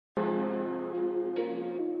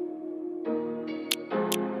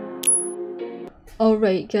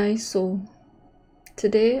Alright guys, so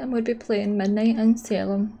today I'm going to be playing Midnight in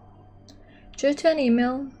Salem due to an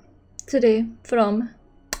email today from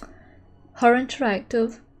Her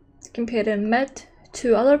Interactive comparing Mid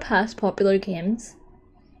to other past popular games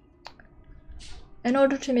in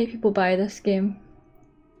order to make people buy this game.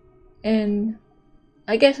 And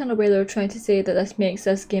I guess in a way they're trying to say that this makes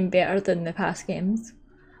this game better than the past games,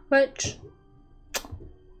 which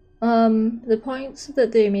the points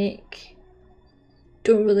that they make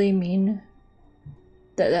don't really mean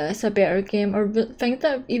that it's a better game or things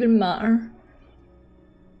that even matter.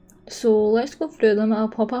 So let's go through them. I'll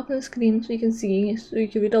pop up on the screen so you can see, so you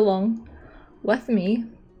can read along with me.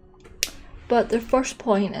 But the first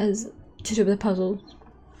point is to do with the puzzles.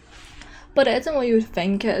 But it isn't what you would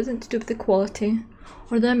think. It isn't to do with the quality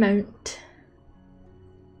or the amount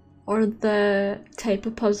or the type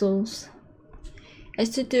of puzzles. It's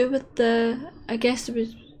to do with the, I guess it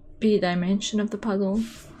would be dimension of the puzzle.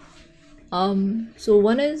 So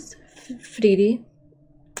one is 3D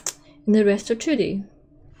and the rest are 2D.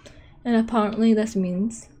 And apparently this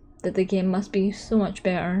means that the game must be so much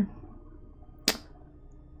better,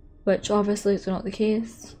 which obviously is not the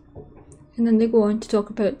case. And then they go on to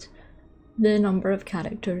talk about the number of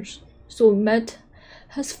characters. So Mid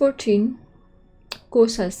has 14,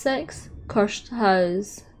 Ghost has 6, Cursed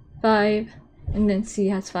has 5, and then C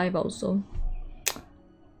has 5 also.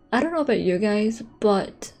 I don't know about you guys,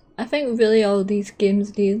 but I think really all these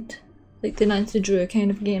games need like the Nancy Drew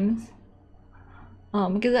kind of games.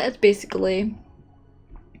 Because that is basically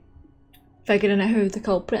figuring out who the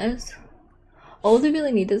culprit is. All they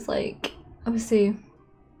really need is like, I would say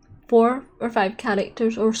 4 or 5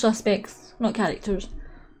 characters or suspects, not characters.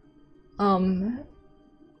 Yeah,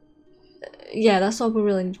 that's all we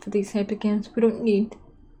really need for these type of games. We don't need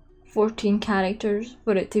 14 characters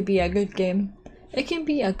for it to be a good game. It can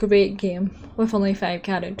be a great game with only 5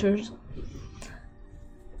 characters.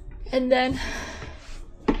 And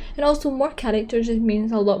also more characters just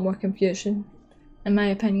means a lot more confusion, in my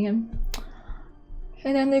opinion.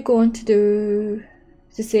 And then they go on to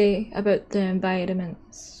say about the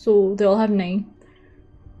environments. So they all have 9,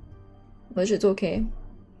 which is okay.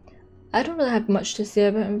 I don't really have much to say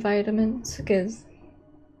about environments because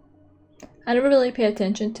I never really pay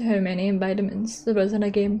attention to how many environments there is in a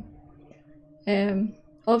game.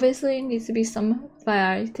 Obviously it needs to be some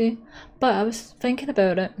variety, but I was thinking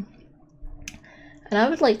about it and I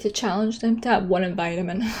would like to challenge them to have 1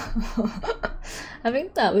 environment. I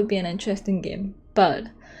think that would be an interesting game, but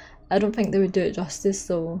I don't think they would do it justice,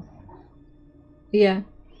 so yeah.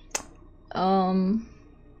 And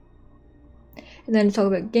then talk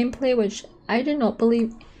about gameplay, which I do not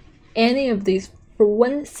believe any of these for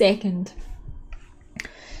 1 second.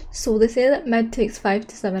 So they say that Mid takes 5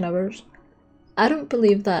 to 7 hours. I don't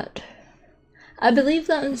believe that. I believe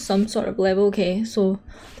that on some sort of level, okay? So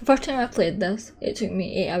the first time I played this, it took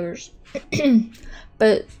me 8 hours.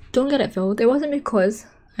 But don't get it fooled. It wasn't because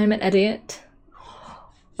I'm an idiot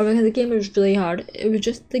or because the game was really hard. It was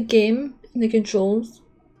just the game and the controls.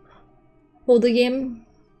 Well, the game,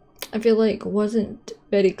 I feel like, wasn't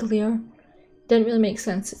very clear. Didn't really make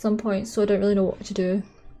sense at some point, so I didn't really know what to do.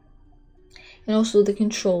 And also the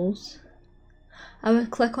controls. I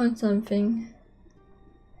would click on something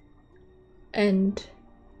and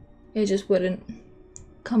it just wouldn't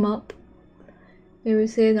come up. They would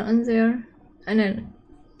say nothing's there, and then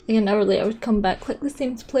like an hour later I would come back, click the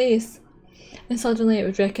same place, and suddenly it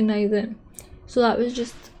would recognise it. So that was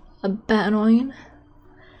just a bit annoying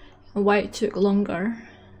and why it took longer.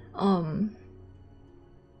 But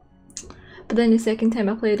then the second time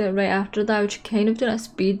I played it right after that, I was kind of doing a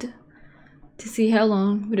speed to see how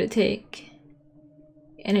long would it take,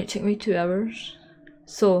 and it took me 2 hours.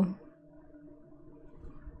 So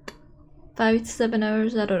 5 to 7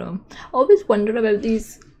 hours, I don't know. I always wonder about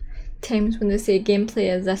these times when they say gameplay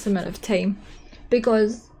is this amount of time,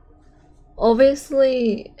 because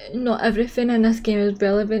obviously not everything in this game is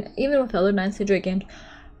relevant. Even with other Nancy Drew games,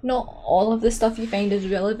 not all of the stuff you find is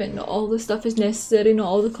relevant, not all the stuff is necessary, not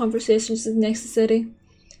all the conversations is necessary.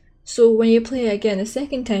 So when you play it again the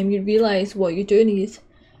second time, you realise what you do need,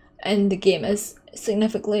 and the game is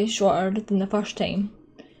significantly shorter than the first time.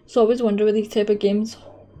 So I always wonder with these type of games,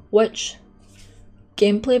 which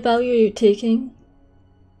gameplay value are you taking?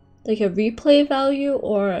 Like a replay value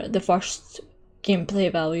or the first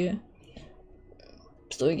gameplay value?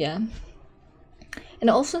 So yeah. And it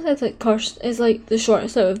also says that Cursed is like the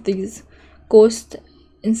shortest out of these, Ghost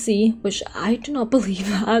and C, which I do not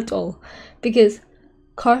believe at all, because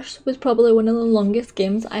Cursed was probably one of the longest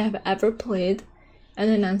games I have ever played in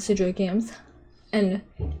the Nancy Drew games, and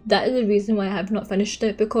that is the reason why I have not finished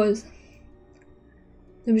it, because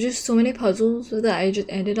there was just so many puzzles that I just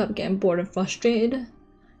ended up getting bored and frustrated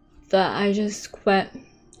that I just quit,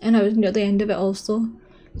 and I was near the end of it also.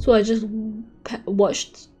 So I just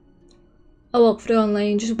watched a walkthrough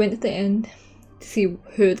online, just went to the end to see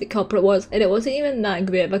who the culprit was, and it wasn't even that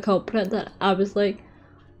great of a culprit that I was like,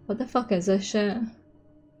 what the fuck is this shit?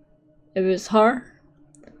 It was her.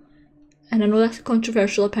 And I know that's a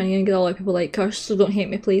controversial opinion because a lot of people like her, so don't hate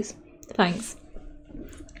me please. Thanks.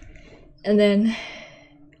 And then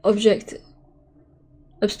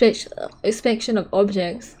inspection of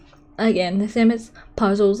objects. Again, the same as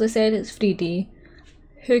puzzles. They said it's 3D.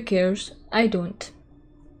 Who cares? I don't.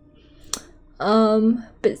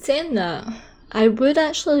 But saying that, I would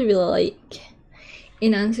actually really like a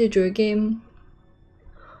Nancy Drew game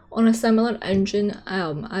on a similar engine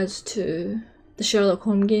as to the Sherlock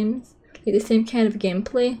Holmes games, like the same kind of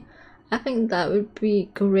gameplay. I think that would be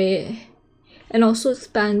great, and also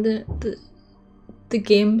expand the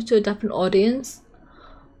game to a different audience.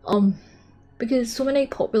 Because so many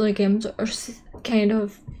popular games are kind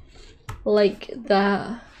of like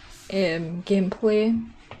that gameplay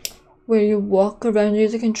where you walk around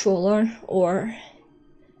use a controller, or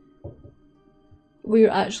where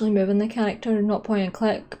you're actually moving the character, not point and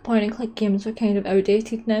click. Point and click games are kind of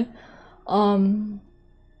outdated now.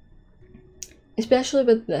 Especially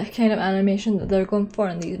with the kind of animation that they're going for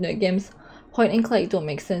in these new games, point and click don't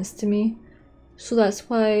make sense to me. So that's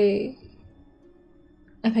why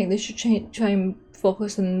I think they should try and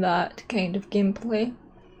focus on that kind of gameplay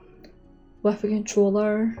with a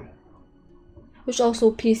controller, which is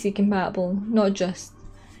also PC compatible, not just,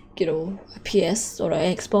 you know, a PS or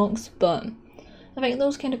an Xbox. But I think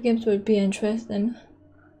those kind of games would be interesting.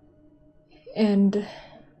 And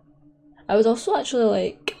I was also actually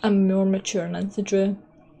like a more mature Nancy Drew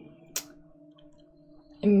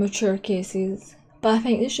in mature cases, but I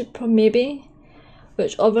think they should maybe,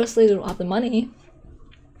 which obviously they don't have the money,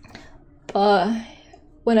 but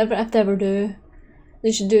if they ever do,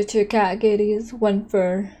 they should do 2 categories. One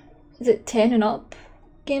for, is it 10 and up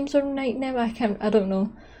games or right now? I don't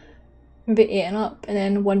know. Maybe 8 and up, and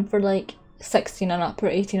then one for like 16 and up or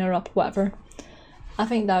 18 or up, whatever. I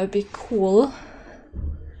think that would be cool.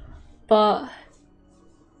 But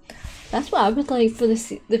that's what I would like for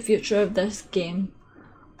the future of this game.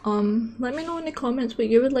 Let me know in the comments what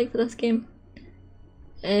you would like for this game.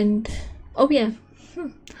 And oh yeah,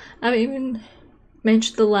 I haven't even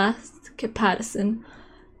mentioned the last comparison,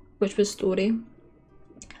 which was story.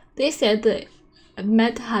 They said that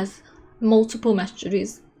Mid has multiple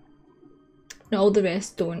mysteries. Not all the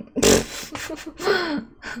rest don't.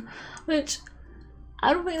 Which,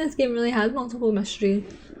 I don't think this game really has multiple mysteries.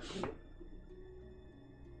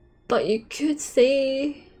 But you could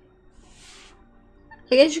say,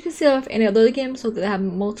 I guess you could say that with any other game, so that they have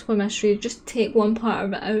multiple mysteries, just take one part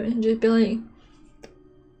of it out and just be like,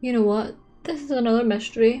 you know what, this is another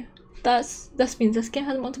mystery. This means this game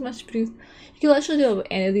has multiple mysteries. You can literally do it with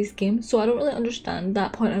any of these games, so I don't really understand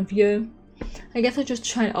that point of view. I guess I'm just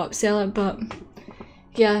trying to upsell it, but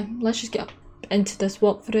yeah, let's just get into this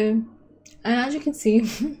walkthrough. And as you can see,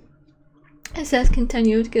 it says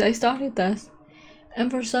continued because I started this, and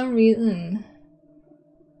for some reason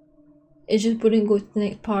it just wouldn't go to the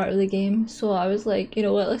next part of the game. So I was like, you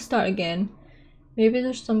know what, let's start again. Maybe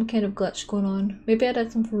there's some kind of glitch going on. Maybe I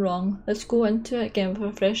did something wrong. Let's go into it again with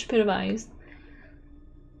a fresh pair of eyes.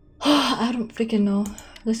 I don't freaking know.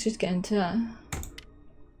 Let's just get into it.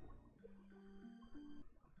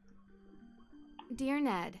 Dear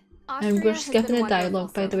Ned, And we're skipping the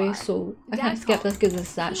dialogue, by the way, so I can't skip this because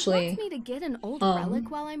this is actually me to get an old relic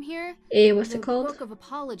while I'm here. What's it called? Book of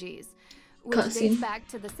Apologies, which dates Cutscene. back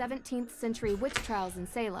to the 17th century witch trials in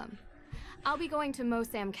Salem. I'll be going to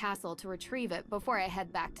Mosam Castle to retrieve it before I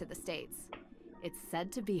head back to the States. It's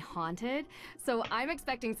said to be haunted, so I'm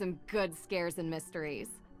expecting some good scares and mysteries.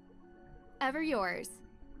 Ever yours,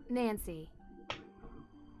 Nancy.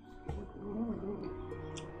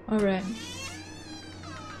 Alright.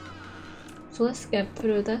 So let's skip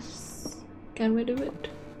through this. Can we do it?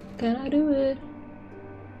 Can I do it?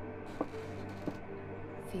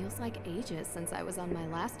 Feels like ages since I was on my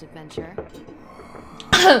last adventure.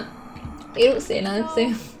 You don't say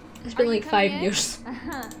Nancy. It's been like 5 years.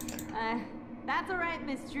 That's alright,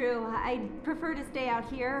 Miss Drew. I'd prefer to stay out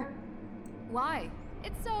here. Why?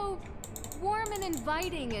 It's so warm and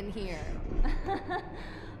inviting in here.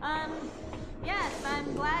 Yes,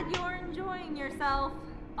 I'm glad you're enjoying yourself.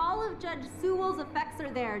 All of Judge Sewell's effects are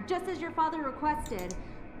there, just as your father requested.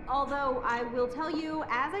 Although, I will tell you,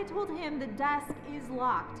 as I told him, the desk is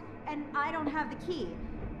locked, and I don't have the key.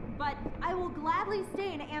 But I will gladly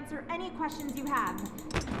stay and answer any questions you have.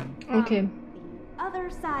 Okay. other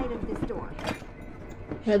side of this door.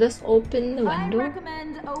 Let us open the I window.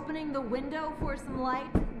 recommend opening the window for some light.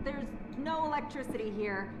 There's no electricity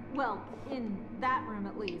here. Well, in that room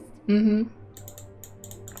at least. Mm-hmm.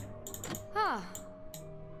 Huh.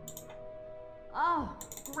 Oh,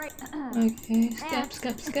 great. Okay,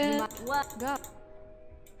 skip. What? Go.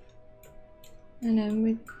 And then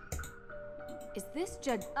we... Is this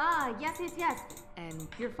Judge? Ah, yes. And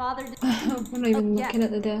Your father did. I'm not even looking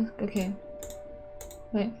at the desk. Okay.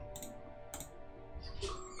 Wait.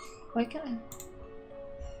 Why can't I?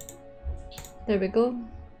 There we go.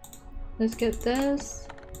 Let's get this.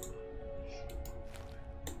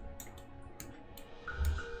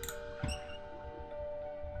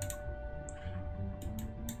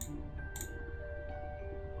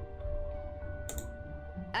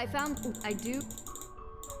 I do.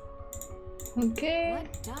 Okay.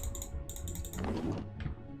 What?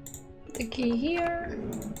 Put the key here.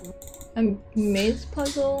 A maze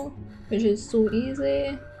puzzle, which is so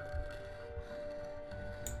easy.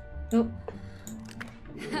 Nope.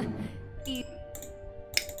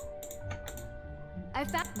 I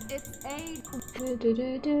found it's a.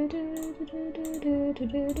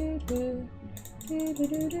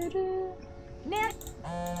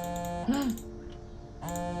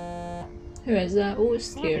 Who is that? Oh,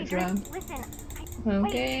 it's Deirdre. Listen.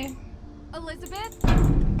 Okay. Elizabeth?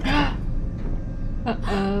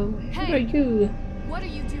 Uh-oh. Who Hey. are you? What are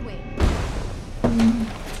you doing?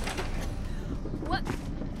 What?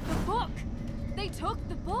 The book! They took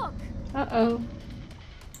the book! Uh-oh.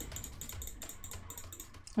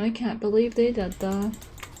 I can't believe they did that.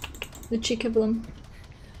 The cheek of them.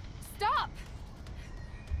 Stop!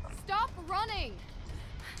 Stop running!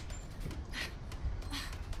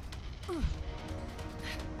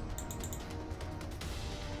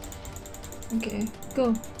 Okay,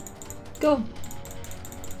 go. Go!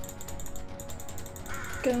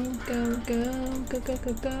 Go.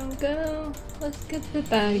 Let's get the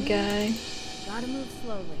bad guy. Gotta move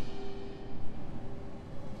slowly.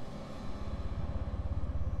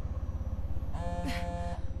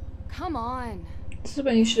 Come on. This is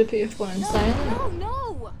when you should have put your phone in silent.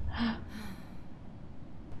 No!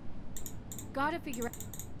 Gotta figure out.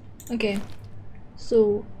 Okay,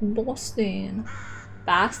 so Boston.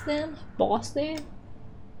 Boston?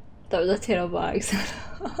 That was a terrible accent.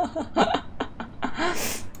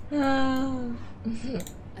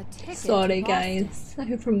 A ticket. Sorry to Boston. guys,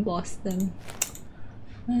 I'm from Boston.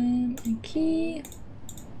 A key.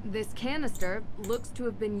 This canister looks to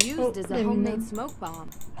have been used Oh, as let a me homemade know. smoke bomb.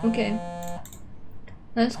 Okay,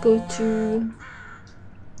 let's go to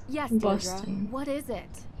Yes, Deirdre. Boston. What is it?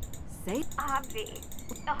 Say. Obvi.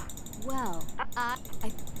 Oh, Well, I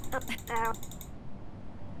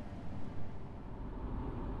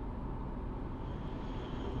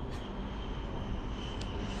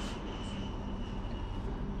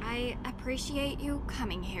I appreciate you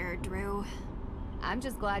coming here, Drew. I'm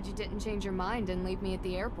just glad you didn't change your mind and leave me at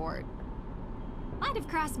the airport. Might have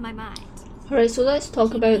crossed my mind. Alright, so let's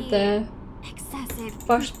talk about the Excessive.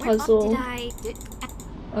 first Where puzzle. Did I?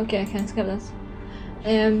 Okay, I can't skip this.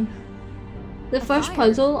 The first fire.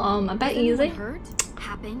 puzzle, a bit Was anyone easy. hurt?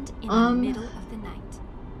 Happened in the middle of the night.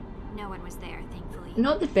 No one was there, thankfully.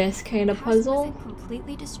 Not the best kind The of house puzzle, wasn't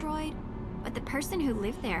completely destroyed, but the person who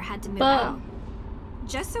lived there had to move but out.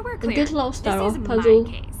 Just so we're a clear, good little start this off is puzzle.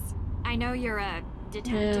 my case. I know you're a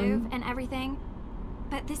detective and everything,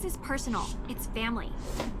 but this is personal. It's family.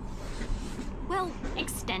 Well,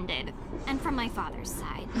 extended, and from my father's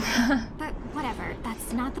side. But whatever,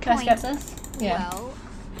 that's not the Can I point. skip this? Yeah. Well,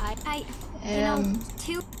 You know,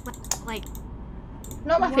 too, like,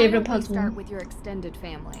 Not my why favourite don't we puzzle, start with your extended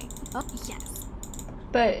family. Oh, yes.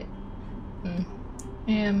 but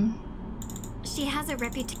She has a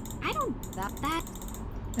reputation. I don't that.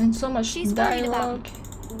 and so much She's worried about- dialogue.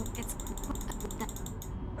 It's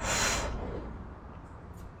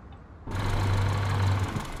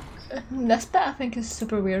This bit I think is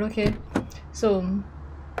super weird. Okay, so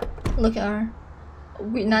look at her.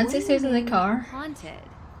 Nancy What do you stays in the mean car. Haunted.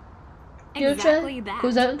 exactly Deirdre that.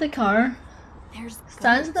 goes out of the car, There's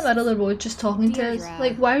stands in the middle of the road just talking to us. Deirdre.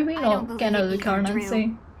 Like, why are we I not don't getting out of the believe it car, either, Drew.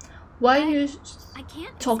 Nancy? Why are you I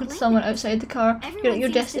can't talking to explain someone it. outside the car? You're Everyone at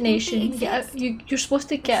your seems to think they destination. You get out, exist. you're supposed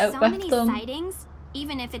to get so out with many them. sightings,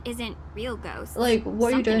 even if it isn't real ghosts. Like, what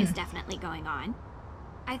are you something doing? is definitely going on.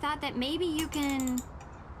 I thought that maybe you can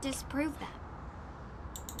disprove that.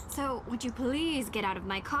 So, would you please get out of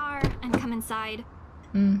my car and come inside?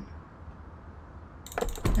 And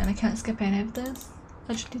I can't skip any of this.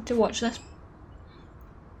 I just need to watch this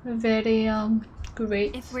very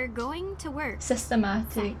Great. If we're going to work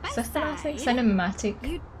Systematic. side by Systematic? side, Cinematic.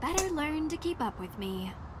 you'd better learn to keep up with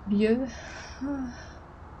me. You?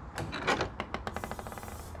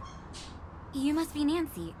 You must be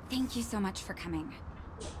Nancy. Thank you so much for coming.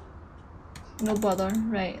 No bother.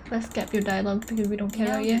 Right, let's skip your dialogue because we don't care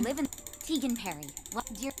You know, about you you. live in Tegan Perry. Well,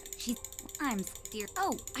 dear, I'm dear.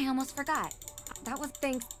 Oh, I almost forgot. That was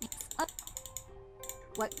Thanks.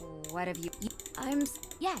 what have you? I'm.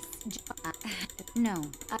 Yes. No.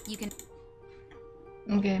 You can.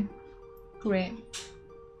 Okay. Great.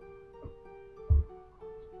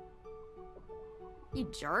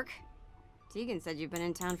 You jerk. Tegan said you've been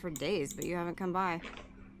in town for days, but you haven't come by.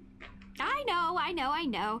 I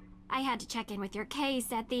know. I had to check in with your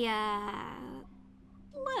case at the,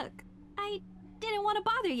 Look, I didn't want to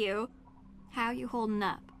bother you. How you holding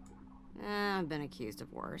up? I've been accused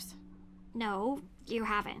of worse. No, you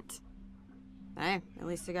haven't. Hey, at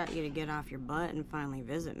least I got you to get off your butt and finally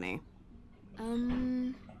visit me.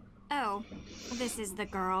 Oh, this is the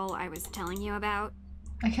girl I was telling you about.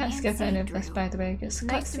 I can't skip Nancy any of this, Drew. by the way. It's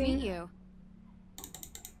Nice to meet cutscene. you.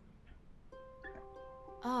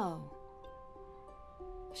 Oh.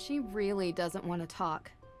 She really doesn't want to talk.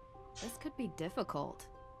 This could be difficult.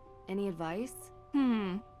 Any advice?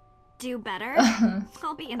 Do better?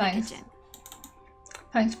 I'll be in Thanks. the kitchen.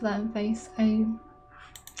 Thanks for that advice. I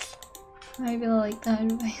really like that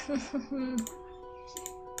advice.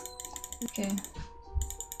 Okay.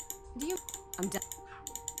 Do you? I'm done.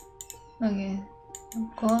 Okay.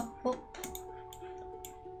 I've got. Oh.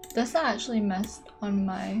 This I actually missed on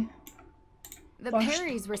my The First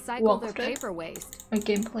Perrys recycle their walkthrough. paper waste.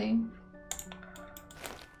 gameplay.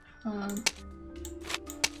 Oh.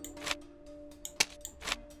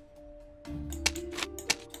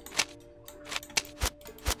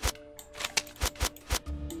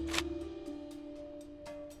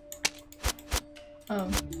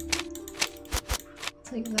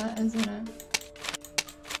 It's like that, isn't it?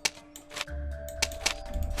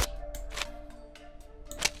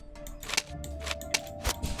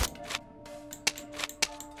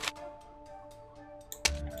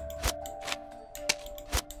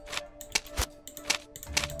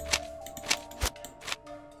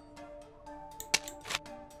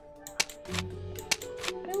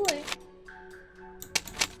 Really?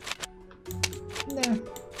 There.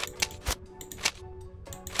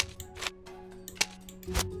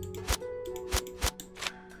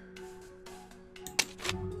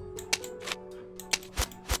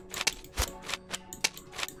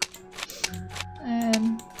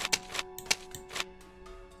 Um.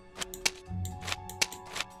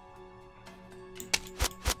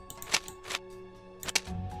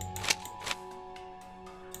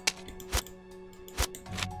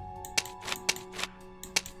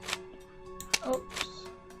 Oops.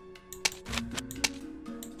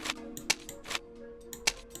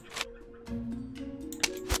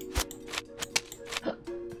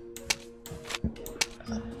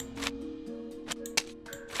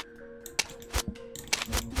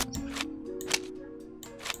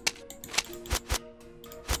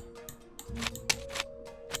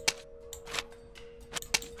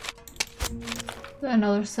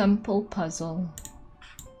 Another simple puzzle.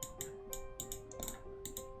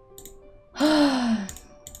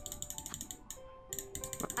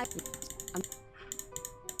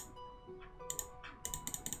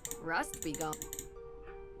 Rust be gone.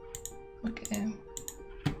 Okay.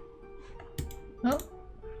 Oh.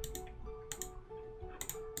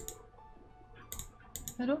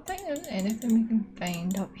 I don't think there's anything we can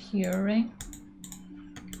find up here, right?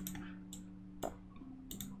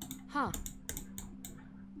 Huh.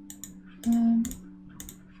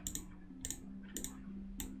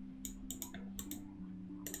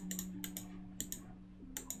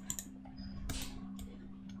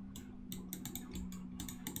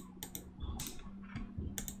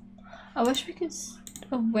 I wish we could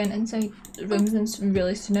have went inside rooms and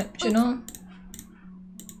really snooped, you know?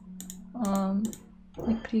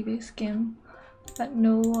 Like previous game. But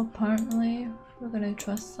no, apparently we're gonna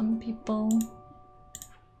trust some people.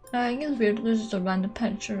 I think it's weird there's just a random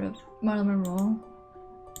picture of Marilyn Monroe.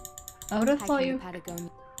 I would have thought Hiking you Patagonia.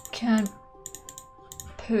 can't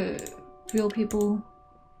put real people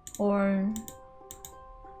or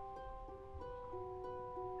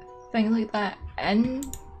things like that in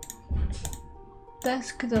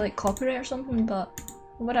this because of like copyright or something, but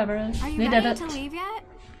whatever. Are you They did ready it. to leave yet?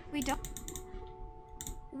 We don't.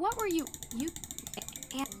 What were you?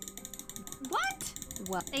 What?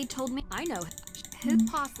 Well, They told me. I know. Who?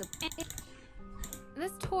 Possible.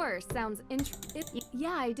 This tour sounds Yeah,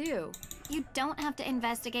 I do. You don't have to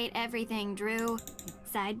investigate everything, Drew.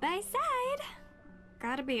 Side by side.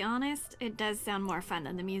 Gotta be honest, it does sound more fun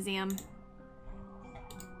than the museum.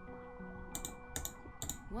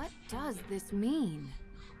 What does this mean?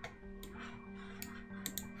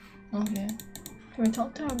 Okay. Can we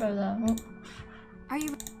talk to her about that? Are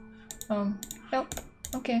you? Yep.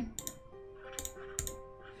 Okay.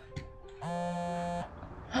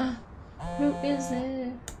 Who is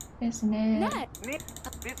it? It's Ned. Ned!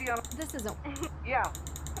 This isn't... Yeah.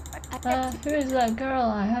 Who is that girl?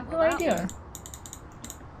 I have no idea.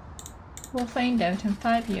 We'll find out in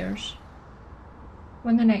 5 years.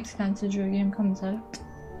 When the next Cancer Drew game comes out.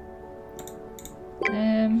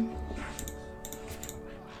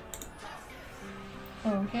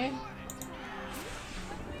 Okay.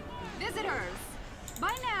 Visitors!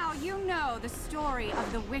 By now you know the story of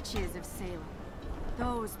the witches of Salem.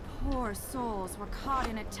 Those poor souls were caught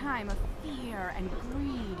in a time of fear and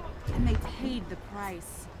greed, and they paid the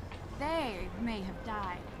price. They may have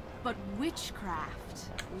died, but witchcraft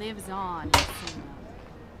lives on in Salem.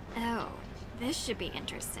 Oh, this should be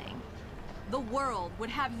interesting. The world would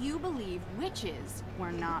have you believe witches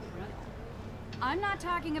were not real. I'm not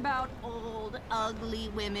talking about old, ugly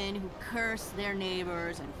women who curse their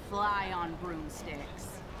neighbors and fly on broomsticks.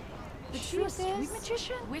 The truth is,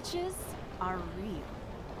 witches are real.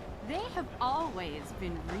 They have always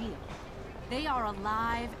been real. They are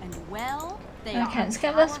alive and well. They I can't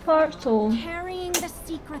skip this part, so... carrying the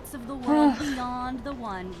secrets of the world beyond the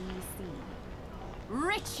one we see.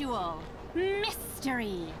 Ritual,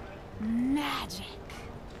 mystery, magic.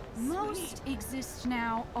 Most exist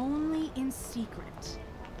now only in secret,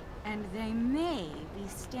 and they may be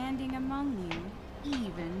standing among you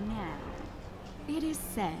even now. It is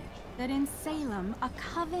said that in Salem, a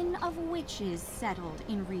coven of witches settled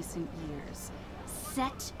in recent years,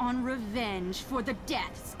 set on revenge for the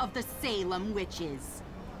deaths of the Salem witches.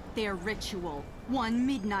 Their ritual, one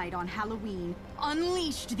midnight on Halloween,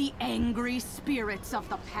 unleashed the angry spirits of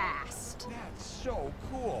the past. That's so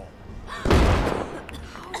cool.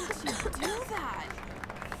 How did you do that?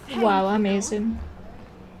 Wow, amazing.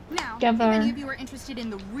 Now, Give if her any of you are interested in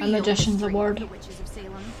the real Magician's history Award. of the witches of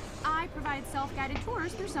Salem, I provide self-guided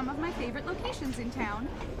tours through some of my favorite locations in town.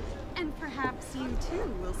 And perhaps you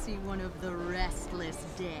too will see one of the restless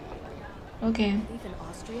dead. Okay. Thief in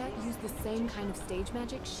Austria used the same kind of stage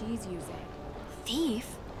magic she's using. Thief?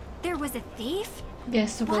 There was a thief?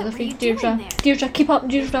 Yes, there was What a were you thief. doing Deirdre. there? Deirdre, keep up,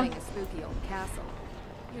 Deirdre. Building a spooky old castle.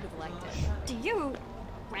 You'd have liked it. Do you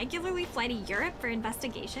regularly fly to Europe for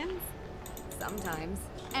investigations? Sometimes.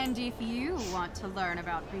 And if you want to learn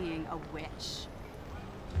about being a witch,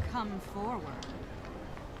 come forward.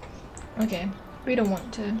 Okay, we don't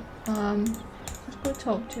want to. Let's go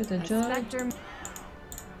talk to the judge. Inspector.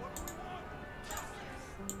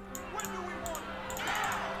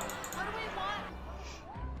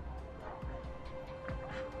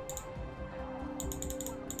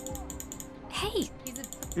 Hey, He's a...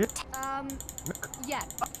 Yeah. Yeah.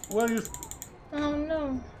 Well, you. Oh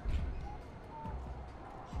no.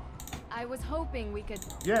 I was hoping we could.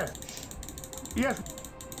 Yes. Yes.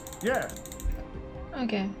 Yes.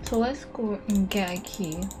 Okay, so let's go and get a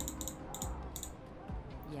key.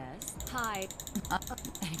 Yes. Hi.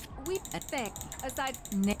 We think aside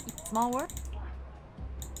small work.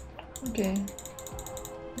 Okay.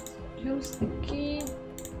 Use the key.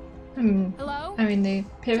 Hello. I mean the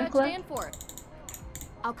Judge paperclip. Danforth.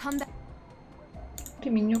 I'll come back. What do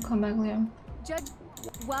you mean you'll come back later? Judge.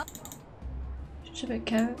 Well. Should it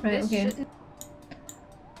count? Right, This okay. shouldn't-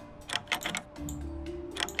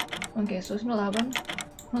 Okay, so it's not that one.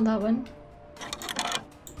 Not that one.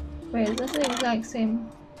 Wait, is this the exact same?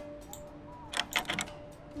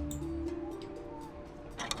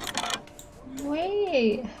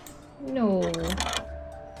 Wait! No.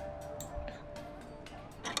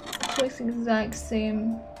 So it's the exact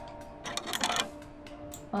same.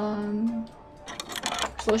 So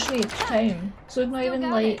it's actually time. So it's not even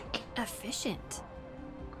got it. like efficient.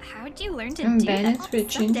 How'd you learn to and do Bennett that? would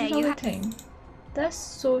change Someday it all you the have- time. That's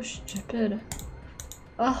so stupid.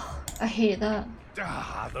 Ugh, I hate that.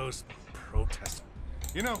 Ah, those protests.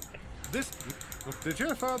 You know, this. Did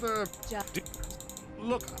your father?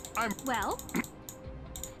 Look, I'm. Well,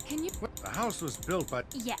 Can you? The house was built by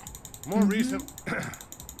yeah. more recent.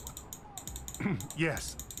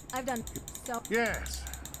 Yes. I've done so. Yes.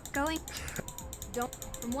 Going. Don't.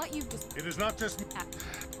 From what you've just. It is not just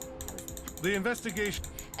the investigation.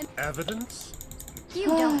 Evidence. You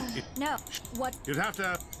don't. No. What? You'd have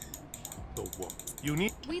to. The woman. You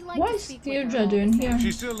need. We'd like What to is speak with her Deirdre all the doing same. here?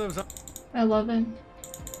 She still lives up. I love it.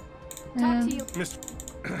 Talk to you.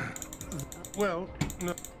 Mr. Well,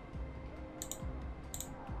 no.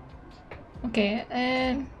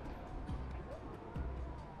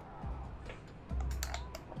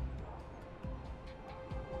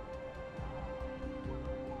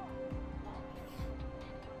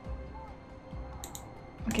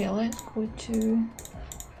 Okay, let's go to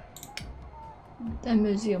the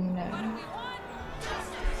museum now.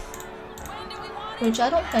 Which I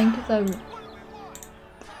don't think is a...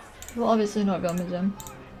 Well, obviously not a real museum.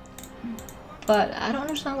 But I don't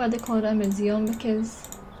understand why they call it a museum because...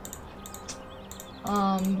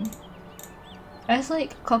 it's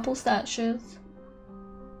like a couple statues.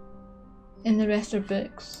 And the rest are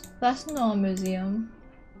books. That's not a museum.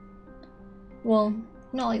 Well,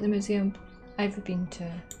 not like the museum I've been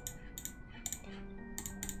to.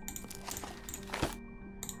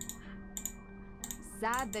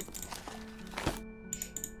 Sad that...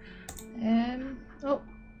 Oh.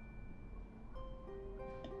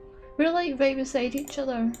 We're like right beside each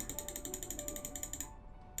other.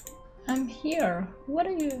 I'm here. What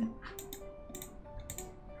are you?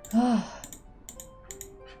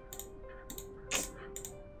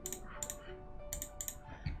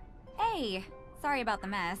 Hey, sorry about the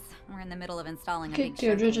mess. We're in the middle of installing a Okay, big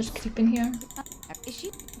Deirdre showcase. just creeping here. Is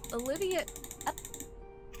she? Olivia...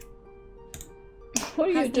 What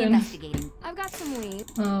are you How's the doing? investigating? I've got some weed.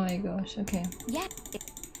 Oh my gosh, okay. Yeah.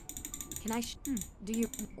 Can I do you...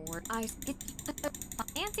 Or I...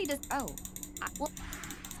 Nancy does. Oh. Well.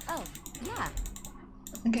 Oh. Yeah.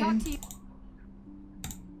 Okay. Talk to you...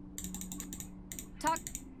 Talk...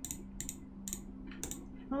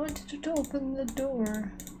 I wanted you to open the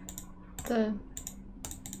door.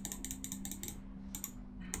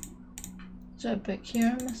 Is there a book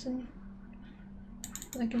here I'm missing?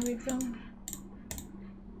 That I can read from?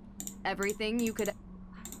 Everything you could...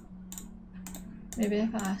 Maybe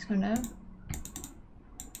if I ask her now.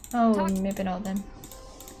 Oh, Talk. maybe not then.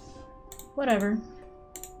 Whatever.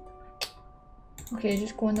 Okay,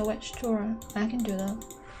 just go in the witch tour. I can do that.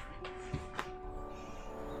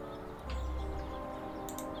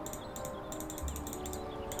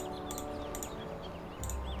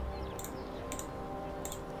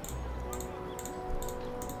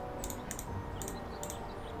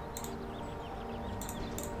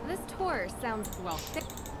 This tour sounds... well...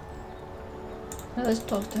 Now let's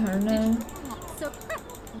talk to her now. So...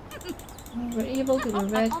 We're able to the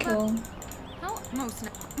red kill. How... Most.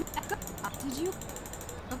 Did you...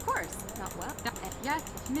 Of course. Not well? Yes,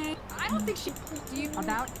 May. I don't think she. Do you...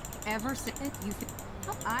 About ever since you think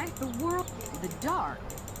the world, the dark.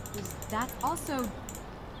 That's also.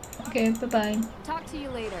 Okay, bye-bye. Talk to you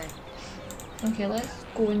later. Okay, let's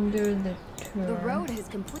go and do the tour. The road has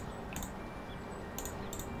complete...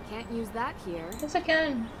 Can't use that here. Yes, I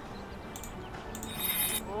can.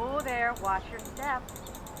 Oh, there, watch your step.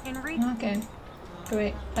 In reach. Okay,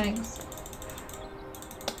 great, thanks.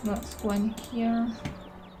 Let's go in here.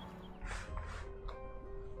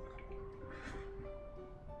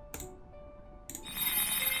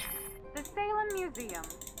 The Salem Museum.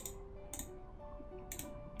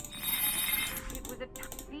 It was a...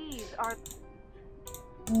 These are...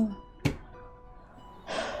 Oh.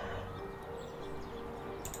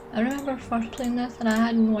 I remember first playing this and I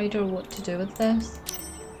had no idea what to do with this.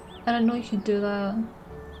 I didn't know you could do that.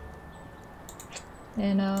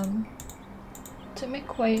 And it took me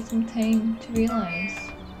quite some time to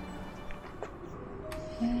realise.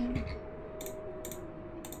 You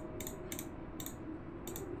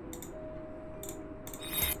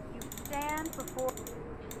stand before...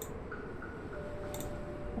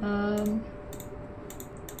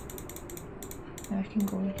 I can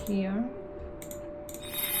go here.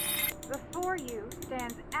 Before you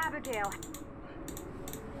stands Abigail.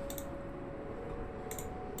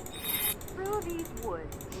 Through these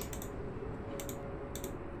woods.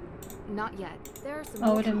 Not yet. There are some...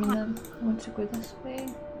 Oh, I didn't mean that. I want to go this way.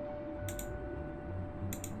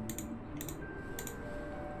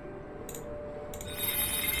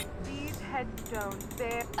 These headstones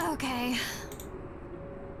there. Okay.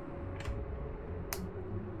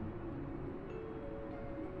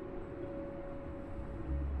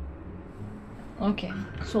 Okay,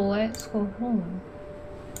 so let's go home.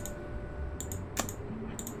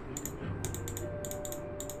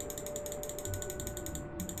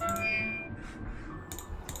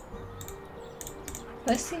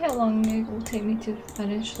 Let's see how long it will take me to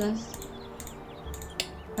finish this.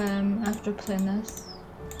 After playing this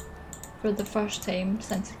for the first time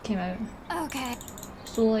since it came out. Okay.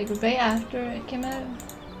 So like right after it came out,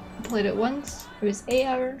 I played it once. It was 8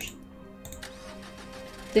 hours.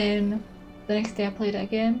 Then the next day I played it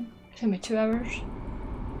again. It took me 2 hours.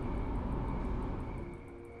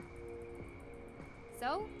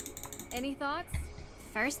 So, any thoughts?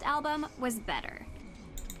 First album was better.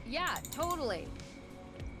 Yeah, totally.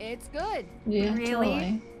 It's good. Yeah, Really?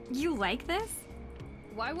 totally. You like this?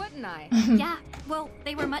 Why wouldn't I? Yeah, well,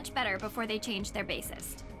 they were much better before they changed their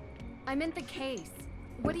bassist. I meant the case.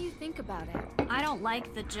 What do you think about it? I don't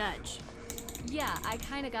like the judge. Yeah, I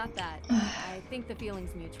kind of got that. I think the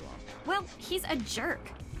feeling's mutual. Well, he's a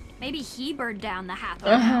jerk. Maybe he burned down the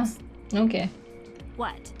Hathaway house. Okay.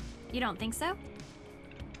 What? You don't think so?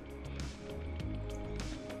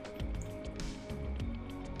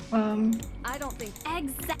 I don't think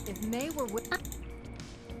Exactly. if May were with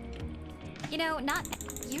You know, not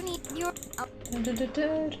you need your. Oh,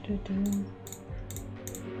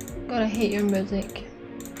 God, I hate your music.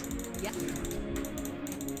 yeah.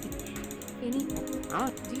 Do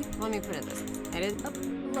you, let me put it this way. I did.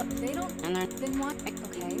 Look, they don't. And then, Then what?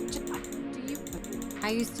 Okay. Do you? I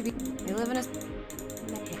used to be. I live in a.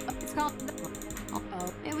 It's called.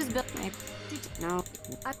 Oh, It was built. No.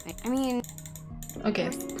 I mean. Okay.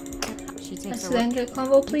 She takes Let's her work. end the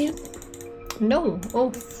convo, please. No.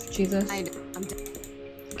 Oh, Jesus. I'm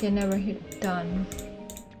Okay, never hit done.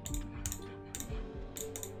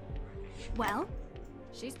 well.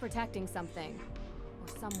 she's protecting something or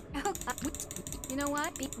someone. Oh, You know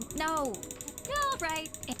what? no. All right.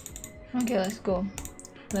 Okay, let's go.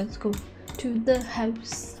 Let's go to the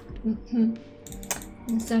house. And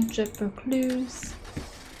search it for clues.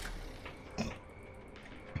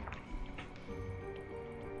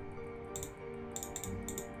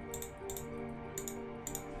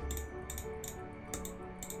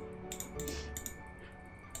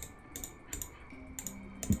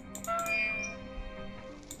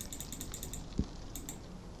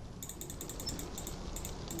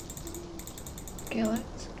 Okay,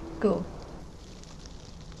 let's go.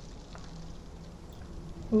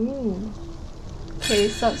 Ooh. Okay,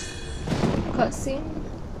 so that's cutscene.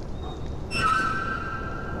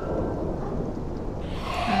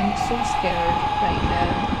 I'm so scared right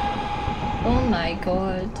now. Oh my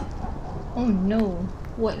god. Oh no.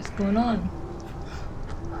 What is going on?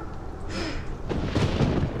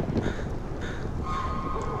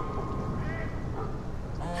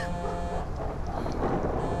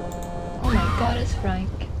 Oh my god, it's Frank.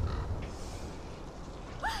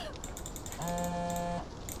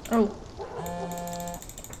 Oh.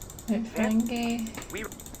 Hey, Frankie.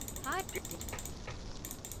 Hi.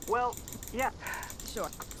 Well, yeah. Sure.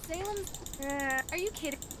 Salem. Are you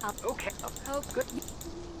kidding? Okay. Oh, good.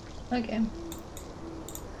 Okay.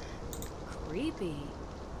 Creepy.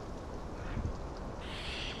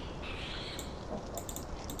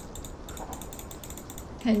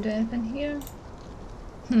 Can I do anything here?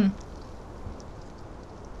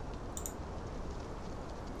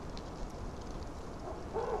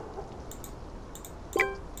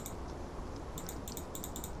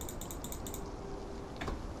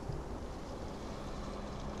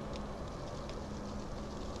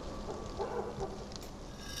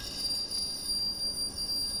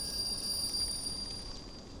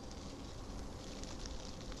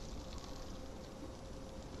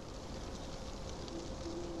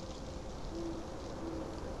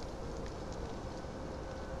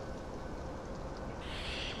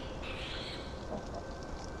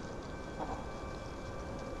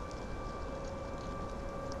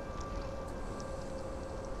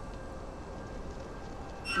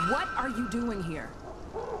 What are you doing here?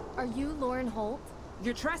 Are you Lauren Holt?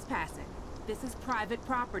 You're trespassing. This is private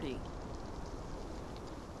property.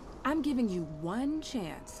 I'm giving you one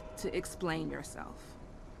chance to explain yourself.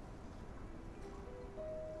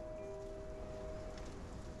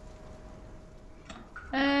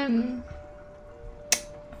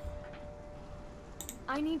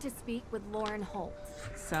 I need to speak with Lauren Holt.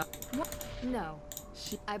 So, What? No.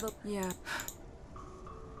 yeah.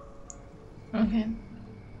 Okay.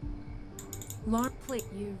 Lauren, Please,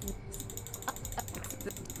 you.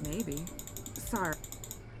 maybe. Sorry.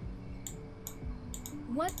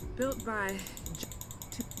 What? Built by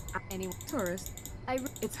Anyone? tourists.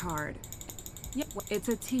 It's hard. Yeah, it's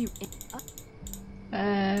a T.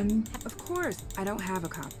 Of course, I don't have a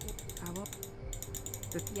copy. I will.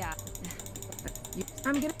 Yeah.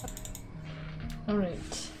 I'm gonna.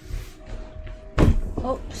 Alright.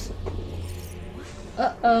 Oops.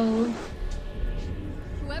 Uh-oh.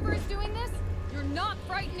 Whoever is doing this, you're not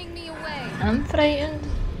frightening me away. I'm frightened.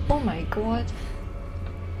 Oh my god.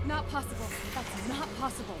 Not possible. That's not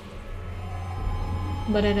possible.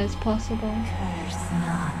 But it is possible. It's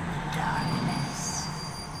not real.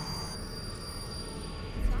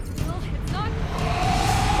 It's not.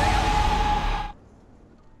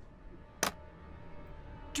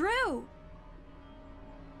 Drew!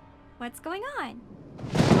 What's going on?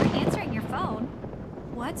 You weren't answering your phone.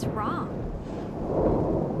 What's wrong?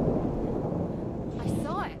 I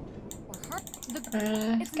saw it. Or her.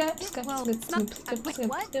 Skip.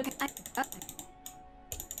 What?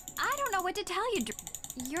 I don't know what to tell you, Drew.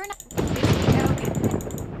 You're not.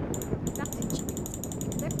 Okay.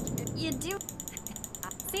 You do.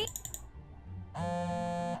 See?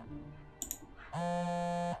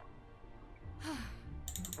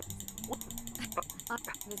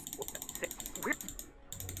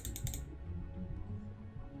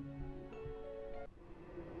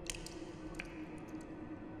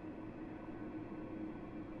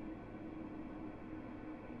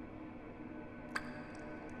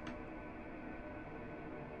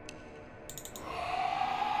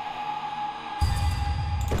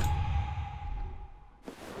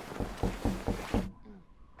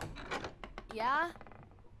 Yeah?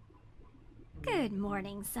 Good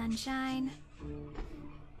morning, sunshine.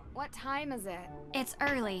 What time is it? It's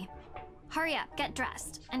early. Hurry up, get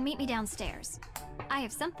dressed, and meet me downstairs. I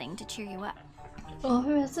have something to cheer you up. Oh,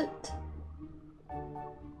 who is it?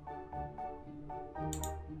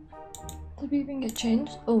 Did we even get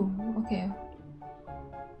changed? Oh, okay.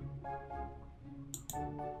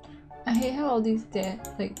 I hate how all these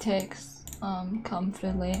like texts come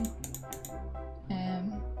through late.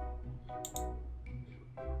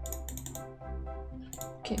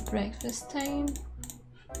 Okay, breakfast time.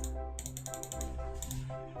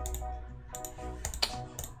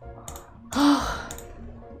 Oh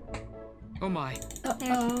my.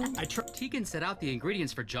 Uh-oh. Tegan set out the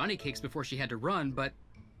ingredients for Johnny cakes before she had to run, but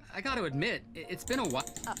I gotta admit, it's been a while.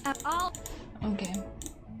 Okay.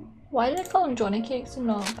 Why did I call them Johnny cakes and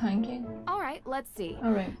not pancake? Alright, let's see.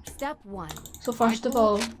 Alright. Step 1. So first of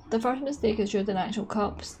all, the first mistake is using actual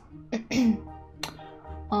cups.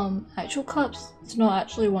 Actual cups, it's not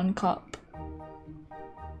actually one cup.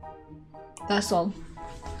 That's all.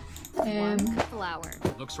 1 cup flour.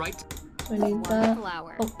 Looks right. So we need 1 that.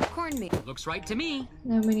 flour. Oh. Cornmeal. Looks right to me.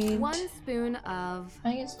 Then we need 1 spoon of...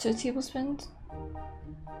 I think it's 2 tablespoons.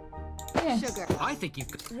 Yes. Sugar. I think you've.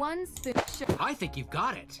 1 spoon sugar. I think you've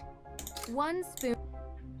got it. 1 spoon.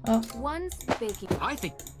 Oh. 1 baking. I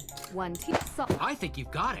think. 1 teaspoon salt. I think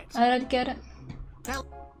you've got it. I did get it. That...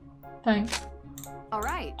 Thanks.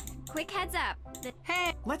 Alright. Quick heads up.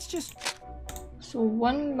 Hey, let's just. So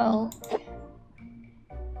 1 milk.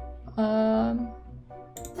 That.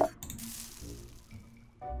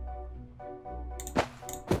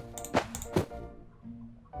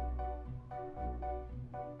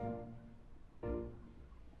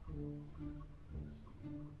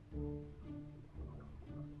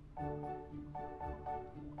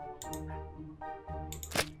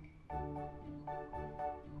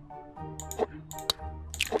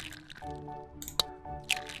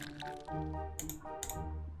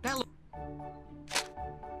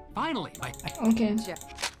 Finally, Okay.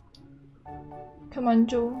 Come on,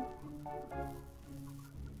 Joe.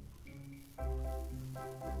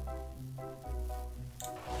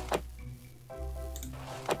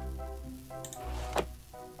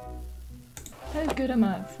 How good am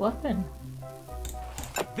I at flipping?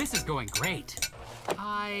 This is going great.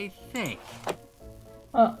 I think.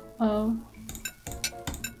 Uh-oh.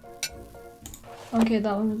 Okay,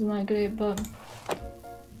 that one wasn't that great, but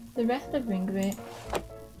the rest have been great.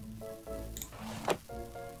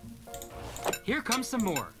 Here comes some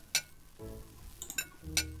more.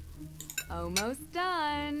 Almost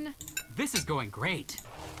done. This is going great.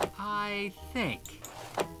 I think.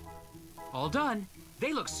 All done.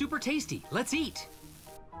 They look super tasty. Let's eat.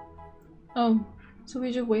 Oh, so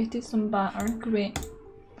we just wasted some batter. Great.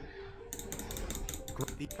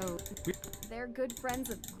 Oh, they're good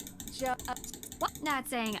friends of What? Not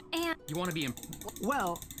saying and. You want to be in?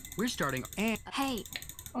 Well, we're starting and. Hey.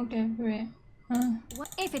 Okay, great.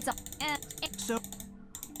 What if it's a So.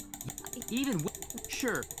 Even with,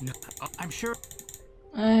 sure. No, I'm sure.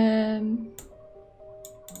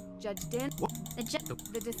 Judge Dan. What?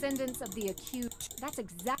 The descendants of the accused. That's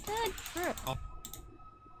exactly true. Oh.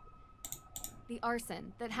 The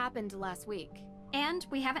arson that happened last week. And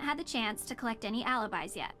we haven't had the chance to collect any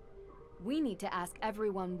alibis yet. We need to ask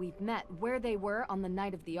everyone we've met where they were on the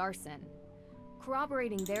night of the arson.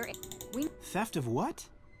 Corroborating their... Theft of what?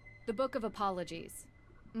 The Book of Apologies.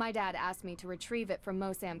 My dad asked me to retrieve it from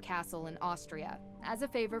Mosam Castle in Austria, as a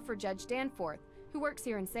favor for Judge Danforth, who works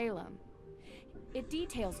here in Salem. It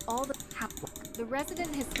details all the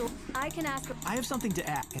resident historian. I can ask... I have something to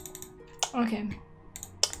add. Okay.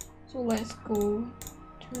 So let's go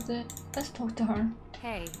to the... Let's talk to her.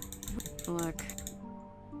 Hey. Look.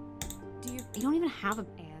 Do you... You don't even have a...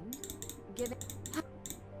 And? Give it...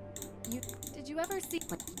 You... Did you ever see...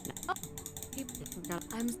 Oh.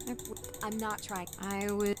 I'm not trying.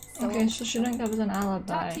 I would... Okay, so she didn't give us an Talk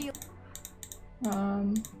alibi. to you.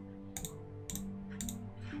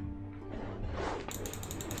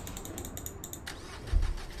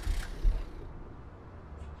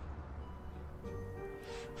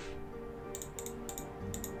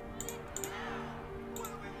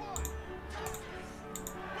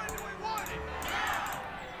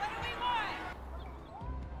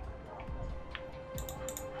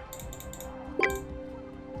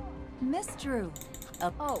 Yes, Drew.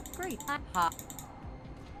 Oh, great. Ha.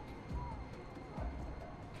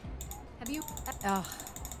 Have you? I don't.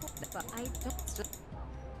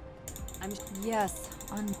 Yes.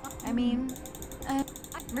 I mean,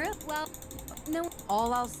 real. Well, no.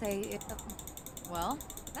 All I'll say is, well,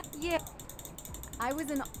 yeah. I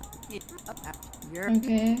was in. You're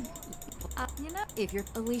Okay. You know, if you're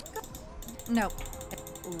Alicia. No.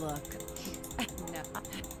 Look. No.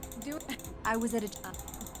 Do it. I was at a.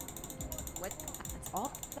 What? That's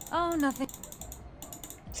all. Oh, nothing.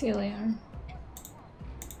 See you later.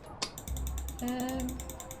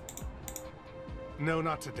 No,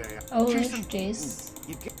 not today. Oh, Jason, there's Jace.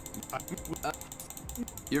 you get.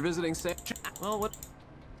 You're visiting Sam? Well, what?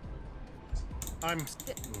 I'm.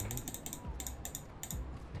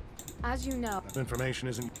 As you know. Information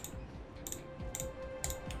isn't.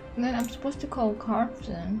 And then I'm supposed to call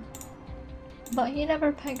Carson, but he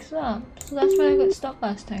never picks up, so that's why I got stuck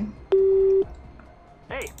last time.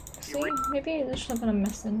 Hey. See, maybe there's something I'm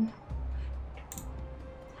missing.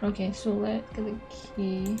 Okay, so let's get the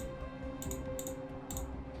key.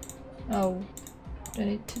 Oh, do I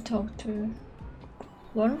need to talk to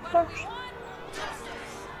Lauren first?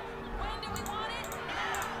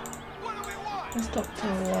 Let's talk to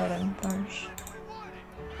Lauren first.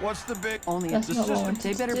 What's the big? Only That's the not what I system. wanted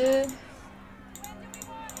They better. to do.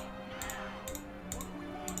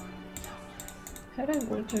 How do I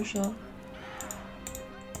go to a shop?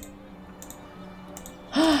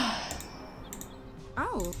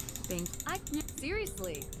 Oh, thank you.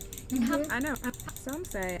 Seriously. I know. Some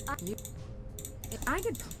say you. I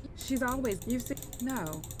could. She's always. You see.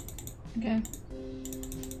 No. Okay.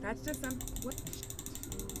 That's just some. What?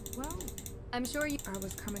 Well, I'm sure you. I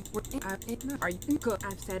was coming. No, are you good?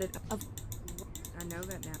 I've said it. I know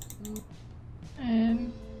that now.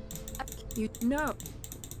 You know.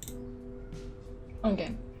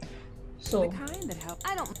 Okay. So. The kind that help.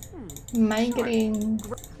 I don't. Migraine.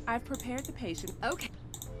 Sure. I've prepared the patient. Okay.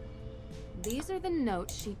 These are the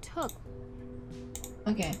notes she took.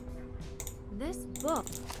 Okay. This book.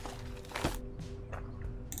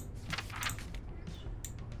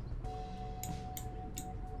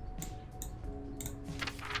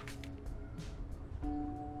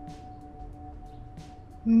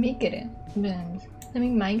 Migraines. I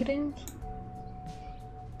mean migraines?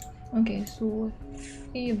 Okay, so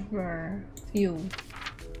fever.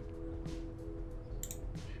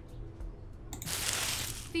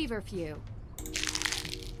 Feverfew.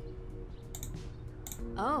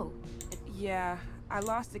 Oh. Yeah, I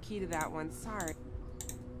lost the key to that one. Sorry.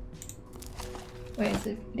 Wait, is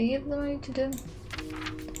it free of them I need to do?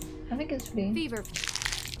 I think it's free. Fever.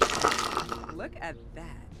 Look at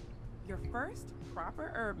that. Your first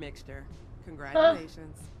proper herb mixture.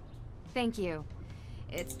 Congratulations. Thank you.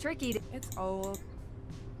 It's tricky to. It's old.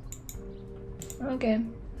 Okay.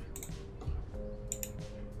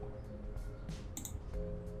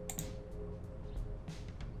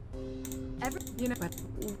 You know, but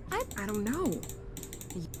I don't know.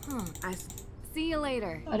 Huh. See you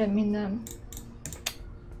later. I didn't mean that.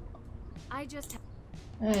 I just.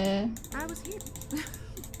 I was here.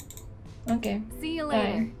 Okay. See you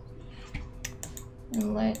later. Bye.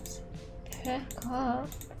 And let's pick up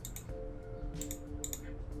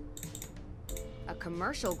A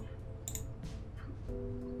commercial.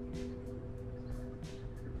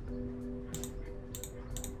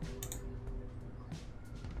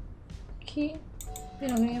 key. You're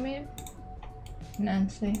not gonna get me?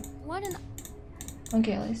 Nancy. What an.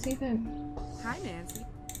 Okay, let's see if it. Hi, Nancy.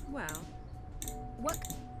 Well. What?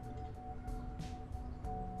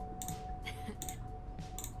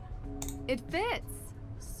 It fits.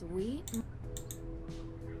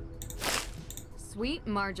 Sweet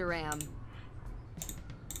marjoram.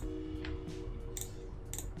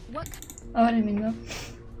 What? Oh, I didn't mean that.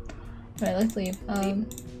 Right, let's leave. I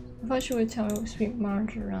thought she would tell me what sweet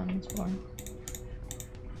marjoram is for.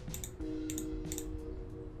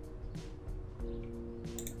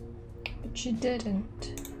 But she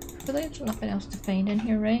didn't. I feel like there's nothing else to find in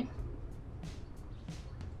here, right?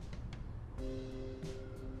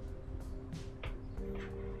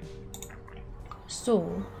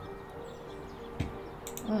 So,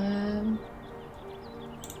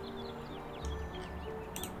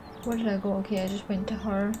 where did I go? Okay, I just went to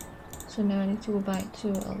her. So now I need to go back to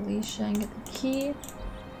Alicia and get the key.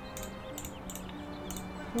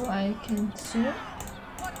 So I can see it.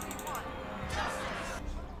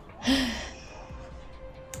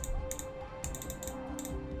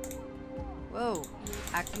 Whoa.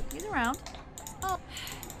 He's around. Oh.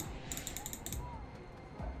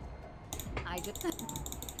 I just.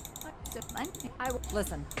 I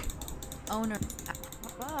listen. Owner.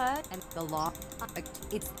 but and the law,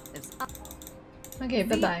 it's Okay,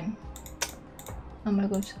 bye bye. I'm gonna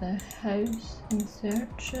go to the house and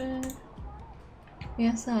search it.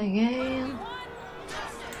 Yes, I am.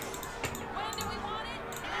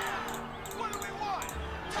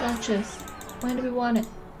 Duchess, when do we want it?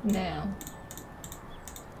 Now.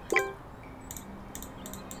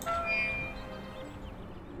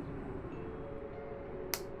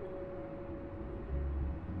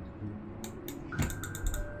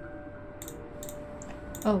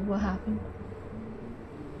 Oh, what happened?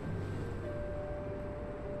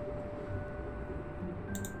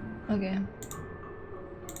 Okay.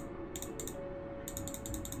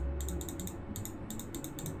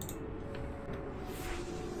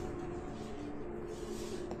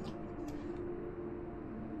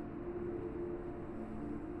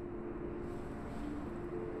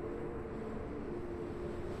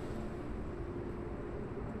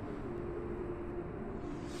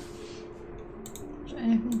 Is there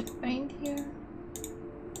anything to find here?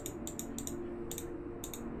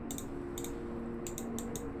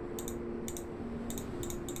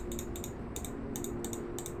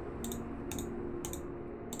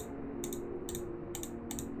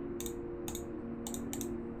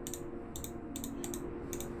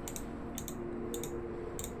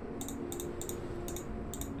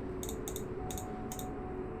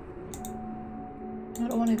 I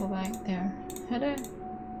don't want to go back there. Hello?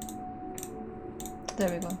 There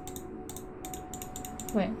we go.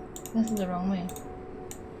 Wait, this is the wrong way.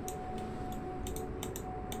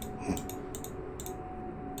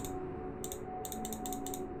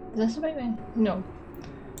 Is this the right way? No.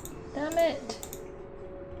 Damn it!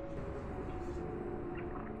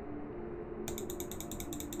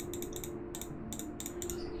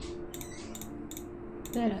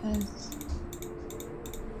 There it is.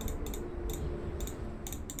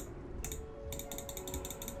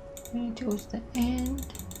 We need to go to the end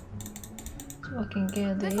so I can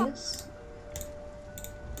get this.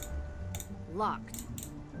 Locked.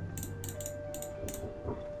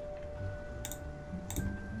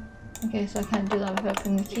 Okay, so I can't do that without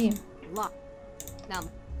putting the key. Locked. Now.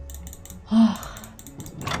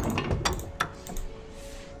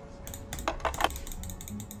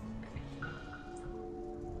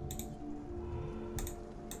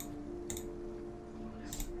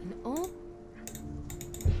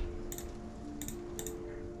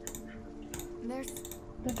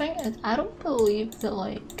 The thing is, I don't believe that,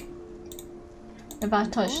 like, if I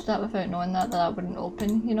touched that without knowing that, that wouldn't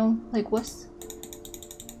open, you know? Like, what's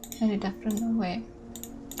any different? Oh, wait.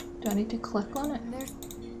 Do I need to click on it? There's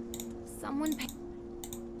someone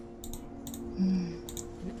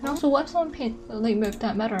And also, what if someone like, moved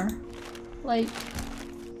that mirror? Like...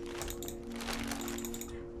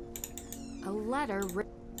 a letter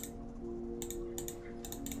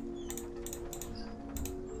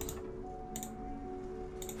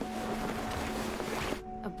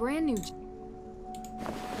brand new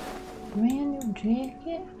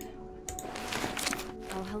jacket?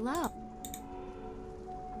 Oh, hello.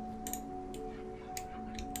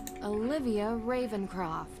 Olivia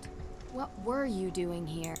Ravencroft. What were you doing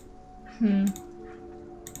here? No,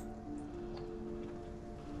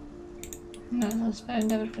 let's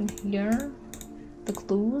find everything here. The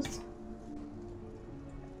clues.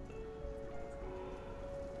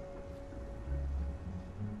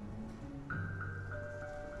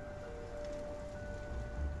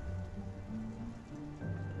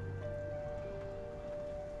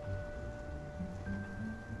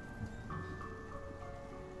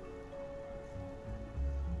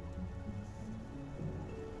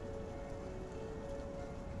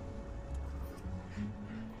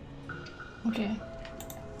 Okay.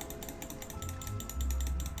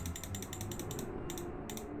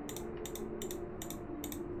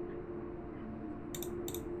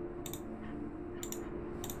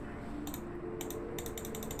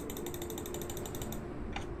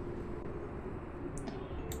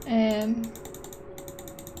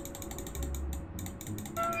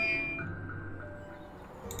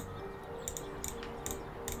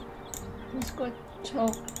 Let's go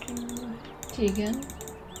talk to Tegan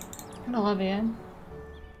and Olivia.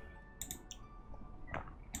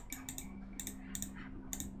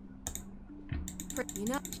 You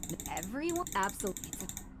know, everyone absolutely.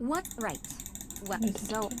 What's right? What?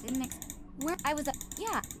 So where I was?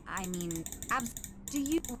 Yeah, I mean, do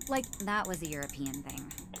you like that was a European thing?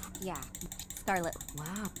 Yeah, Scarlet.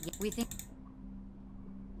 Wow. Yeah, we think.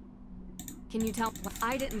 Can you tell?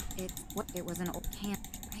 I didn't. It was an old can.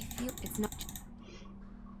 I feel it's not.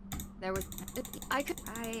 There was.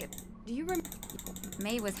 Do you remember?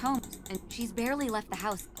 May was home, and she's barely left the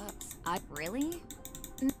house. I really?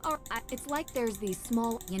 It's like there's these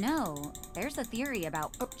small. You know, there's a theory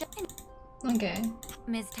about. Okay.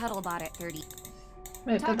 Ms. Tuttlebot at 30.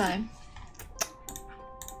 Right, bye bye.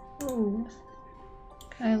 Ooh.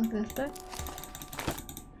 Can I look this book?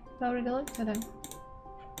 I already looked at it.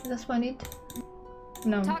 Is this what I need?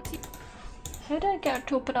 No. Talk to you. How did I get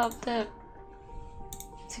to open up the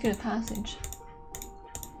secret passage?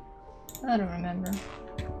 I don't remember.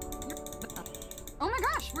 Oh my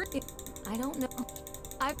gosh, I don't know.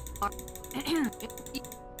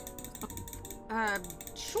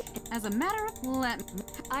 Sure. As a matter of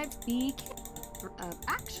I've speak.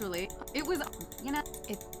 Actually, it was, you know,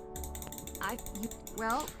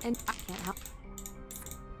 well, and I can't help.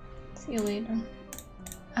 See you later.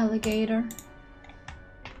 Alligator.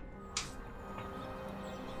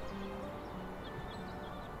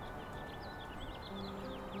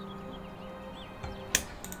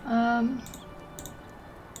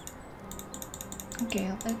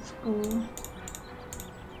 Okay, let's go to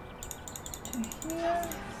here.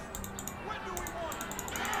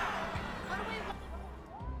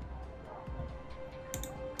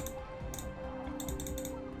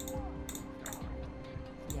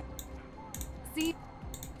 See,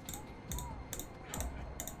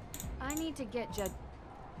 I need to get Judge.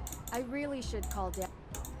 I really should call Dad.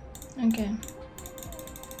 Okay.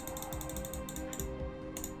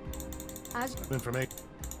 Information.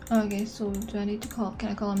 Okay, so do I need to call? Can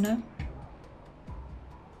I call him now?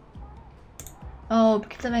 Oh,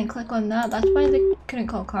 because I didn't click on that. That's why they couldn't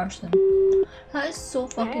call Carson. That is so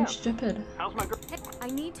fucking stupid. How's my girl? I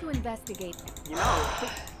need to investigate. You know,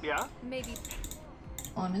 yeah? Maybe.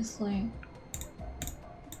 Honestly.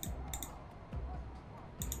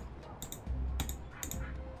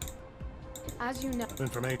 As you know.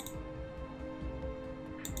 Information.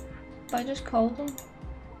 But I just called him.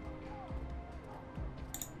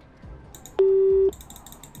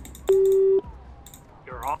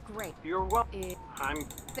 You're all great. You're welcome. I'm.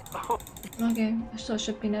 Oh. Okay, so it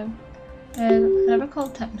should be now. And I never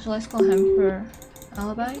called Tim, so let's call him for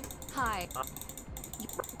alibi. Hi.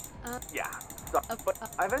 Yeah. But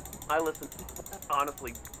I listen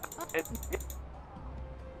honestly. And,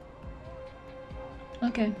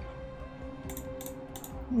 Okay.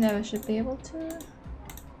 Now I should be able to.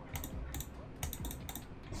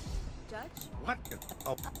 Judge? What?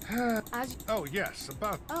 Oh. Oh yes,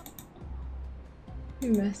 about.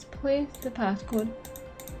 You misplaced the passcode.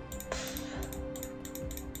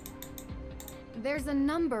 There's a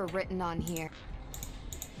number written on here.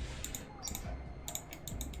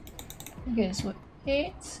 Okay, so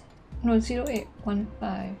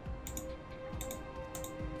 0815.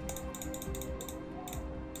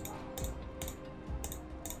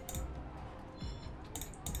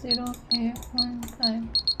 Zero 0815.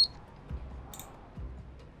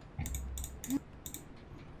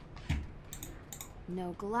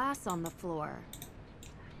 No glass on the floor.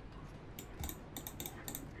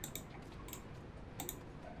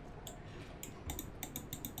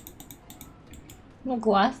 No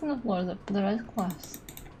glass on the floor, but there is glass.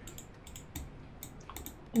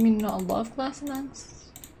 You mean not a lot of glass in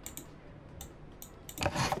this?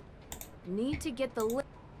 Need to get the lid.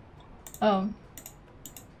 Oh.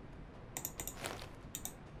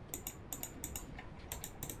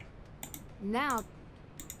 Now.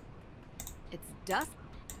 It's dust.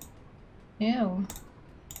 Ew.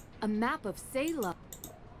 A map of Salem.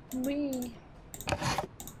 Wee.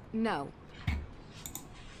 No.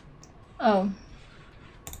 Oh.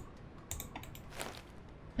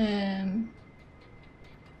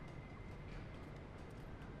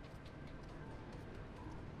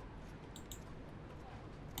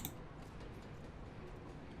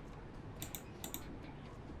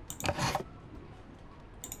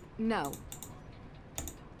 No.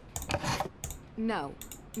 No.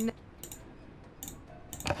 No.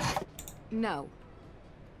 No.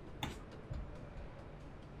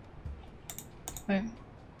 Wait.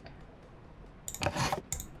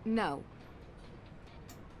 No.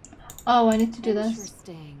 Oh, I need to do this.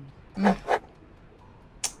 Interesting.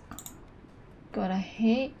 God, I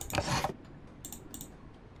hate.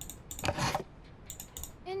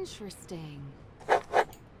 Interesting.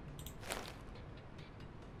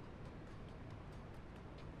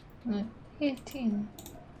 No, 18.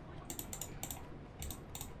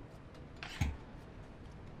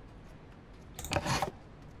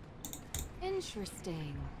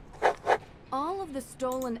 Interesting. All of the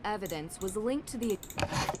stolen evidence was linked to the...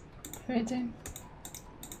 Crazy.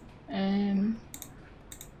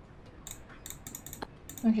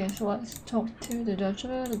 Okay, so let's talk to the judge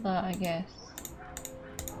about that, I guess.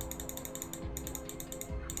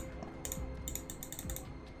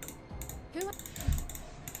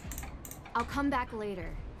 I'll come back later.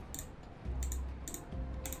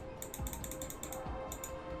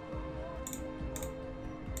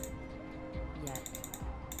 Yeah.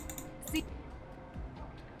 See.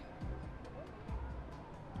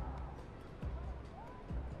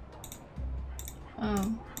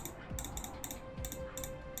 Oh.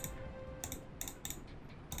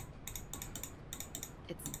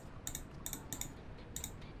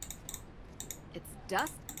 It's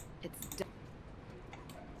dust. It's dust.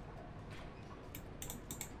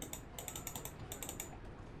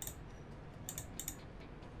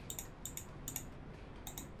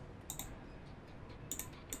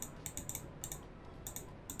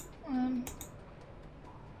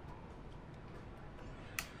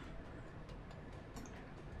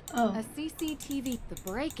 Oh. A CCTV. The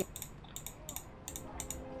break.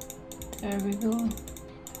 There we go.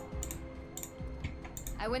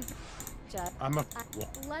 I went. I'm a.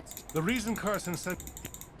 Let's. The reason Carson said.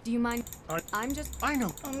 Do you mind? I'm just. I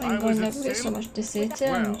know. Oh my god, I never get so much to say to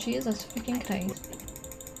him. Well, Jesus freaking Christ.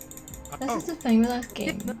 This is the thing with this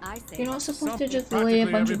game. You're not supposed to just lay a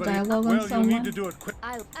bunch of dialogue on someone. You need to do it quick.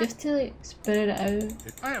 You have to like spit it out.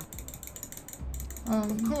 I have.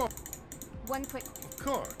 Of course. One quick. Of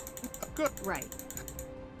course. Good. Right.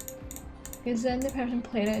 Because then the person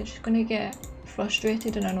playing it is just gonna get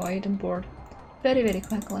frustrated and annoyed and bored very, very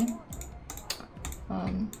quickly.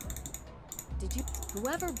 Did you?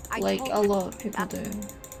 Whoever. Like a lot of people do.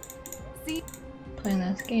 See. Playing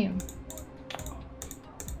this game.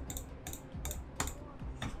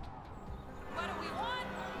 What do we want?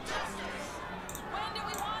 Justice. When do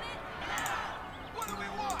we want it? Now. What do we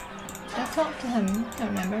want? I talked to him. Can't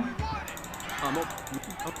remember.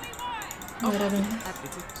 Whatever.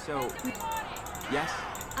 So, yes.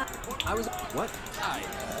 I was. What?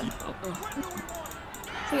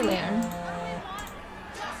 See you later.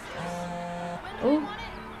 Oh.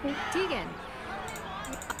 Tegan.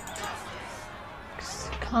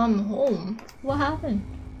 Come home. What happened?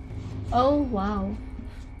 Oh wow.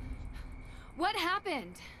 What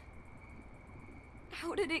happened?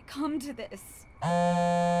 How did it come to this?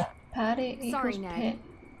 Patty Sorry, equals Ned. pet.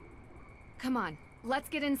 Come on, let's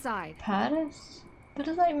get inside. Paris? What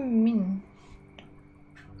does that even mean?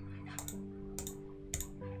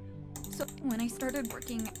 So when I started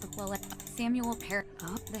working at Samuel Parrott,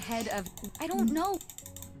 the head of, I don't know.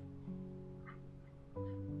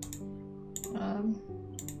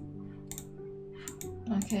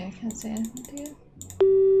 Okay, I can't say anything to you.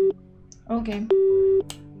 Okay.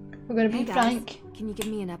 We're gonna be Hey guys, Frank. Can you give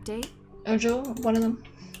me an update? Or Joe, one of them.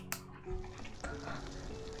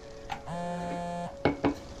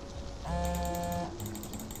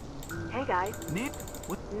 Hey guys. Nick?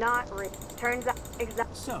 What? Not really. Turns out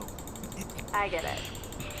So, I get it.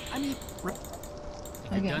 I mean,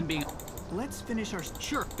 You're done being. let's finish our.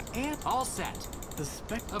 Sure. And All set. the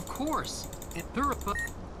spec. Of course. And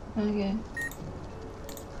Okay.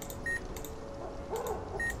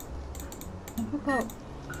 I forgot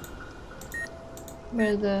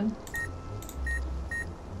where the.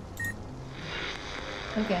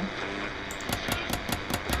 Okay.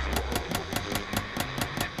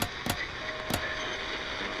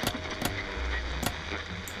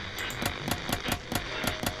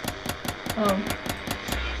 Oh.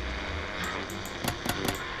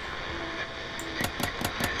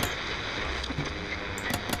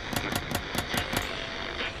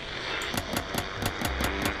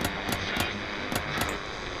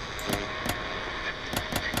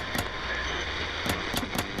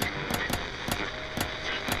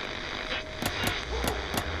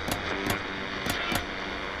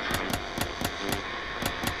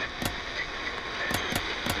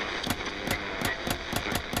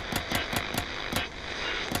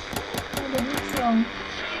 Wrong.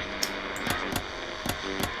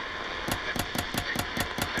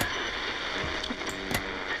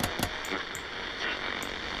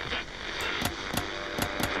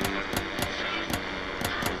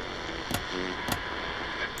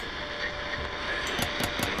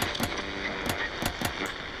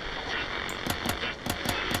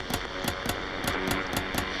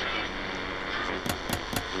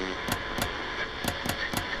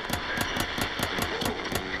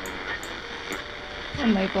 Oh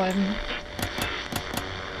my god.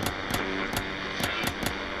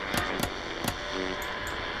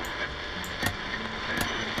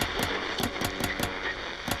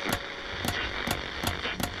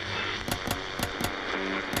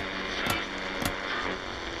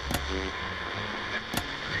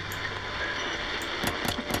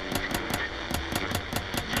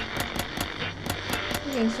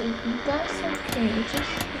 Okay, so that's okay,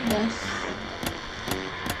 just this.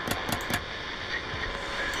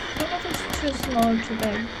 What are those too small, too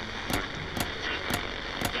big.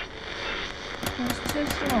 It's too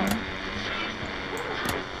small.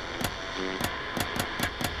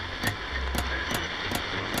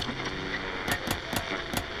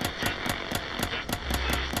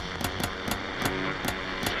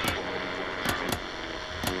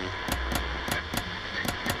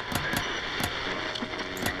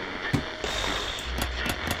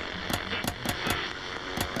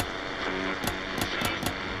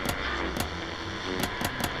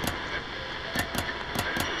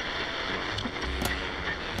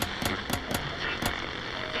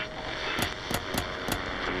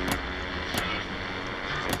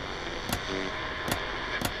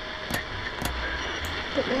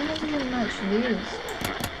 But they haven't even matched these.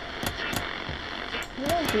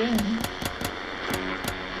 What are they doing?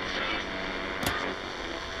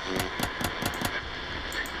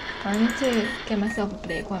 I need to give myself a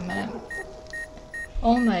break 1 minute.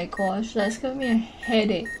 Oh my gosh, that's giving me a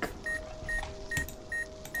headache.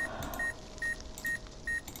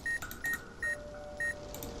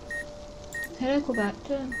 How do I go back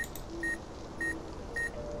to it?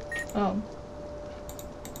 Oh.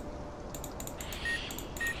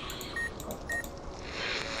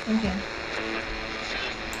 Okay.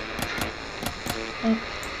 Oh.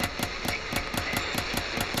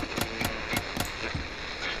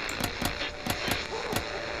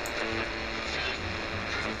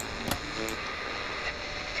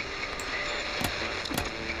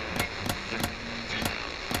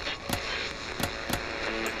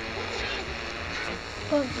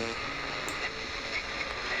 Oh.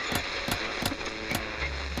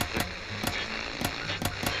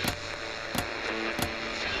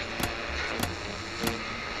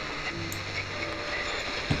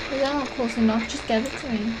 Is that not close enough? Just give it to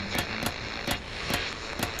me.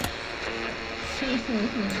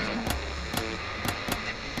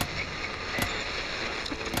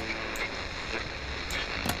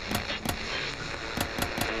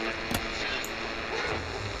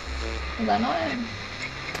 Is that not it?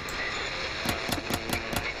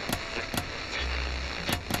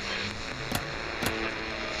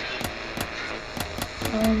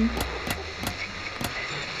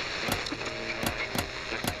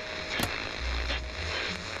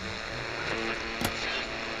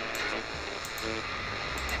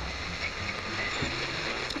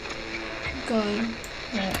 Good.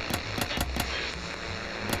 Yeah.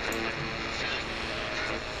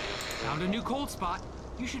 Found a new cold spot.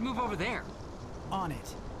 You should move over there. On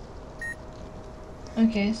it.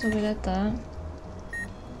 Okay, so we did that.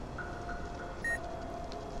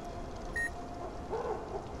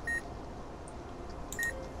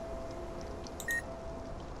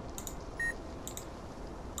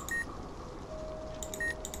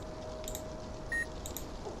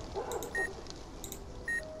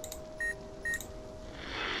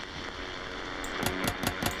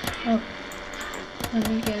 Oh, let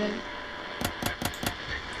me get it.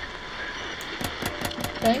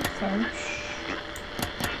 Thanks, son.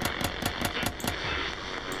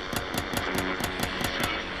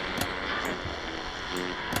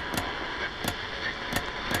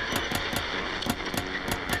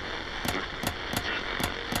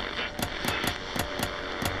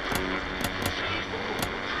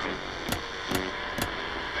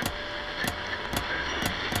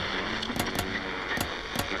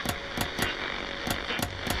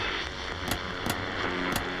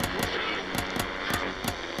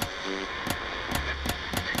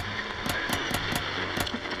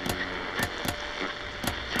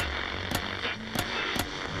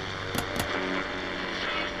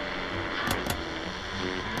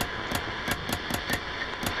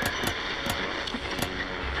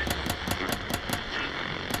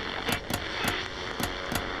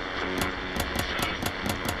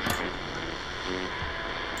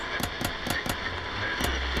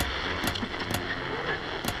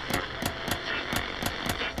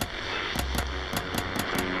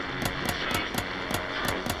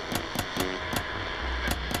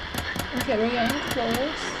 Okay, we're getting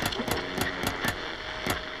close.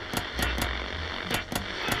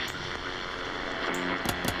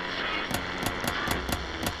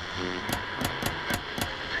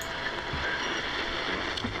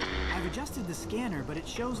 I've adjusted the scanner, but it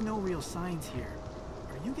shows no real signs here.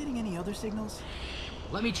 Are you getting any other signals?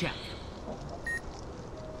 Let me check.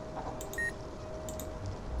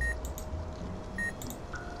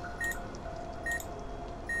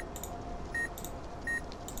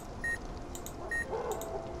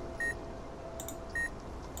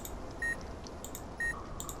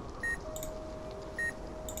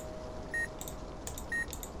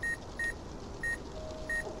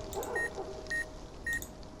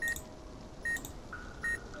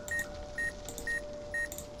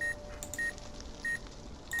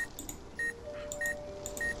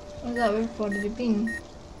 Was that where before did you been?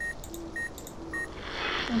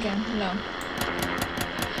 Okay, no.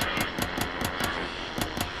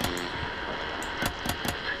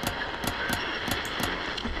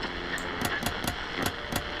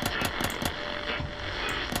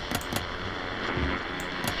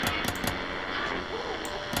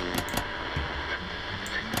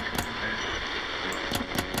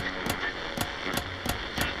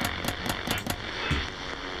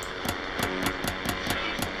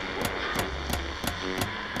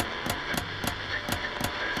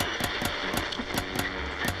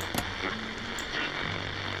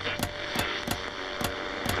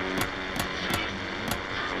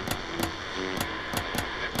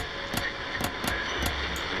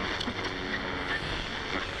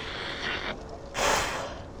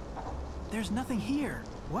 There's nothing here.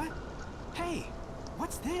 What? Hey,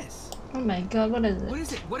 what's this? Oh my god, what is it? What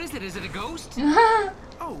is it? What is it? Is it a ghost?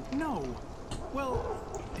 Oh, no.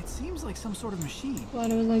 Well, it seems like some sort of machine.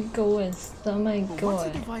 What was a ghost? Oh my But what's a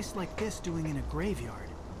god. device like this doing in a graveyard?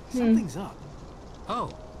 Something's up. Oh,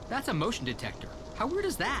 that's a motion detector. How weird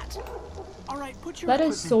is that? All right, put your That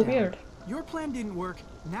is so equipment down. weird. Your plan didn't work.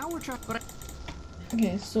 Now we're trying.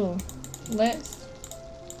 Okay, so let's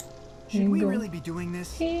Should we go really be doing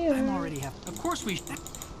this? here. I'm already have. Of course we should.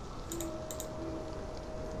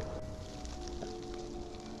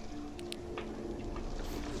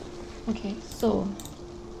 Okay, so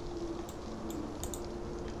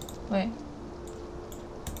wait.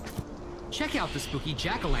 Check out the spooky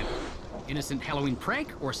jack-o'-lantern. Innocent Halloween prank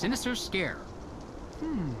or sinister scare.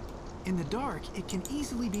 In the dark, it can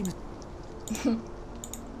easily be.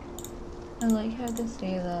 I like how they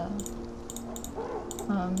say that.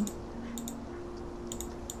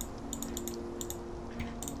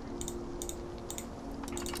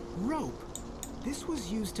 Rope. This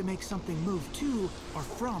was used to make something move to or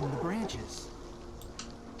from the branches.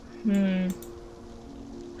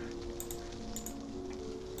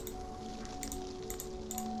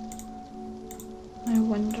 I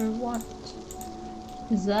wonder what.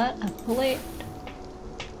 Is that a plate?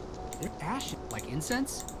 They're ashes. Like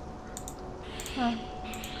incense? Huh.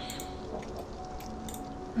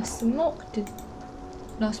 A smoke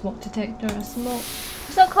not smoke detector, a smoke.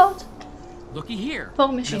 What's that called? Looky here.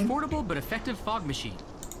 Fog machine. An affordable but effective fog machine.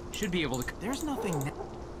 Should be able to. There's nothing.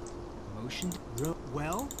 Motion.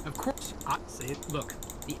 Well, Of course. I say it. Look.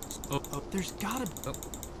 The. Oh. there's gotta. Oh.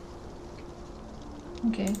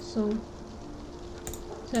 Okay, so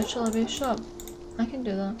there shall be a shop. I can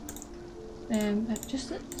do that. But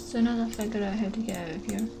just as soon as I figure out how to get out of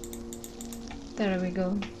here. There we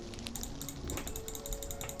go.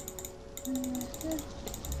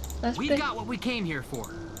 We've got what we came here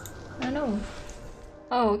for. I know.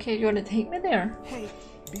 Oh, okay, you want to take me there? Hey,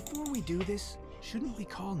 before we do this, shouldn't we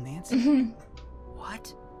call Nancy?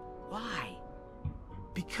 What? Why?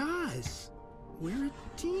 Because we're a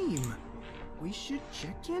team. We should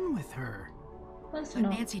check in with her. That's Let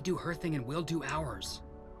not. Nancy do her thing and we'll do ours.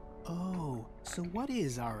 Oh, so what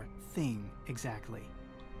is our thing exactly?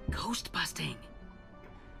 Ghost busting.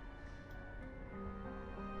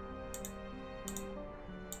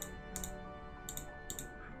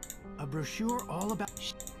 A brochure all about.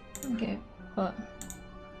 Okay, but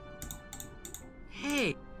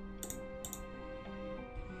Hey.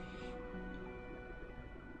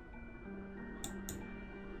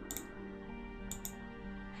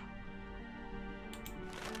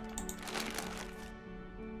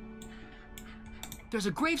 There's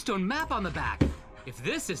a gravestone map on the back. If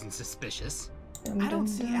this isn't suspicious. I don't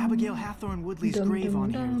see Abigail Hathorne Woodley's grave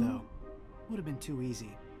on here, though. Would have been too easy.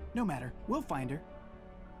 No matter, we'll find her.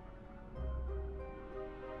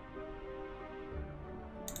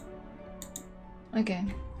 okay.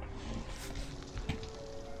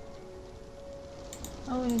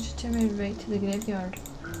 Oh, we need to turn me right to the graveyard.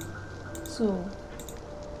 So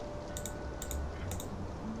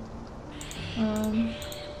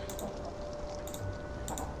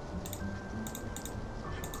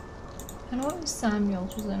I know it was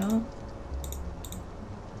Samuel's, was it not?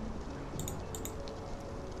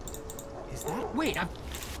 Is that? Wait,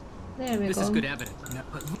 There we this go. is good evidence. No,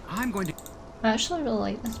 but I'm going to. I actually really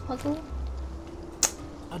like this puzzle.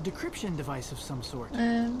 A decryption device of some sort.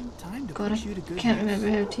 Time to God, I put you to good can't use.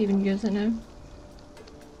 remember how to even use it now.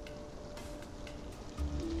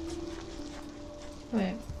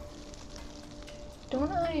 Wait. Don't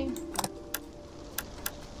I?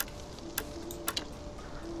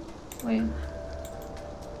 Wait.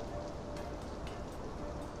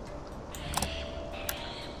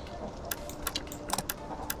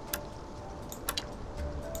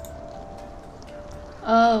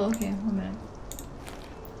 Oh, okay, 1 minute.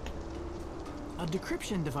 A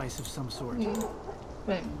decryption device of some sort. Yeah.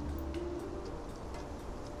 Right.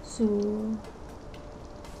 So...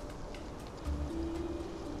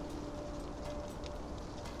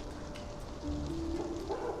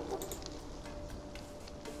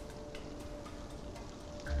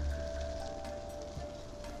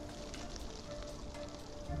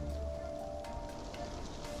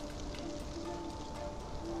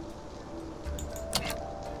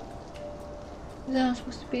 Is that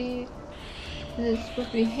supposed to be... Is it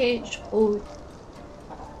supposed to be H-O...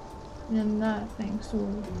 and then that thing, so...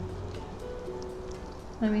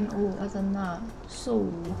 I mean O as in that,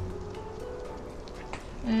 so...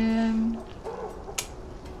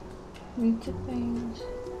 Need to find...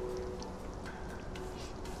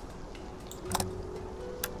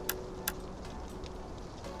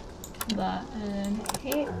 that and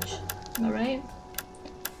H, am I right?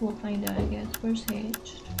 We'll find out I guess, where's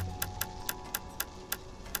H?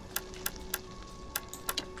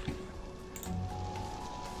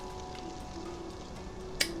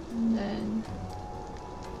 And then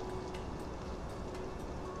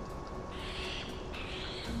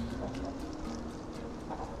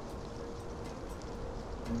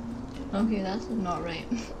okay, that's not right.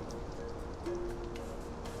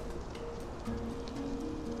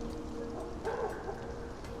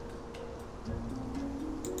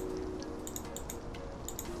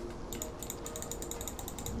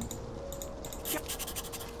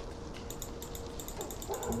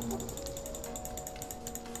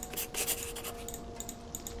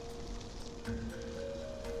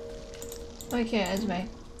 Okay, it's right.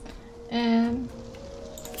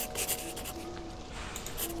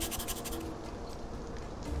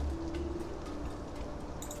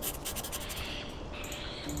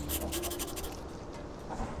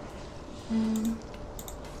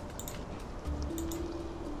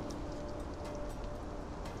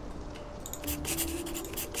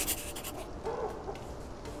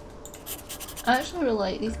 I actually really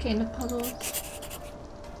like these kind of puzzles.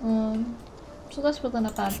 So this wasn't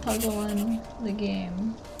a bad puzzle in the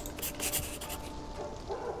game.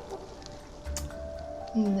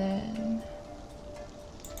 And then...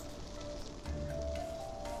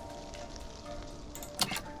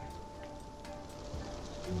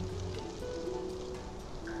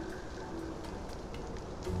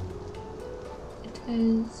 it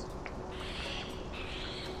is...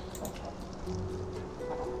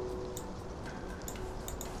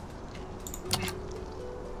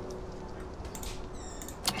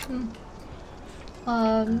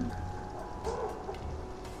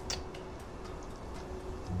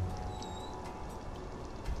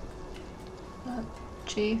 that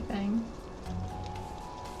G thing.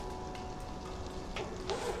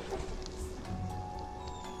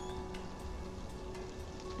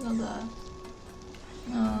 Not that.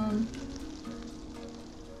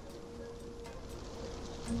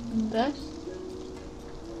 This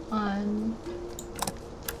and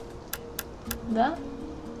that.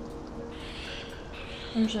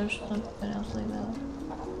 Or is there something else like that?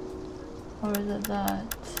 Or is it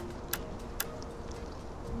that?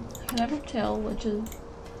 I can never tell which is...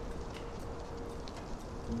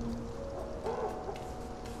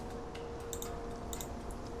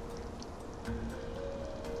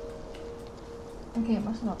 Okay, it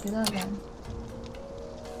must not be that then.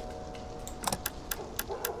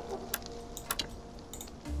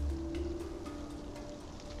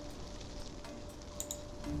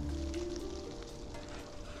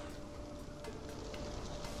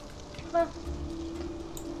 Huh.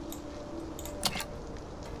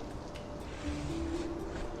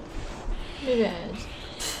 Maybe it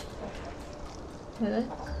is. Really?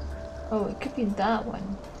 Oh, it could be that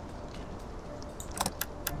one.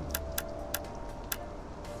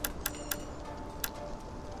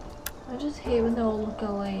 I just hate when they all look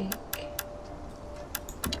alike.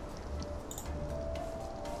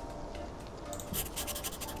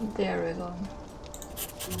 There we go.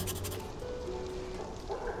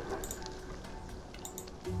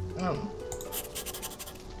 Oh.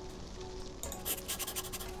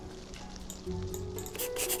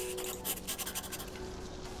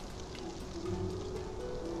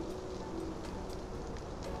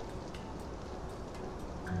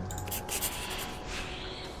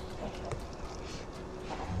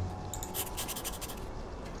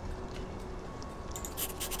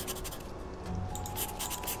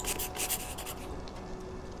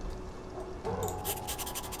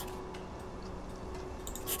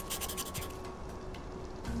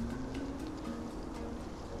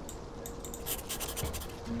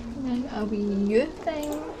 A wee U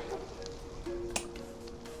thing.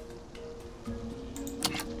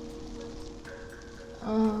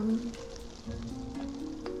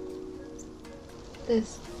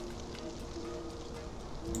 This.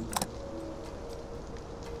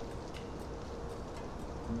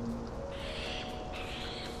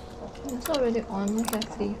 It's already on like a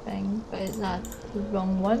free thing, but is that the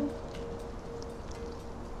wrong one?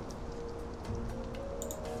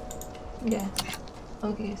 Yeah.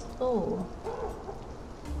 Okay, so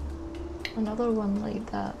another one like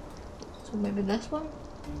that. So maybe this one?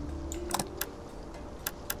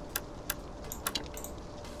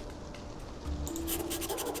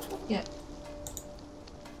 Yeah.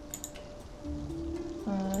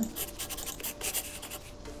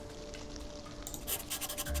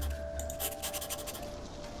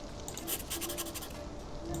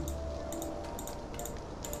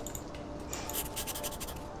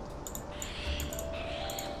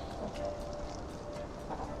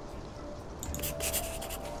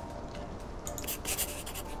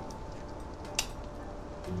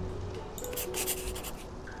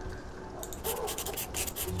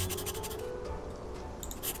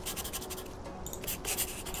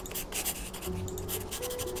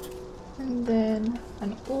 And then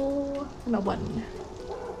an O and a 1.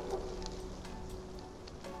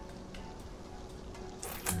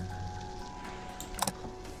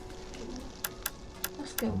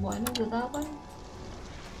 Let's get 1 over that one.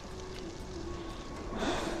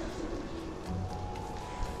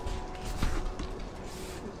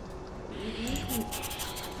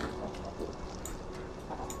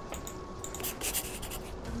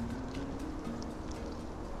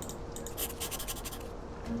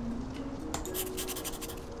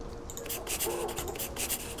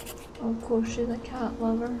 Of course she's a cat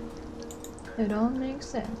lover. It all makes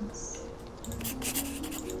sense.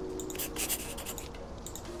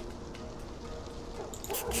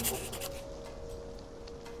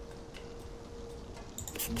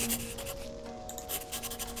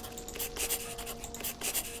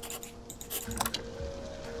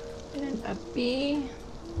 And then a B.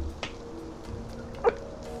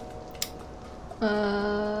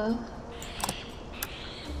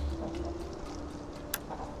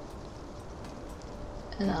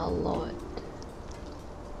 And a lot.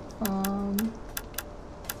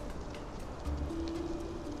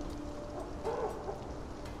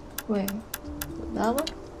 Wait, that one?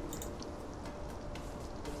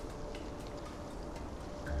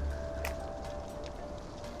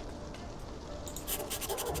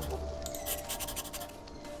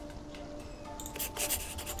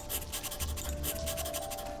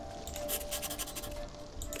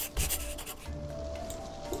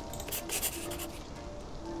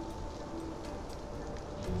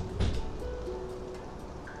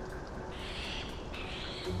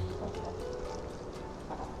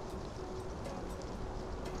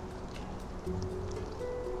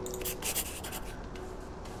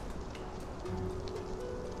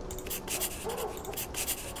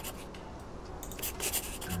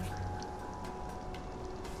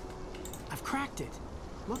 Cracked it.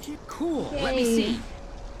 Look here. Cool. Yay. Let me see.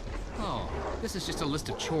 Oh, this is just a list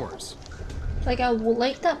of chores. Like, I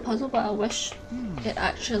like that puzzle, but I wish it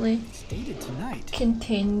actually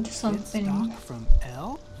contained something. From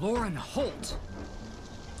L? Lauren Holt.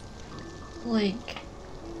 Like,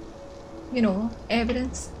 you know,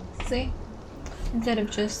 evidence, say, instead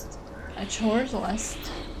of just a chores list.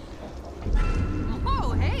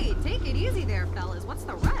 Oh, hey, take it easy there, fellas. What's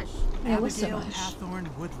the rush? Yeah, what's the Abigail rush?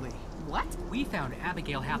 Hathorne Woodley. What? We found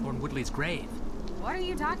Abigail Hathorne Woodley's grave. What are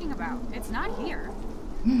you talking about? It's not here.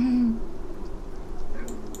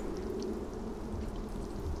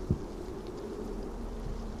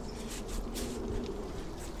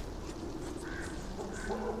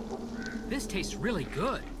 This tastes really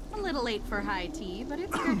good. A little late for high tea, but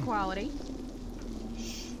it's good quality.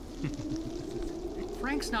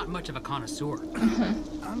 Frank's not much of a connoisseur.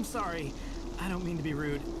 I'm sorry. I don't mean to be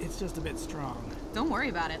rude. It's just a bit strong. Don't worry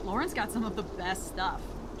about it. Lauren's got some of the best stuff.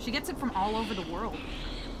 She gets it from all over the world.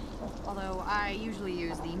 Although I usually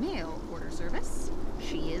use the mail order service.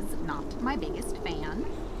 She is not my biggest fan.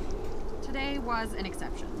 Today was an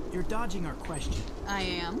exception. You're dodging our question. I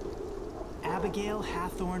am. Abigail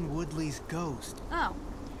Hathorne Woodley's ghost. Oh,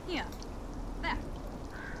 yeah. That.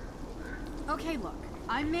 Okay, look.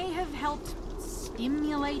 I may have helped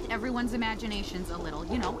stimulate everyone's imaginations a little.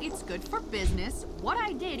 You know, it's good for business. What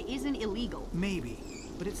I did isn't illegal. Maybe.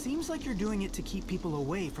 But it seems like you're doing it to keep people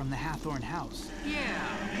away from the Hathorne house. Yeah,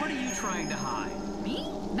 what are you trying to hide? Me?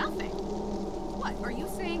 Nothing. What, are you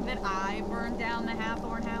saying that I burned down the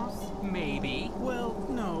Hathorne house? Maybe. Well,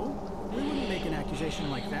 no. We wouldn't make an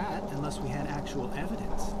accusation like that unless we had actual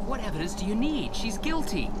evidence. What evidence do you need? She's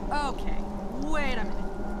guilty. Okay, wait a minute.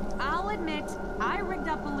 I'll admit, I rigged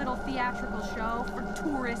up a little theatrical show for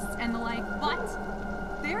tourists and the like, but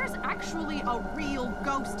there's actually a real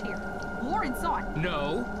ghost here. Lauren saw it.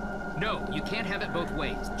 No. No, you can't have it both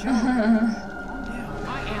ways. Joe.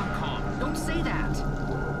 I am calm. Don't say that.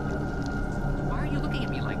 Why are you looking at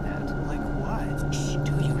me like that? Like what? Shh,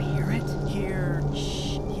 do you hear it? Hear...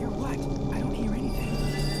 Shh, hear what? I don't hear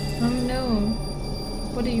anything. Oh no.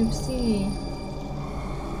 What do you see?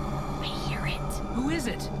 I hear it. Who is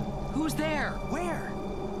it? Who's there? Where?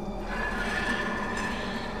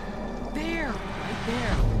 There. Right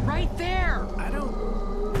there. Right there. I don't...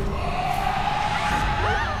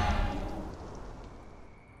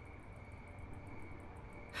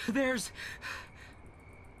 There's...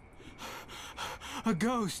 a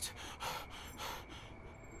ghost.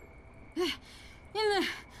 In the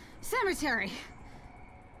cemetery.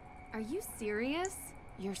 Are you serious?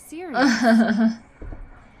 You're serious.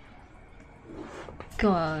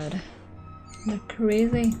 God. They're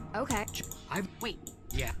crazy. Okay. Wait.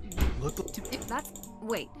 Yeah. Look... That's...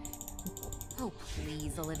 Wait. Oh,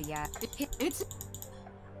 please, Olivia. It's...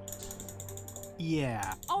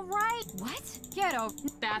 Yeah. All right. What? Get over...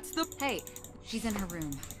 That's the... Hey, She's in her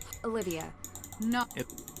room. Olivia. No.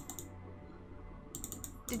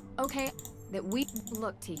 Okay, that we...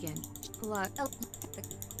 Look, Tegan. Look.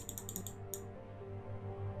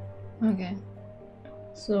 Okay.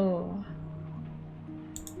 So...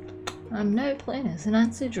 I'm now playing as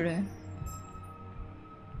Nancy Drew.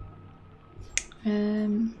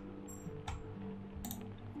 And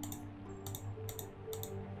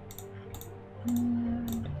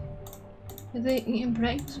are they eating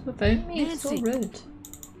breakfast without me? It's so rude.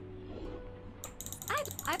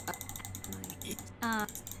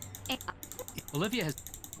 Olivia has...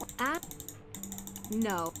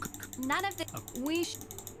 No. None of the... We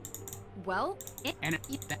Well, and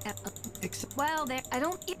well, there. I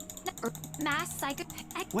don't... Mass psycho...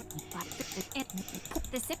 What?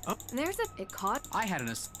 There's a... It caught... I had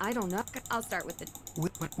an... I don't know. I'll start with the...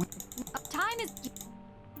 What? Time is...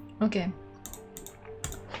 Okay.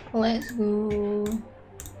 Let's go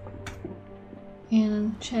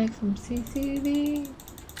and check some CCTV.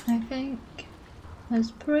 I think.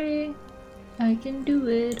 Let's pray. I can do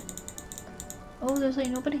it. Oh, there's like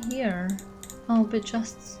nobody here. Oh, but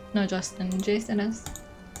no, Justin. Jason is.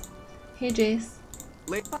 Hey, Jace.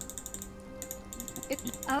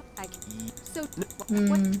 So,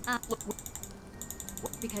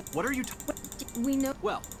 because what are you we know.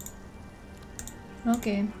 Well.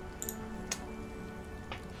 Okay.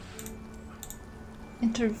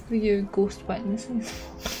 Interview ghost witnesses.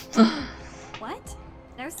 What?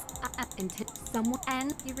 There's someone,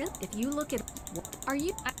 and you really, if you look at, are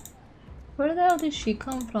you? Where the hell did she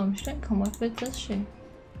come from? She didn't come with it, does she?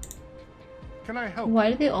 Can I help? Why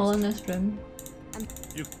are they all in this room?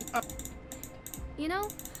 You know.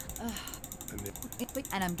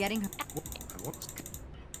 And I'm getting her.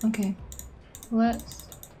 Okay. Let's.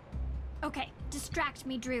 Okay, distract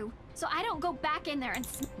me, Drew, so I don't go back in there and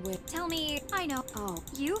tell me. I know. Oh,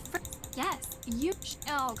 you? Yes, you.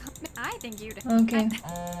 Oh, I think you. Okay.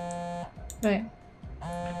 Right.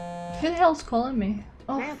 Who the hell's calling me?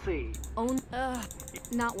 Oh. Nancy. Oh,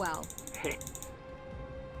 not well. Hey.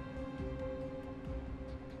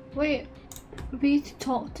 Wait. We need to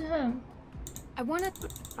talk to him. I wanna.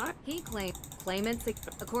 He claimants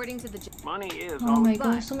according to the money is. Oh my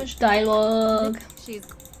god, so much dialogue. She's.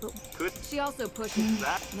 Good. She also pushes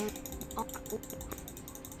that.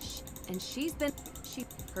 And she's been.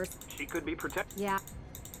 She could be protected. Yeah.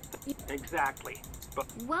 Exactly. But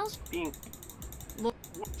well, being. Look,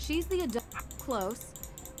 she's the adult. Close.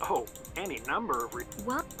 Oh, any number of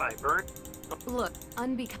well, by burn. Look,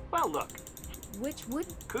 Well, look. Which would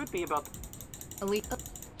could be about. Elite.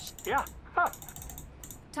 Yeah. Huh.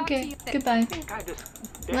 Okay. Goodbye.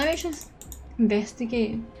 Let me just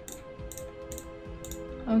investigate.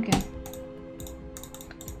 Okay.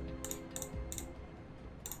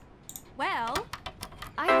 Well,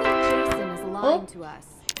 I think Jason is lying to us.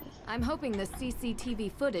 I'm hoping the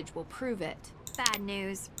CCTV footage will prove it. Bad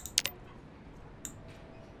news.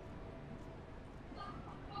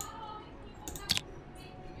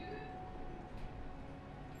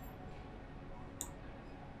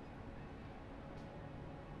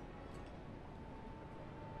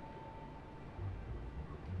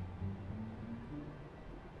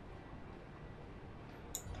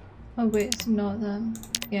 Oh wait, it's not them.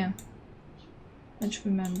 Yeah. I just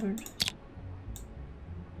remembered.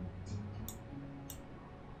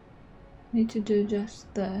 Need to do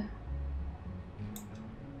just the...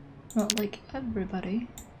 Not like everybody.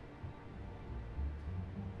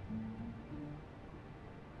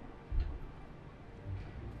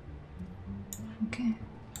 Okay.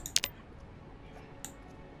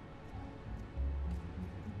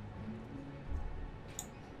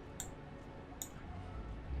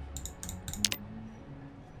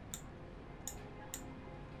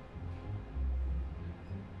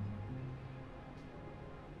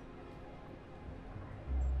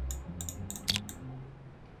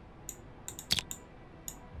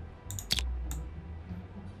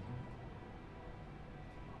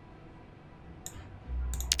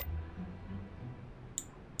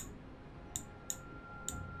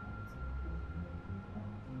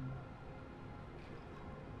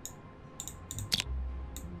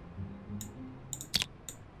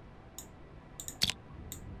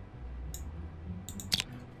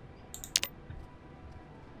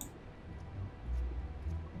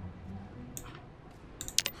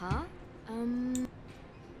 Huh?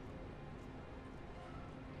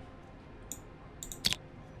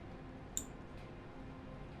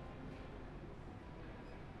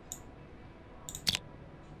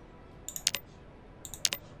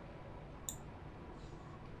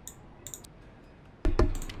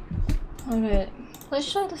 Alright,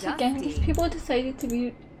 let's try this again. These Dusty. people decided to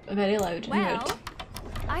be very loud and Well, rude.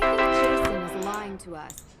 I think Jason is lying to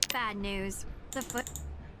us. Bad news. The foot.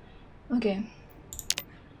 Okay,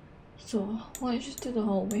 so let's just do the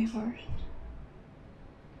hallway first.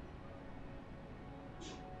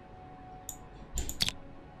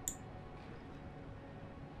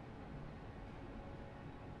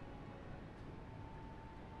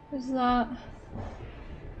 Is that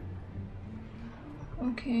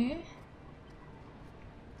okay?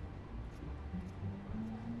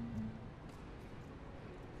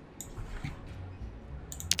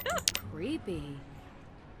 Creepy.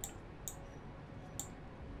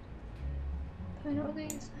 I know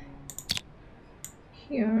these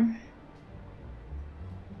here.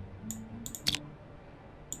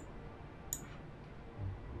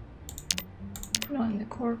 Not in the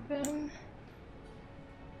courtroom.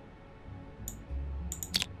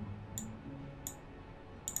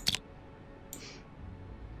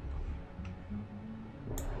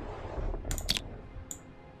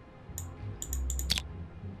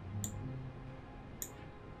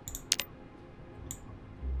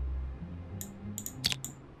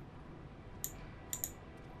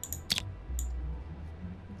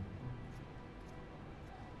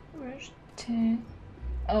 Where's 10?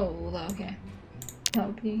 Oh, okay. That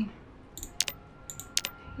would be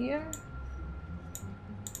here.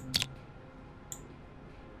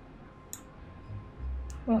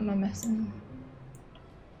 What am I missing?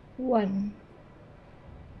 1.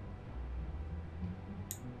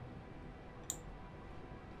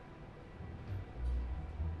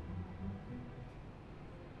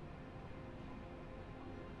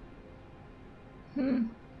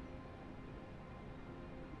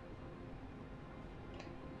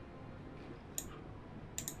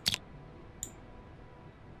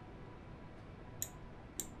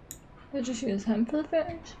 I just use him for the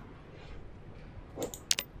footage.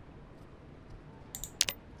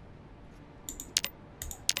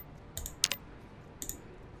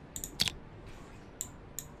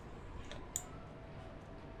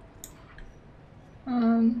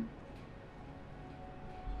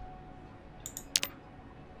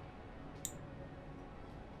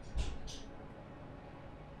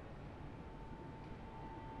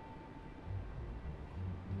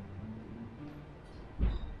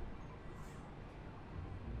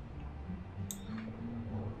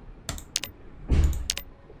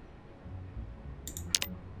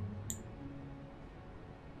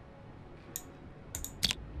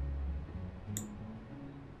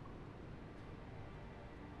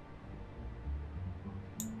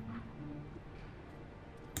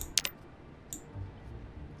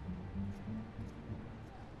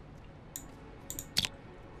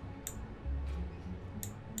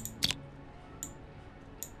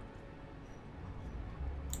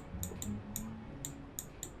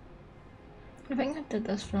 I think I did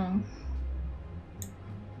this wrong.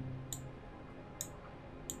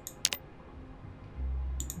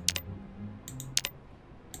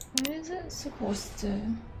 Where is it supposed to?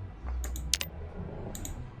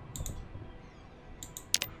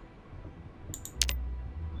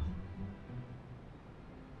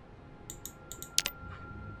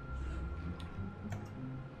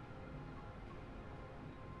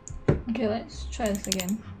 Okay, let's try this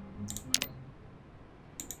again.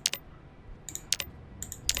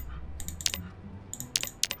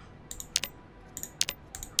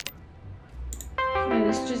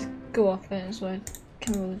 Let's just go off it so I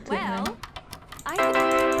can really do it now.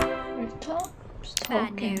 We're just talking.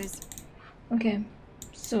 Bad news. Okay,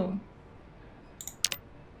 so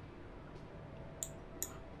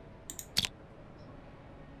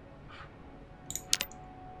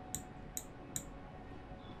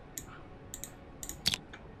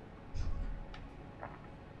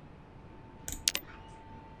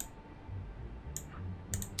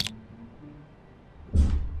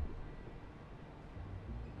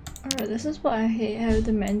alright, this is what I hate, how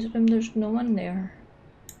the men's room there's no one there.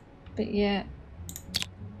 But yet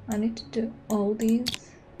I need to do all these.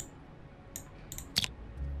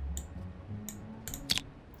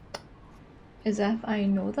 As if I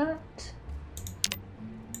know that.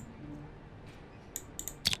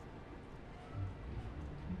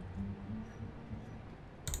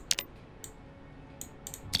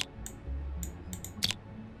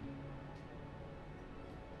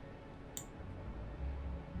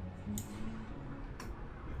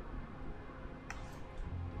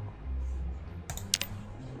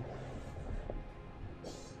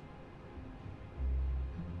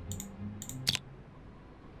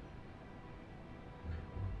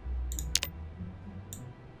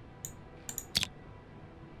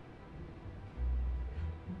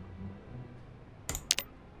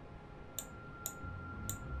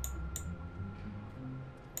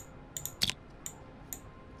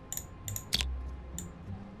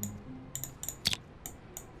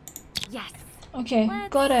 Yes. Okay, Let's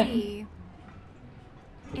got it. see.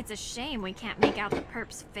 It's a shame we can't make out the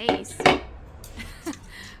perp's face.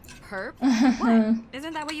 Perp? What?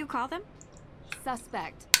 Isn't that what you call them?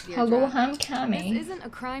 Suspect. Hello, Deirdre. I'm Cammy. This isn't a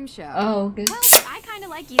crime show. Oh, good. Well, I kind of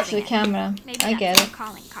like It's using the camera. Maybe I that's get my it.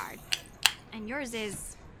 calling card. And yours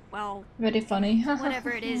is, well, Very funny.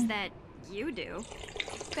 whatever it is that you do.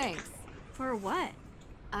 Thanks. For what?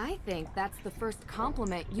 I think that's the first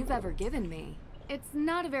compliment you've ever given me. It's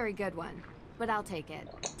not a very good one, but I'll take it.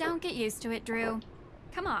 Don't get used to it, Drew.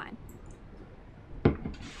 Come on.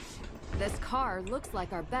 This car looks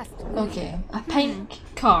like our best lead. Okay, a pink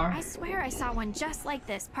car. I swear I saw one just like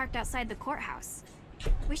this parked outside the courthouse.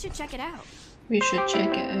 We should check it out. We should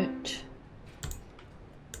check it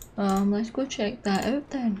out. Let's go check that out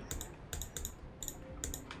then.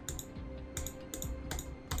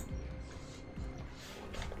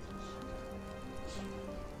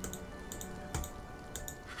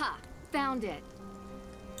 Ha! Found it.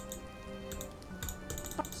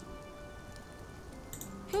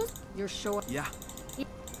 Who's? You're sure? Yeah.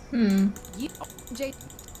 You,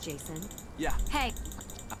 Jason. Yeah. Hey.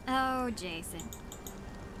 Oh, Jason.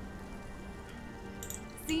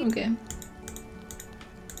 See? Okay.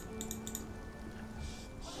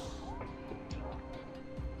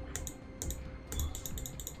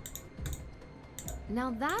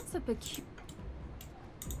 Now that's a peculiar.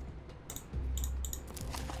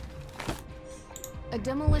 A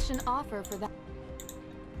demolition offer for that.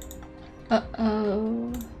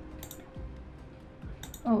 Uh-oh.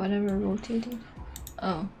 Oh, whatever rotated.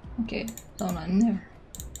 Oh, okay. So not in there.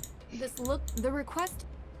 The request.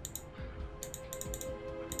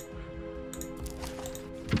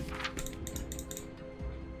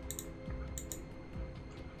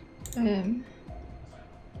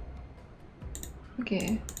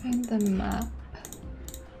 Okay, find the map.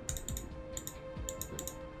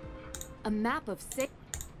 A map of six.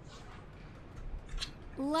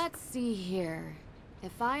 Let's see here.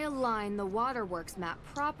 If I align the waterworks map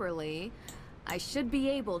properly, I should be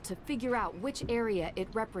able to figure out which area it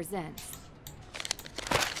represents.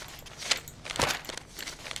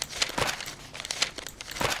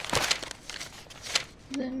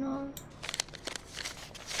 Then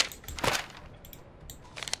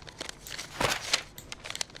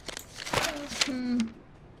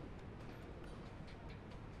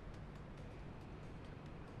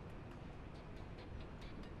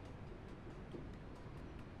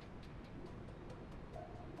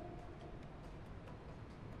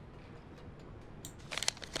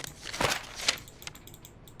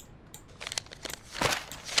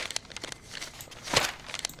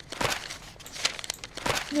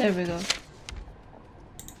there we go.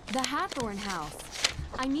 The Hathorn house.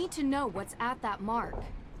 I need to know what's at that mark.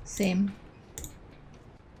 Same.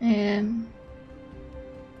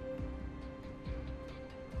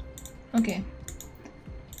 Okay.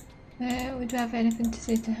 Would you have anything to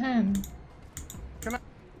say to him? Can I?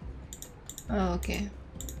 Oh, okay.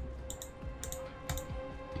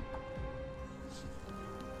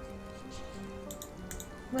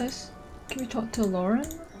 Can we talk to Lauren?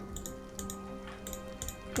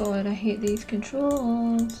 God, I hate these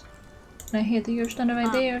controls. And I hate that you're standing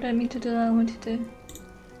right there. I didn't mean to do that. I wanted to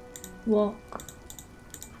walk.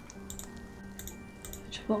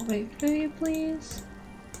 Just walk right through you, please.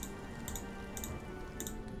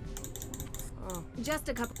 Just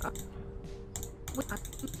a couple.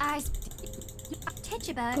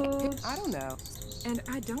 Tituba. I don't know. And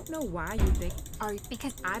I don't know why you think. Are you?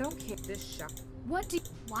 Because I don't care. This shop. What do?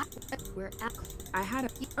 What? We're at. I had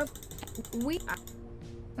a. We.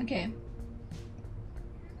 Okay.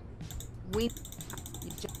 We.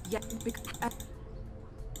 Yeah. Because.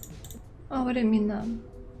 Oh, I didn't mean that.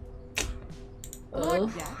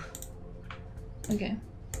 Oh. Yeah. Okay.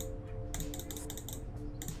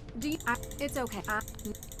 Do you? It's okay.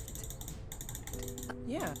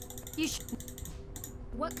 Yeah. You should.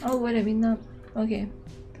 What? Oh, I didn't mean that. Okay.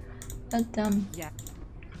 That's dumb. Yeah.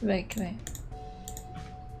 Right, right.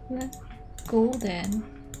 Let's go then.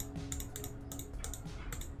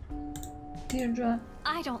 Deirdre.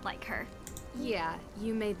 I don't like her. Yeah,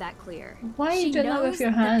 you made that clear. Why are you She doing that knows with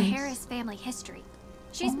your hands? the Paris family history.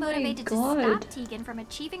 She's Oh my motivated to God. stop Tegan from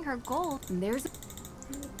achieving her goal. And there's.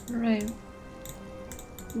 Right.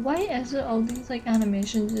 Why is it all these like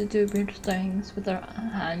animations that do weird things with their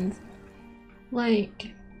hands?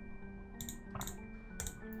 Like,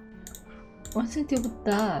 what's the deal with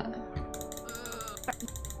that?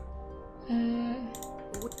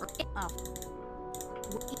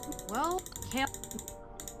 Well, can't.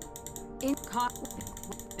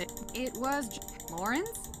 It was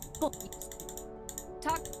Lawrence.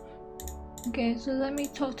 Talk. Okay, so let me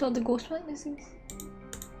talk to all the ghost witnesses.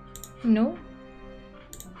 No?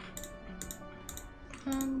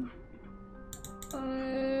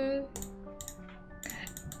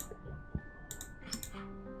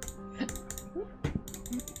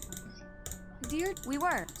 Dear, we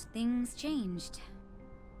were. Things changed.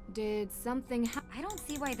 Did something I don't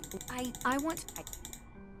see why I want I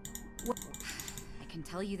can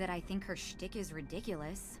tell you that I think her shtick is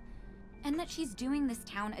ridiculous. And that she's doing this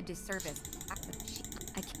town a disservice.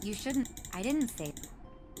 You shouldn't. I didn't say.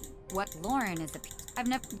 What Lauren is I've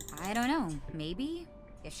never. I don't know. Maybe?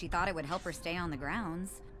 If she thought it would help her stay on the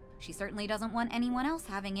grounds. She certainly doesn't want anyone else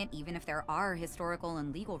having it, even if there are historical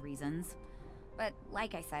and legal reasons. But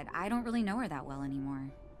like I said, I don't really know her that well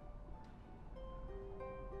anymore.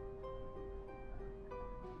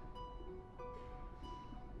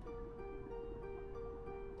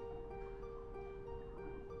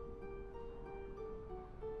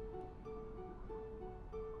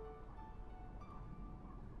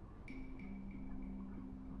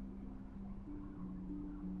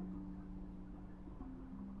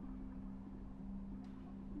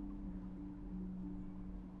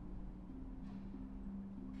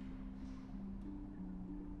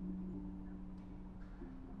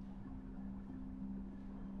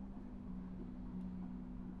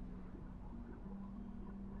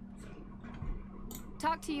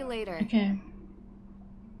 talk to you later. Okay.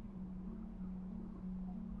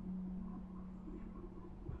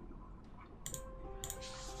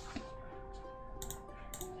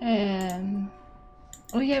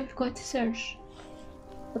 Oh yeah, we've got to search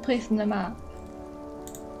the place in the map.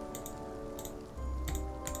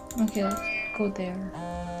 Okay, let's go there.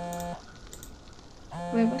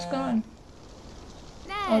 Wait, what's going on?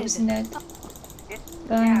 Ned! Oh, it's Ned.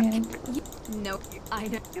 Bye, Ned. No, I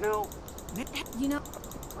don't. You know,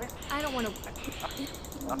 I don't want to.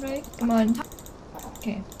 Alright, come on.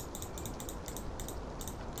 Okay.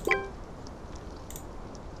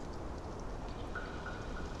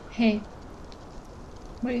 Hey.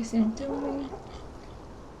 What are you saying to me?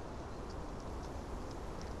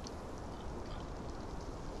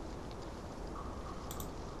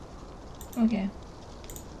 Okay.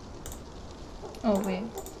 Oh wait,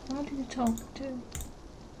 what did you talk to?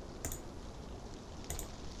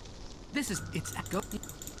 It's go.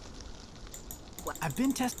 I've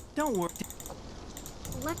been tested. Don't worry.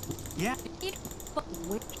 Let. Yeah.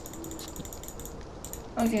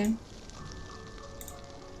 Okay.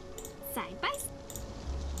 Side by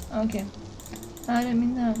side. Okay. I didn't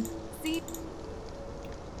mean that. See.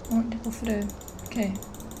 I want to go through. Okay.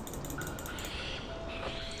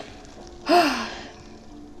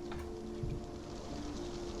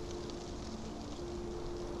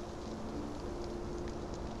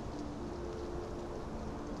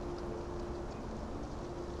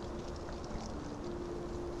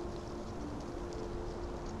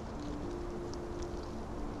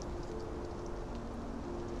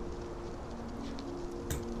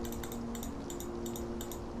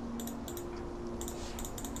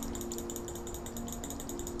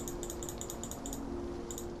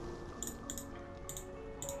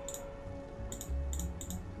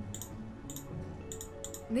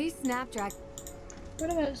 These snapdragons.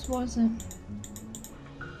 What else was it?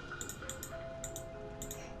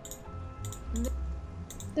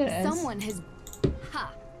 There it is. Someone has.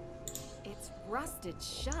 Ha! It's rusted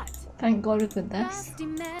shut. Thank God we put this. Rusty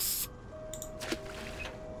mess.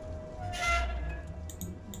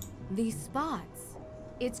 These spots.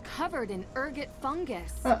 It's covered in ergot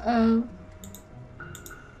fungus. Uh-oh.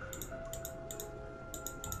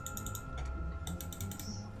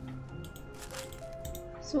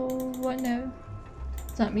 So what now?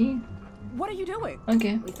 Does that mean? What are you doing?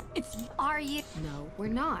 Okay. Are you? No, we're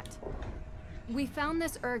not. We found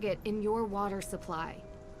this ergot in your water supply.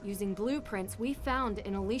 Using blueprints we found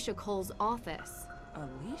in Alicia Cole's office.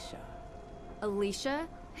 Alicia? Alicia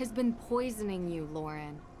has been poisoning you,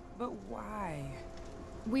 Lauren. But why?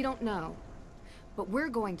 We don't know. But we're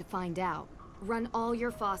going to find out. Run all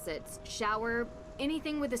your faucets, shower,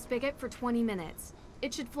 anything with a spigot for 20 minutes.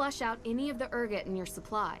 It should flush out any of the ergot in your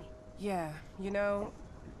supply. Yeah, you know,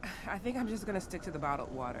 I think I'm just gonna stick to the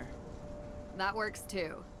bottled water. That works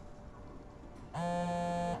too.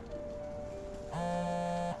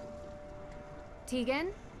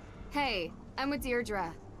 Tegan? Hey, I'm with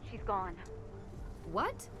Deirdre. She's gone.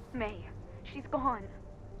 What? May. She's gone.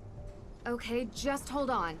 Okay, just hold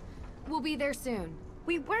on. We'll be there soon.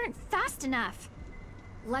 We weren't fast enough.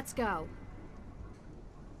 Let's go.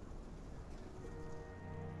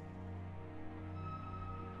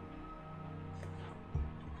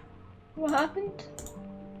 What happened?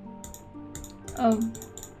 Oh.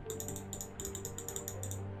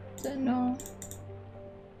 Is it? No.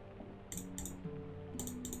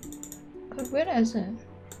 God, where is it?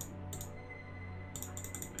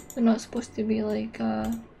 They're not supposed to be like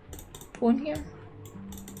a phone here.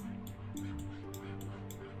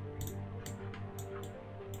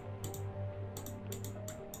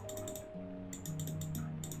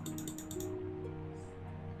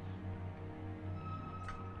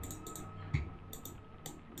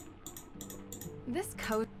 This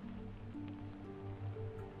coat.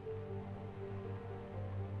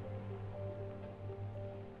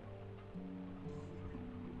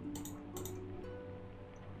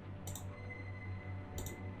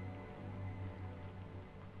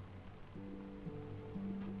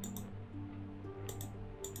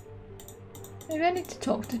 Maybe I need to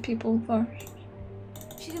talk to people first.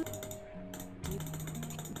 She didn't.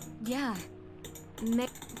 Yeah.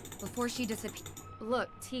 Before she disappeared. Look,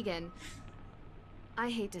 Tegan. I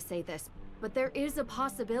hate to say this, but there is a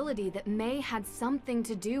possibility that May had something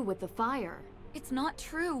to do with the fire. It's not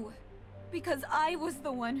true. Because I was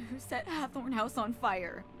the one who set Hathorn House on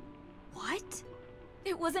fire. What?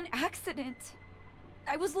 It was an accident.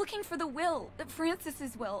 I was looking for the will,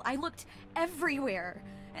 Francis's will. I looked everywhere,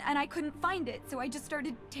 and I couldn't find it, so I just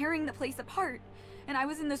started tearing the place apart. And I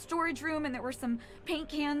was in the storage room, and there were some paint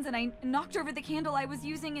cans, and I knocked over the candle I was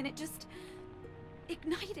using, and it just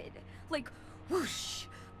ignited. Like, whoosh,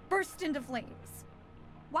 burst into flames.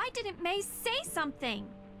 Why didn't May say something?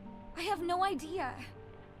 I have no idea.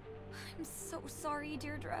 I'm so sorry,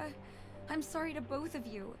 Deirdre. I'm sorry to both of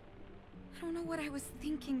you. I don't know what I was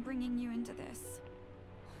thinking bringing you into this.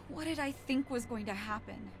 What did I think was going to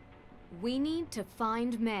happen? We need to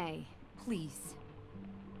find May. Please.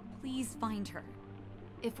 Please find her.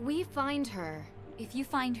 If we find her... If you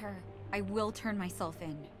find her, I will turn myself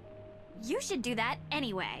in. You should do that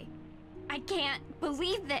anyway. I can't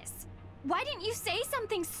believe this. Why didn't you say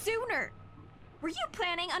something sooner? Were you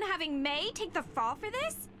planning on having May take the fall for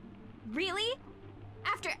this? Really?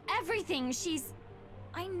 After everything she's...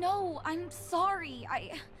 I know, I'm sorry.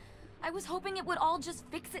 I was hoping it would all just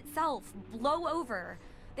fix itself, blow over.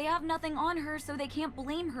 They have nothing on her, so they can't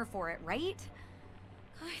blame her for it, right?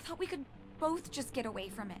 I thought we could both just get away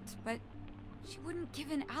from it, but she wouldn't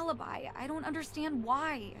give an alibi. I don't understand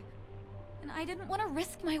why. And I didn't want to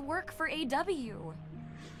risk my work for AW.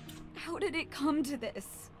 How did it come to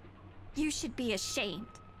this? You should be ashamed.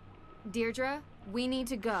 Deirdre, we need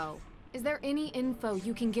to go. Is there any info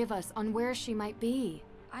you can give us on where she might be?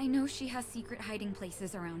 I know she has secret hiding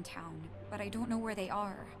places around town, but I don't know where they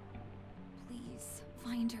are. Please,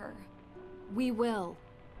 find her. We will.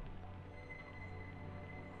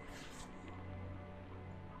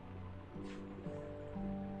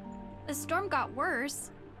 The storm got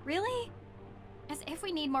worse. Really? As if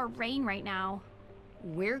we need more rain right now.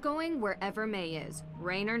 We're going wherever May is,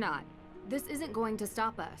 rain or not. This isn't going to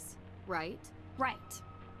stop us, right? Right.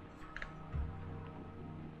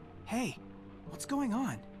 Hey, what's going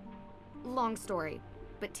on? Long story,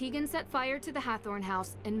 but Tegan set fire to the Hathorn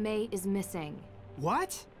house and May is missing.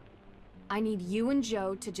 What? I need you and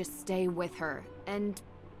Joe to just stay with her and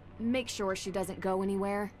make sure she doesn't go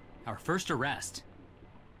anywhere. Our first arrest.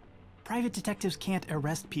 Private detectives can't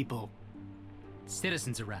arrest people.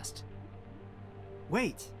 Citizen's arrest.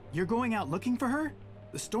 Wait, you're going out looking for her?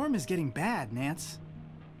 The storm is getting bad, Nance.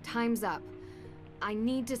 Time's up. I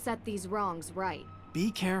need to set these wrongs right.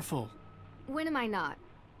 Be careful. When am I not?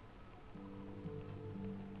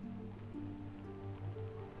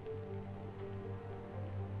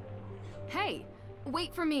 Hey,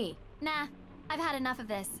 wait for me. Nah, I've had enough of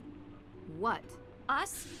this. What?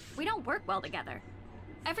 Us? We don't work well together.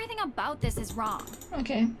 Everything about this is wrong.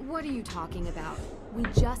 Okay. What are you talking about? We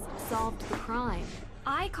just solved the crime.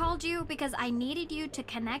 I called you because I needed you to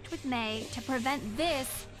connect with May to prevent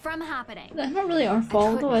this from happening. That's not really our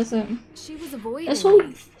fault, though, is it? She was avoiding This whole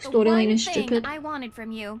me. storyline is The one thing stupid. I wanted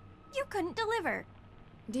from you, you couldn't deliver.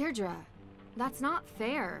 Deirdre, that's not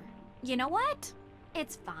fair. You know what?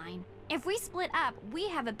 It's fine. If we split up, we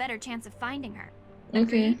have a better chance of finding her.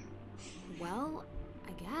 Okay. Well,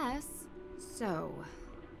 I guess. So...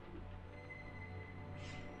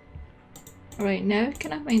 Alright, now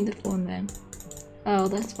can I find the phone then? Oh,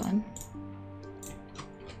 that's fun.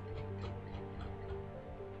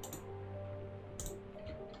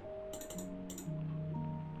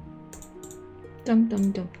 Dum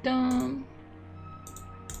dum dum dum.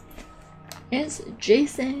 It's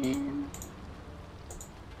Jason.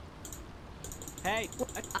 Hey!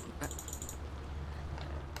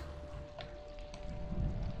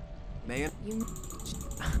 Man. You...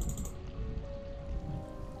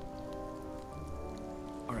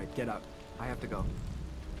 Alright, get up. I have to go.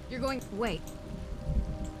 You're going... Wait.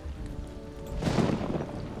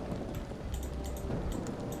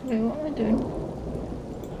 Wait, what am I doing?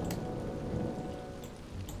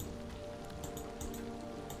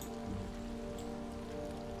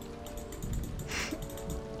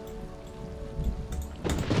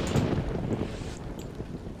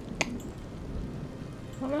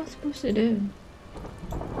 What am I supposed to do?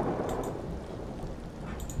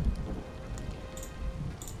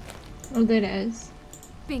 Oh, there it is.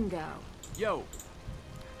 Bingo. Yo.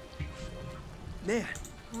 Man.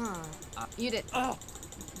 Huh. You did. Oh.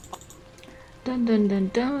 Dun dun dun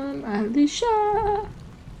dun, Alicia!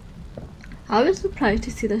 I was surprised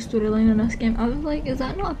to see the storyline in this game. I was like, is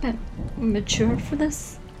that not a bit mature for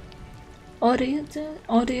this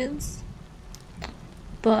audience?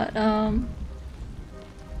 But,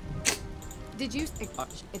 Did you?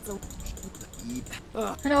 It's a.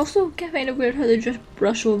 and also kind of weird how they just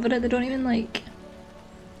brush over it. They don't even like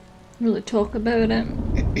really talk about it.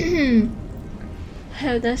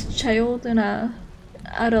 How this child and a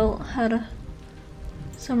adult had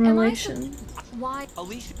some relation. Why?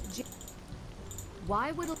 Alicia.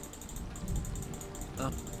 Why would?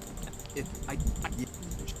 If I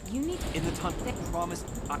You need in the tunnel. Promise.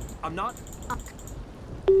 I'm not.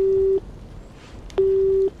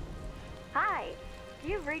 Hi.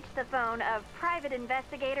 You've reached the phone of Private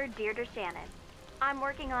Investigator Deirdre Shannon. I'm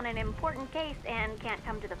working on an important case and can't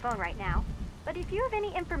come to the phone right now. But if you have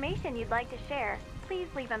any information you'd like to share, please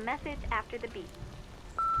leave a message after the beep.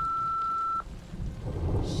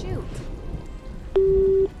 Shoot.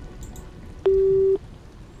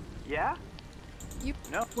 Yeah? You.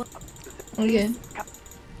 No. Okay.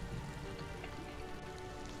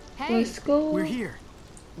 Hey. Let's go. We're here.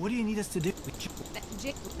 What do you need us to do?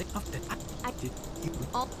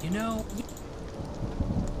 You know,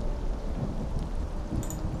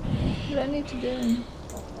 What do I need to do?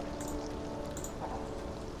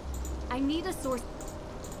 I need a source.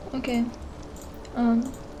 Okay.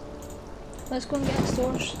 Let's go and get a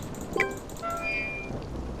source.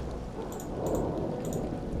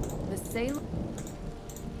 The Salem.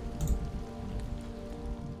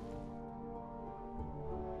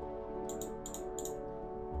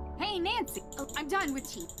 Hey, Nancy. Oh, I'm done with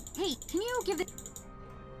tea. Hey, can you give the...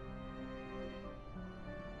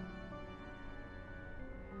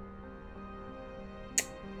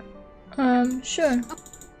 Sure.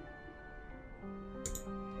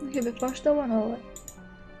 Okay, but first I want to like...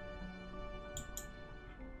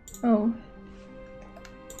 Oh.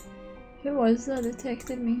 Who was that that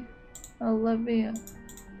texted me? Olivia.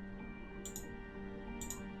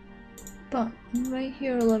 But right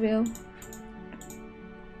here, Olivia.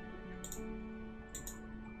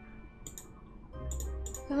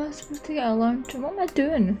 Am I supposed to get a lantern? What am I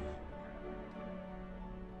doing?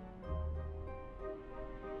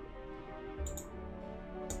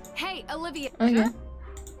 Hey, Olivia. Okay. Sure?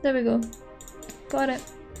 There we go. Got it.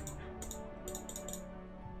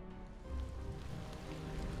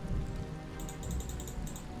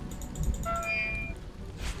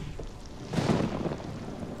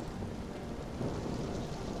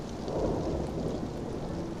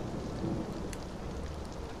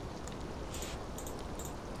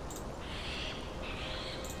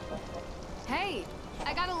 Hey,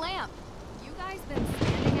 I got a lamp. You guys been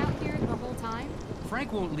standing out here the whole time?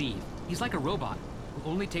 Frank won't leave. He's like a robot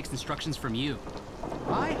who only takes instructions from you.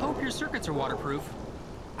 I hope your circuits are waterproof.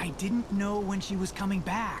 I didn't know when she was coming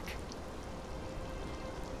back.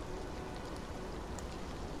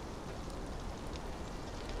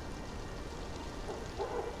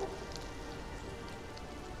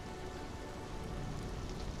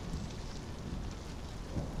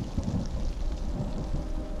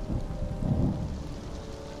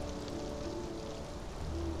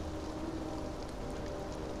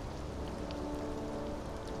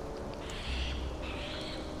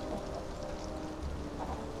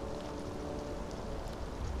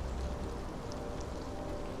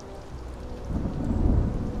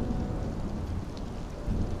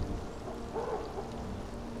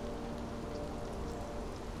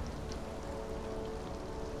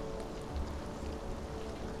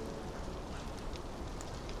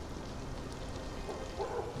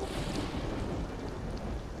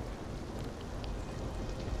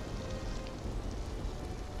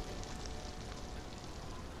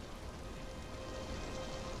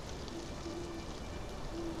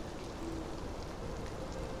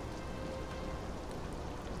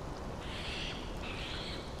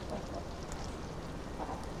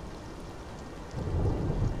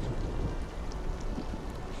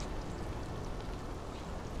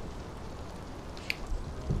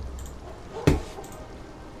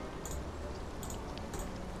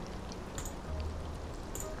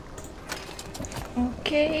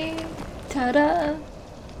 Okay, ta-da!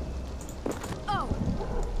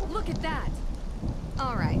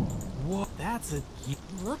 What? That's a...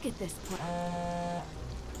 Look at this place.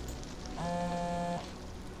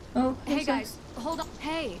 Oh, hey guys, hold on.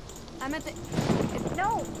 Hey, I'm at the...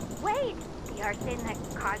 No, wait! The arson that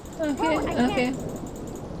caused... Okay, okay.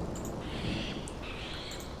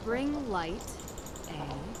 Bring light.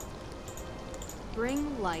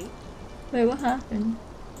 Bring light. Wait, what happened?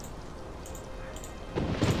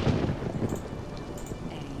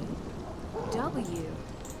 W.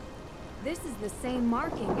 This is the same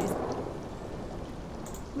marking as...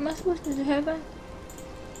 Am I supposed to do that?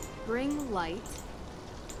 Bring light.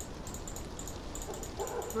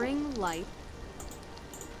 Bring light.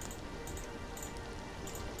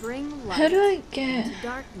 Bring light. How do I get... into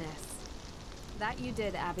darkness. That you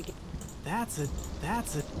did, Abigail. That's a... How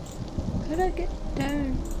do I get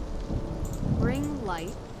down? Bring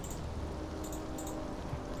light.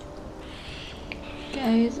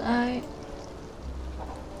 Guys, I...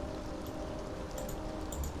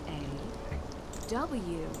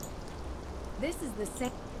 W. This is the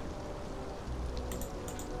same...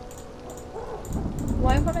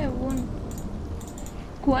 Why would I want...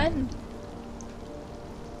 Gwen?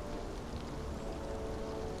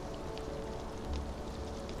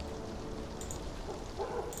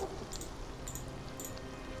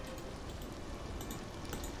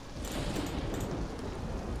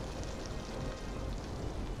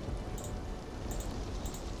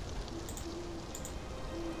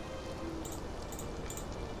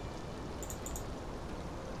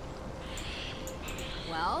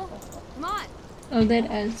 Well, come on. Oh,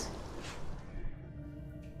 that is.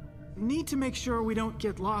 Need to make sure we don't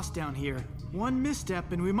get lost down here. One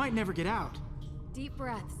misstep and we might never get out. Deep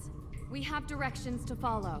breaths. We have directions to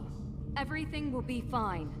follow. Everything will be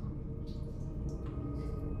fine.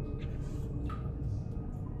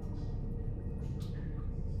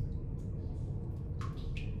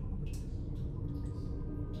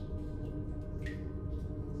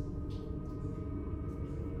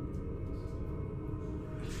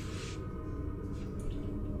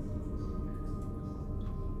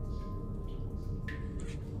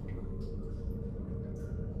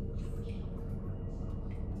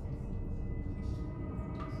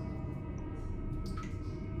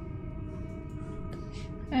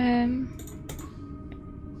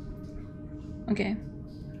 Okay.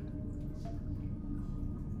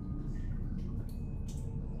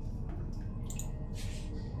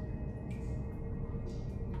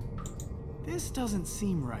 This doesn't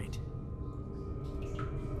seem right.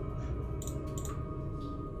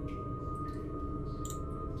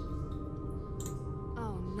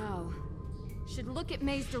 Oh no. Should look at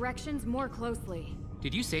May's directions more closely.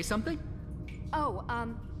 Did you say something? Oh,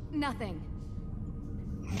 nothing.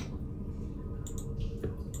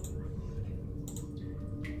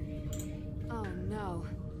 Oh no.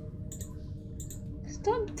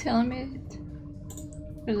 Stop telling me it.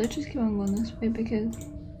 But let's just keep on going this way because...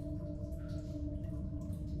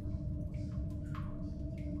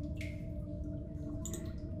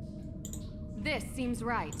 This seems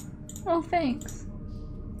right. Oh, thanks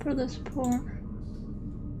for the support.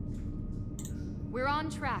 We're on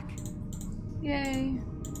track. Yay.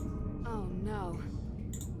 Oh no.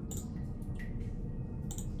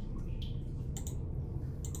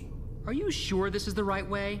 Are you sure this is the right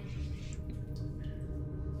way?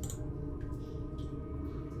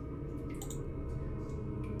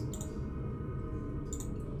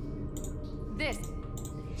 This.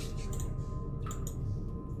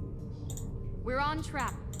 We're on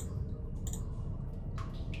track.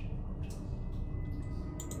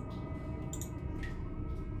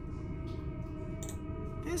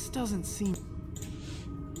 This doesn't seem...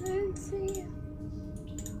 Let's see.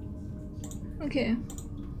 Okay.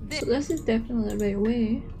 So this is definitely the right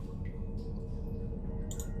way.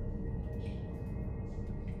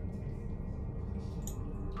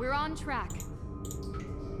 We're on track.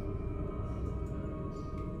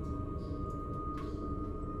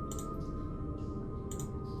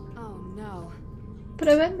 Oh no. But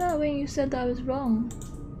I went that way and you said that was wrong.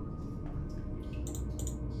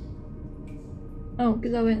 Oh,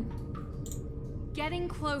 because I went... Getting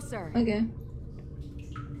closer. Okay.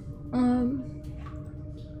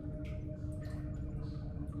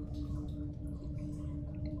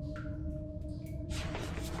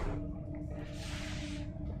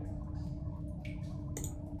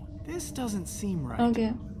 This doesn't seem right.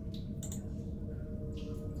 Okay.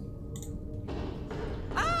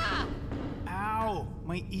 Ah! Ow!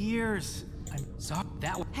 My ears! I'm sorry.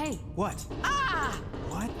 That one. Hey! What? Ah!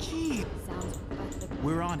 What? Gee! Sounds...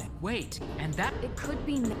 We're on it. Wait, and that... It could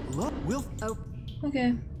be... Look, we'll... Oh.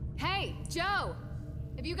 Okay. Hey, Joe!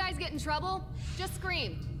 If you guys get in trouble, just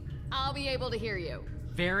scream. I'll be able to hear you.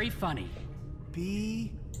 Very funny.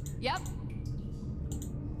 B. Yep.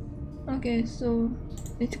 Okay, so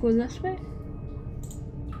let's go this way.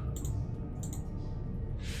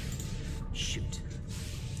 Shoot.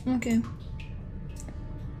 Okay.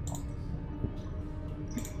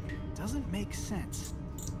 Doesn't make sense.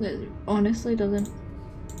 That honestly doesn't.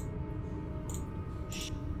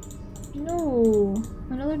 No,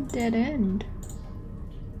 another dead end.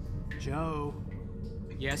 Joe.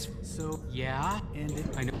 Yes. So Yeah. and it,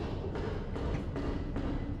 I know.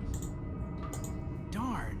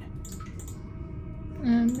 darn.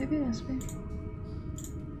 Maybe this way.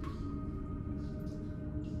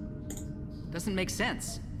 Doesn't make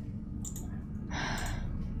sense.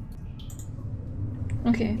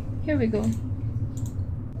 Okay, here we go.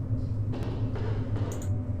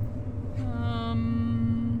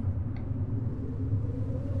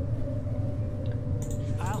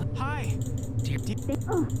 Hi.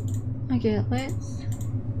 Okay, let's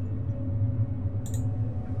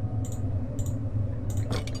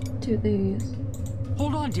do these.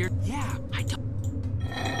 Hold on, dear. Yeah, I don't.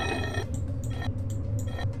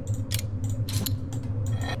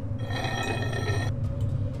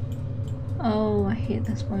 Oh, I hate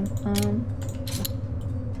this one.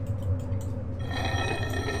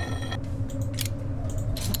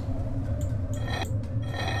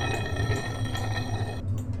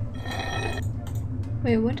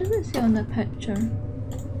 Wait, what does it say on the picture?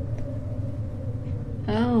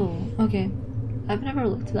 Oh, okay. I've never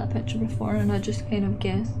looked at that picture before and I just kind of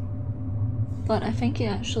guessed. But I think it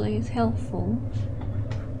actually is helpful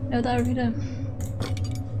now that I read it.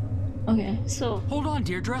 Okay, so... Hold on,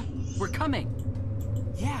 Deirdre. We're coming.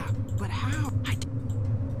 Yeah, but how?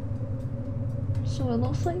 So it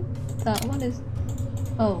looks like that one is...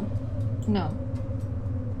 Oh, no.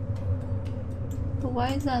 But why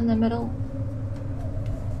is that in the middle?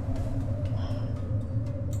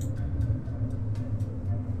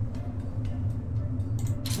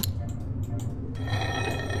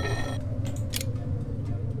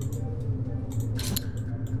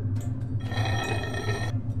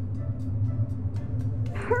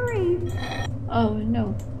 Oh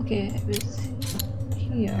no, okay, it was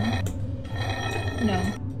here. No.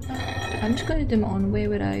 I'm just gonna do my own way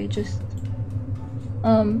where I just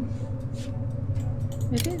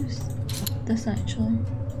maybe it was this actually.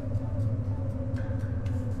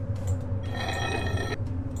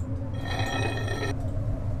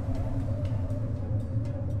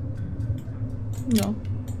 No.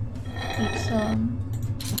 It's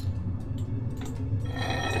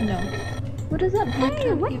no. What is that?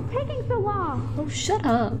 Hey, what's taking so long? Oh, shut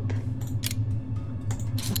up.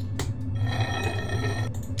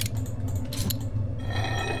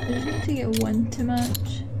 I just need to get one to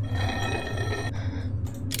match.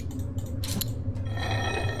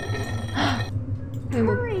 Wait,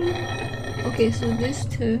 what? Okay, so these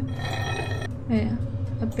two. Wait,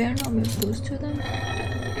 I better not move those two then.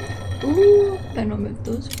 Ooh, better not move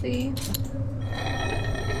those three.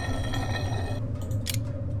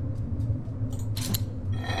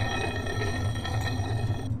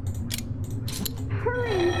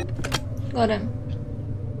 Got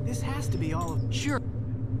him. This has to be all of. Sure.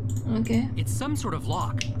 Okay. It's some sort of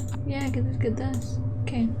lock. Yeah, get this.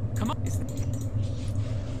 Okay. Come on.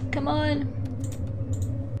 Come on.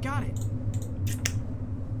 Got it.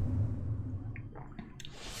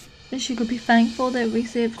 And she could be thankful that we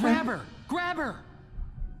saved her. Grab her! Grab her!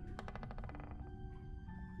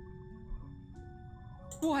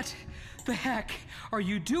 What the heck are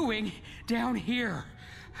you doing down here?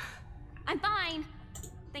 I'm fine.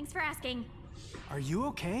 Thanks for asking. Are you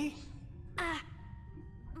okay?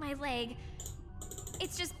 My leg.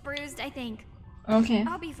 It's just bruised, I think. Okay.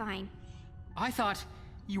 I'll be fine. I thought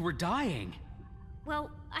you were dying. Well,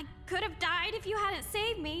 I could have died if you hadn't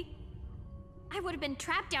saved me. I would have been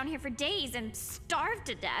trapped down here for days and starved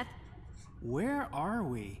to death. Where are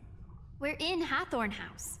we? We're in Hathorn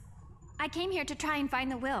House. I came here to try and find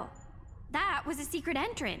the will. That was a secret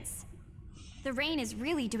entrance. The rain is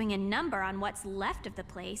really doing a number on what's left of the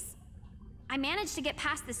place. I managed to get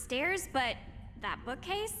past the stairs, but that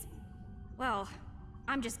bookcase? Well,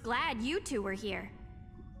 I'm just glad you two were here.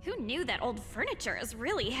 Who knew that old furniture is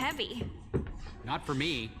really heavy? Not for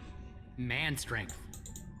me. Man strength.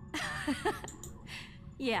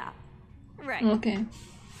 Yeah, right. Okay.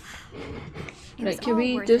 It was Right, can all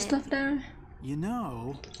we worth do it. stuff there? You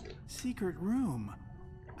know, secret room.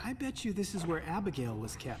 I bet you this is where Abigail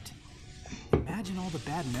was kept. Imagine all the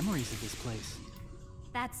bad memories of this place.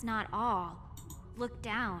 That's not all. Look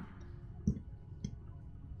down.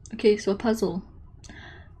 Okay, so a puzzle.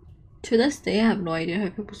 To this day, I have no idea how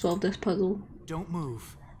people solve this puzzle. Don't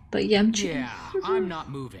move. But yeah, I'm cheating. Yeah, I'm not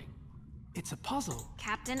moving. It's a puzzle.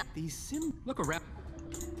 Captain, These sim... Look around.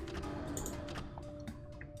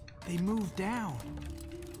 They move down.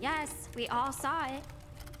 yes, we all saw it.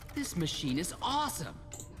 This machine is awesome.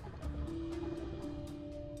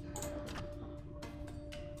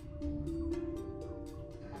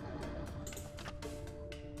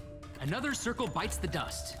 Another circle bites the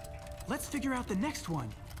dust. Let's figure out the next one.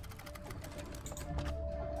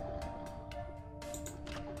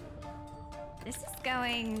 This is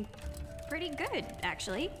going pretty good,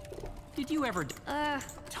 actually. Did you ever...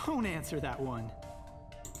 Don't answer that one.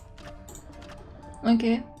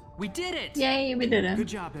 Okay. We did it! Yay, we did it. Good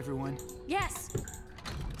job, everyone. Yes.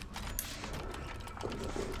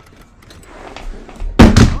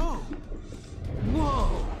 Oh!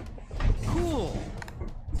 Whoa! Cool!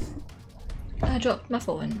 I dropped my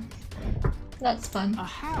phone. That's fun. A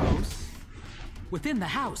house? Within the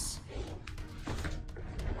house.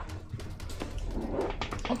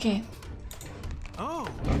 Okay. Oh!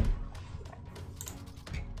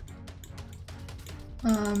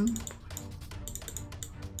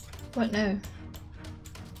 What now?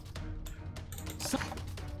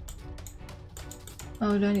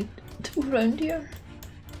 Oh, do I need to go around here?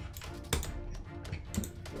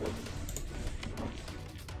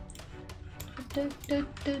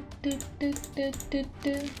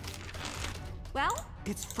 Well,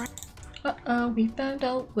 it's uh-oh, we found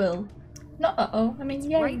out Will. Not uh-oh, I mean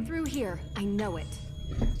yay. Right through here. I know it.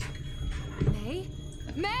 May?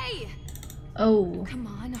 May! Oh. Come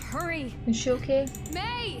on, hurry. Is she okay?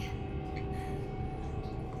 May!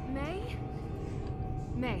 May?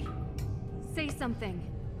 May, say something.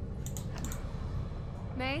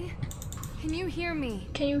 May? Can you hear me?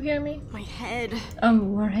 Can you hear me? My head.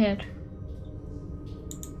 Oh, her head.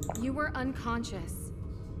 You were unconscious.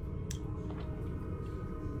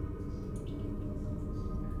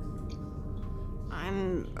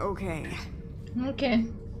 I'm okay. Okay.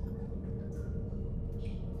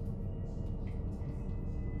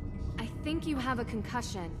 I think you have a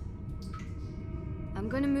concussion. I'm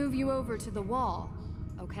gonna move you over to the wall,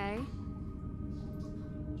 okay?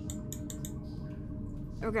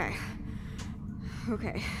 Okay.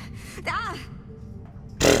 Okay. Ah!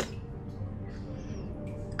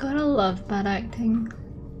 Gotta love bad acting.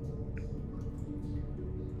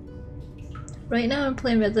 Right now I'm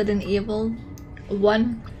playing Resident Evil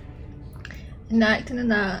 1 and the acting in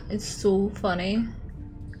that is so funny.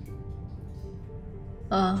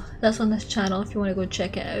 That's on this channel if you want to go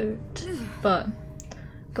check it out. But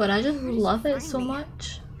God, I just love it so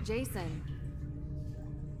much. Jason,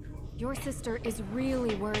 your sister is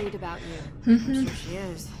really worried about you. I'm sure she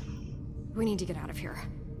is. We need to get out of here.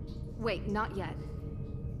 Wait, not yet.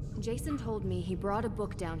 Jason told me he brought a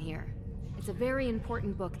book down here. It's a very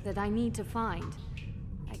important book that I need to find.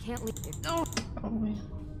 I can't leave it. No! Oh, wait.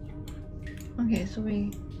 Okay, so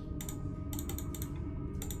we...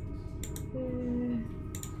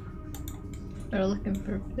 We're looking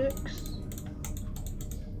for books.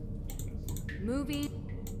 Movie.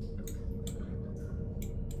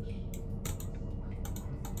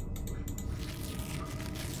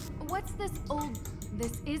 What's this old...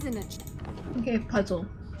 This isn't a... Okay, puzzle.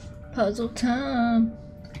 Puzzle time!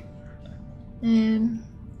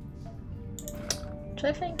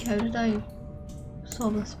 Try to think, how did I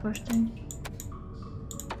solve this first time?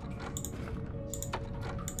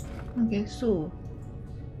 Okay, so...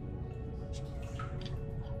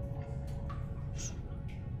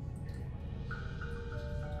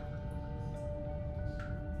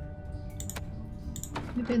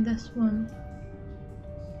 maybe this one.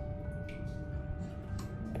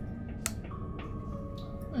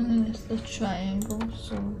 And then it's the triangle,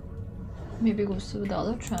 so maybe it goes to the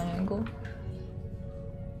other triangle.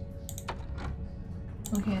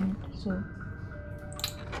 Okay, so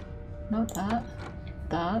not that,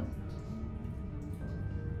 that.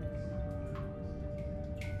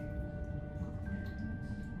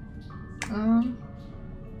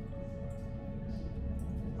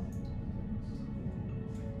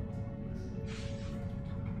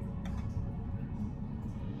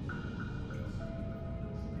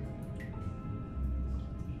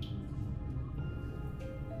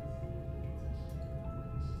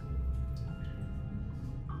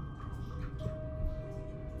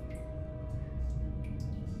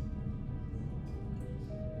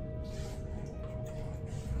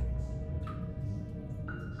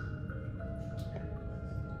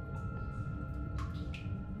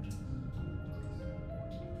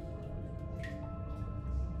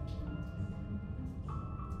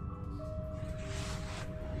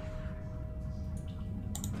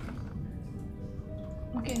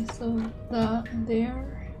 Okay, so that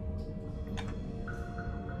there.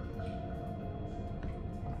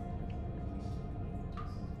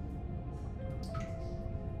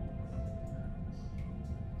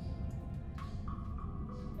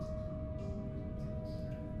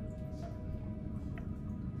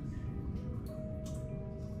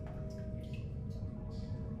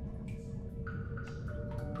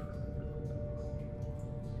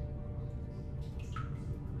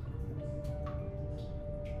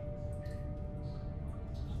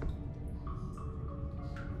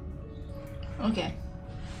 Okay.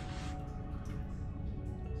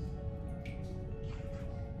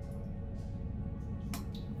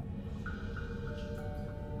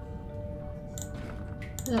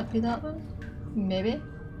 Could that be that one? Maybe.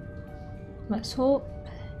 Let's hope.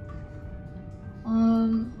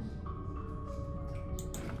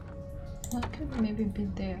 That could maybe be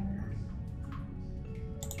there.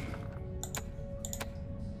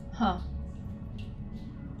 Huh.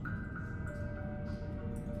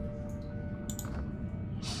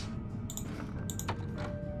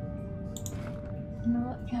 No,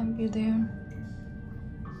 that can't be there.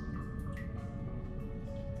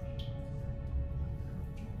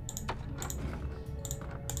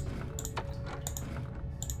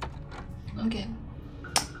 Okay.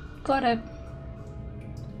 Got it.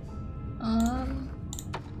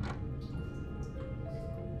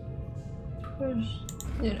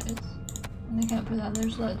 There it is. And I can't put that there,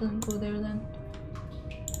 so that doesn't go there then.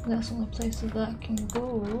 That's the only places that can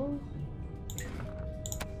go.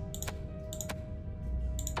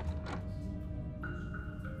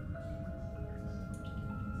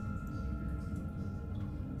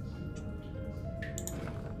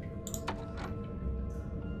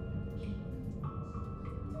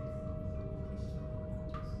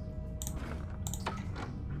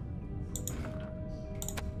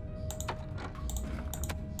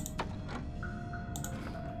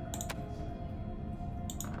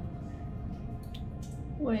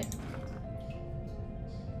 Wait.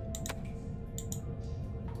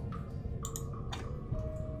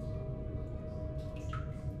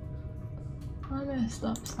 I messed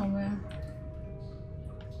up somewhere.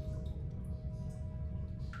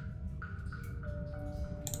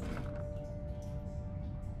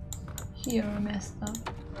 Here I messed up.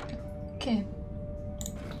 Okay.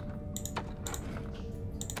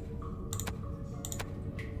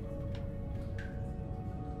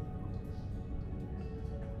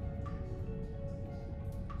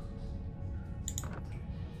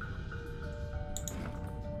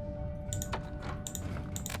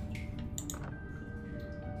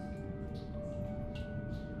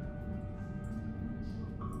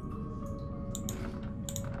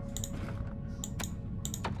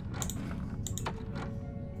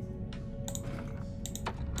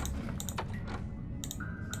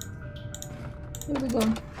 Here we go.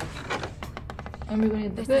 And we're gonna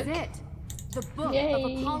get the book. This is it. The book Yay,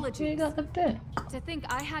 of apologies. we got the book. To think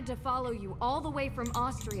I had to follow you all the way from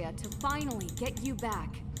Austria to finally get you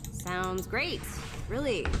back. Sounds great.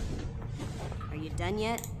 Really. Are you done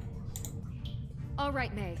yet? All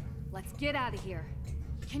right, May. Let's get out of here.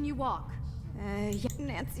 Can you walk? Yeah,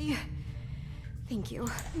 Nancy. Thank you.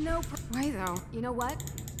 No. Why though? You know what?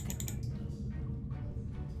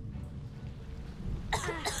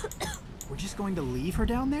 We're just going to leave her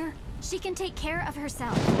down there? She can take care of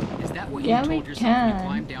herself. Is that what Yeah, you we told yourself when you can.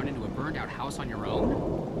 climbed down into a burned out house on your own?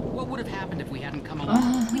 What would have happened if we hadn't come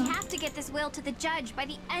along? We have to get this will to the judge by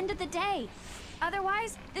the end of the day.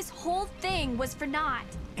 Otherwise, this whole thing was for naught.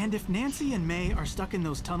 And if Nancy and May are stuck in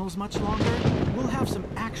those tunnels much longer, we'll have some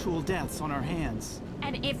actual deaths on our hands.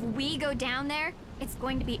 And if we go down there, it's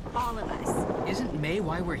going to be all of us. Isn't May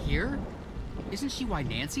why we're here? Isn't she why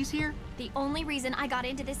Nancy's here? The only reason I got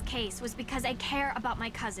into this case was because I care about my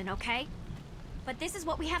cousin, okay? But this is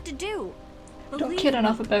what we have to do. Don't care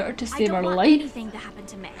enough about her to I save don't her want life. anything to happen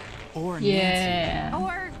to May. Or Yeah. Nancy.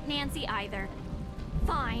 Or Nancy either.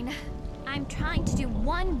 Fine. I'm trying to do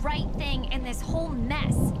one right thing in this whole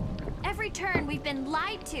mess. Every turn we've been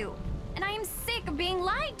lied to. And I am sick of being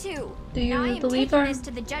lied to. Do you now I am believe taking her? this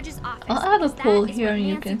to the judge's office. I'll add a because that poll is here what and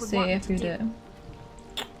you Nancy can would say want me if to you do. do.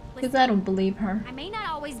 Because I don't believe her. I may not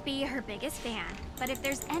always be her biggest fan, but if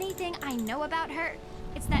there's anything I know about her,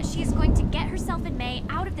 it's that she is going to get herself and May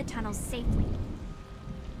out of the tunnels safely.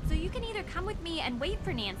 So you can either come with me and wait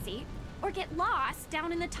for Nancy, or get lost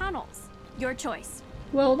down in the tunnels. Your choice.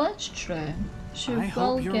 Well, that's true. She I will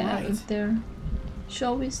hope you're get out right. of there. She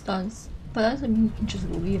always does. But that doesn't mean you can just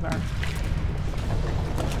leave her.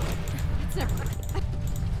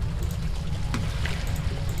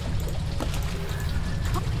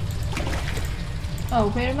 Oh,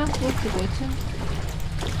 where am I supposed to go to?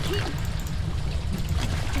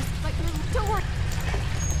 Don't worry.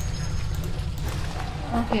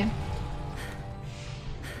 Okay.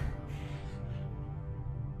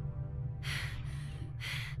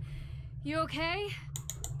 You okay?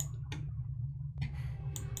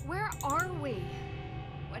 Where are we?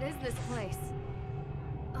 What is this place?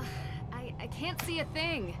 Ugh, I can't see a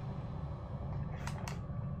thing.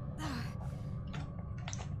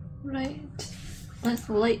 Right. Let's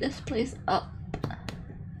light this place up.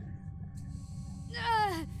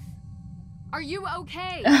 Are you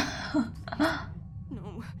okay?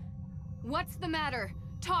 No. What's the matter?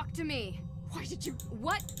 Talk to me. Why did you...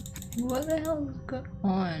 What? What the hell is going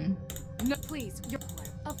on? No, please. You're...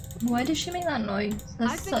 Why did she make that noise?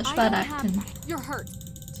 That's such bad acting. You're hurt.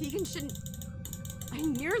 Tegan shouldn't... I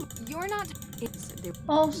nearly... You're not... It's...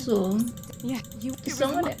 Also... Yeah, you...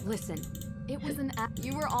 Someone... Listen. It was an ad.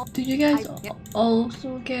 You were all... Do you guys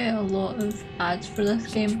also get a lot of ads for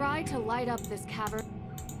this game? Try to light up this cavern.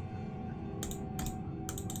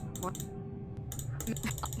 What?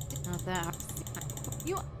 Not that.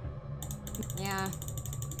 You... Yeah.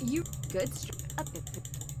 You... Good.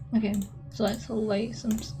 Okay, so let's light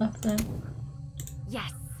some stuff then.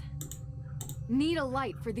 Yes. Need a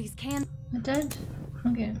light for these cans. I did?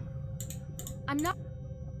 Okay. I'm not...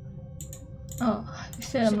 Oh, you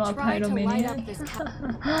said I'm not a pyromaniac.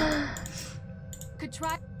 Could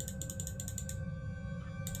try...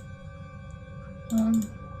 I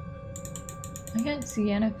can't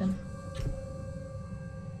see anything.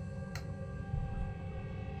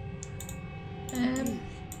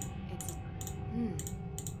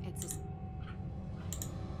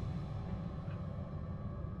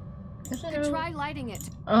 Could try lighting it.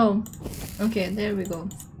 Oh, okay, there we go.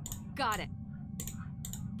 Got it.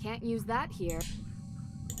 Can't use that here.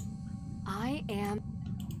 I am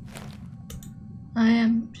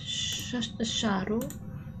just a shadow.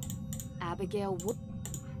 Abigail Wood.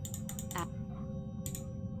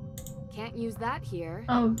 Can't use that here.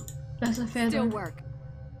 Oh, that's a feather. Still work.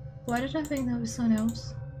 Why did I think that was someone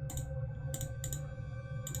else?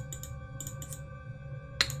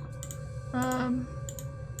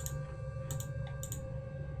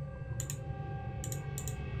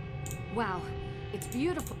 Wow, it's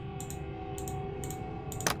beautiful.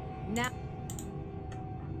 Now.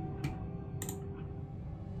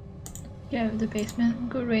 Get out of the basement.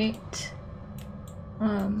 Great.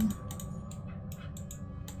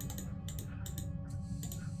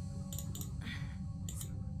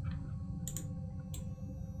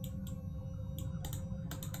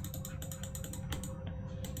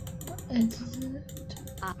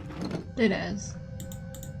 It is.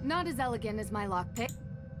 Not as elegant as my lockpick.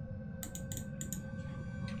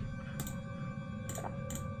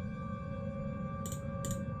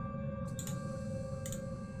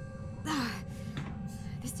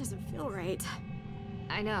 This doesn't feel right.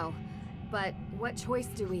 I know, but what choice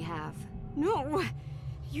do we have? No,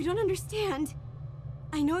 you don't understand.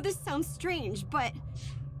 I know this sounds strange, but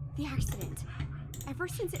the accident, ever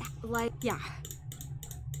since it, like, yeah.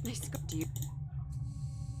 Do you?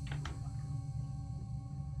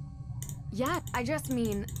 Yeah, I just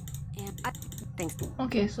mean, thanks.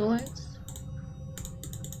 Okay, so let's.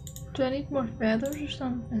 Do I need more feathers or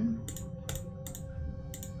something?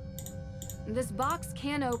 This box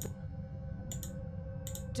can open.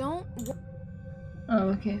 Don't. Oh,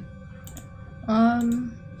 okay.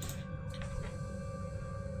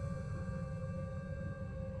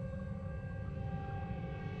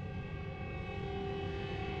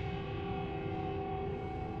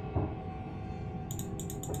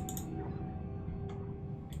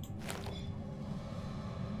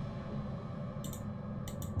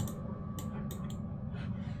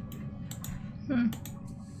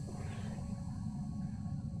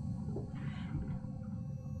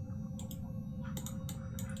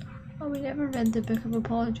 Oh, we never read the Book of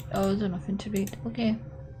Apology. Oh, there's nothing to read. Okay.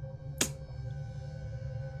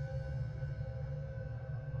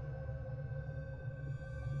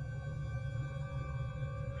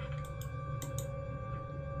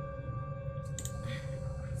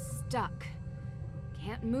 Stuck.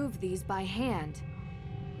 Can't move these by hand.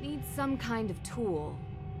 Need some kind of tool.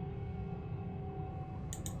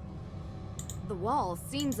 The wall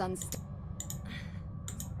seems unstable.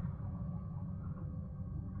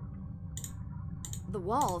 The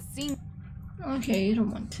wall seems... Okay, you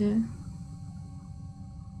don't want to.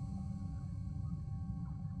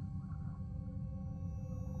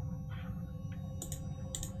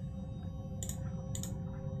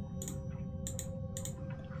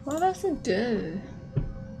 What does it do?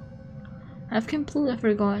 I've completely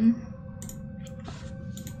forgotten.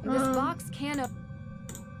 This box can't...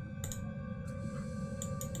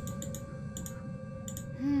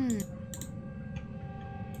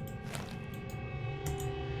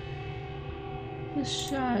 The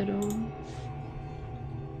shadow.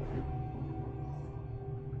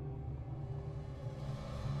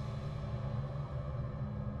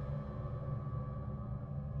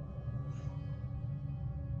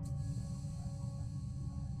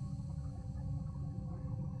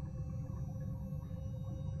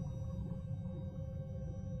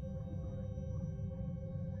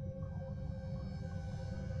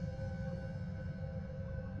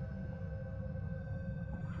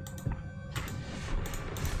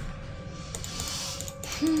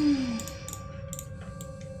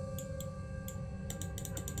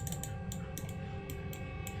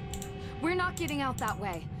 We're not getting out that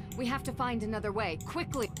way. We have to find another way,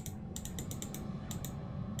 quickly.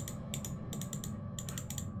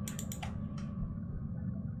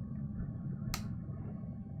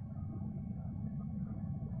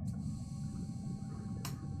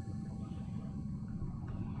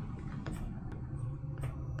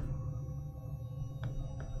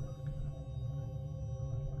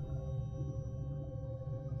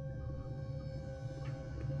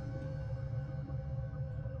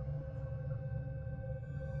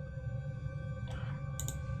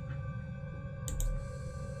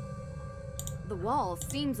 The wall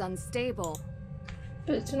seems unstable.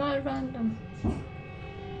 But it's not random.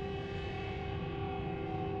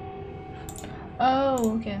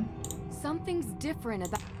 Oh, okay. Something's different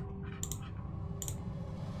about...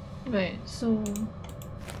 Right, so...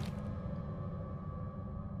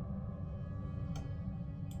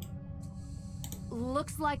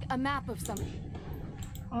 Looks like a map of something.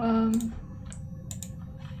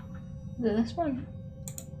 Is it this one?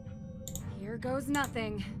 Here goes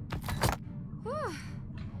nothing. Whew.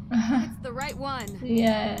 It's the right one.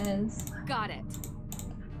 Yes. Got it.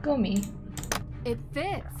 Go me. It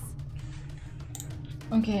fits.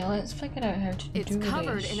 Okay, let's figure out how to do this. It's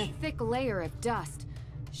covered in a thick layer of dust.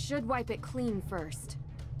 Should wipe it clean first.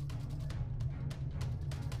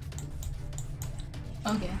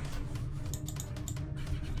 Okay.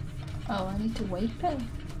 Oh, I need to wipe it?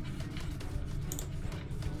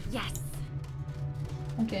 Yes.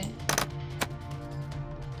 Okay.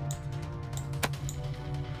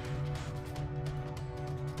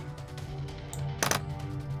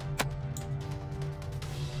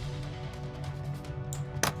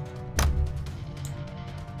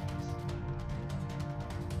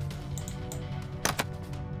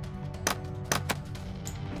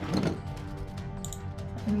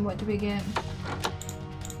 And what do we get?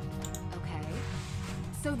 Okay.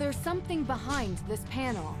 So there's something behind this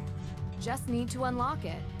panel. Just need to unlock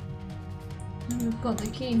it. We've got the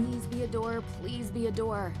key. Please be a door, please be a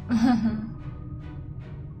door.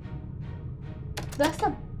 That's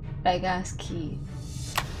a big ass key.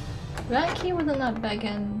 That key wasn't that big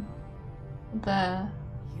in the...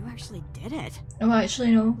 You actually did it. Oh,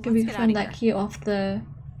 actually no. We get found outta that key off the...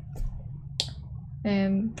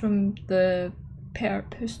 from the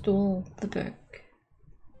perp who stole the book.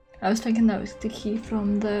 I was thinking that was the key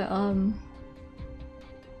from the,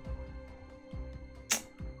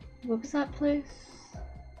 what was that place?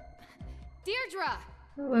 Deirdre!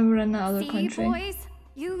 When we were in that other See, country. boys?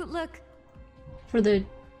 You look... For the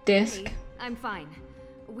desk. Hey, I'm fine.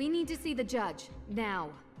 We need to see the judge, now.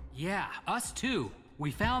 Yeah, us too.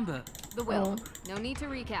 We found the will. No need to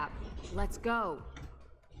recap. Let's go.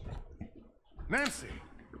 Nancy!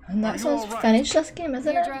 And that's us finish this game,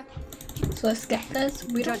 isn't it? So let's skip this.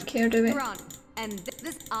 We don't care, do we? You're on. And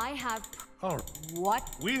this I have... Oh.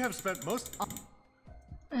 What? We have spent most...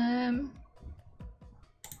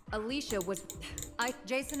 Alicia was...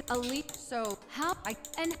 Jason, Alicia, so... How?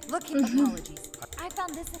 And... Look, apologies. I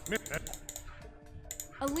found this...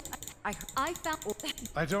 I found...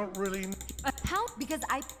 I don't really... How? Because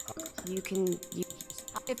I... You can...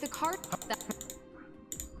 If the card...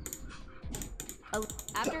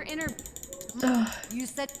 After inter... You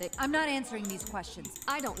said that I'm not answering these questions.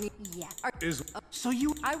 I don't need... Yeah. So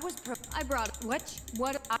you... I was... I brought... What?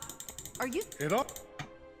 Are you... It all...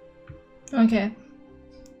 Okay.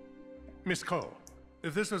 Miss Cole,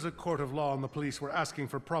 if this was a court of law and the police were asking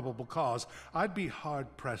for probable cause, I'd be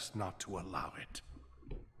hard-pressed not to allow it.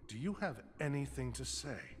 Do you have anything to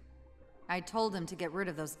say? I told him to get rid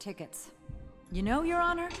of those tickets. You know, Your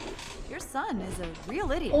Honor, your son is a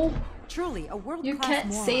real idiot. Oh, truly a world-class you can't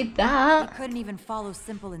moron. say that. He couldn't even follow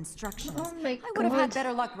simple instructions. Oh my I would have had God.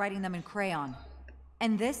 better luck writing them in crayon.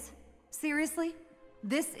 And this? Seriously?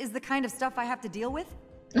 This is the kind of stuff I have to deal with?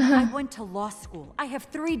 I went to law school. I have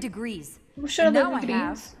 3 degrees. Well, sure, and the now degrees. I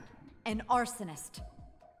have an arsonist,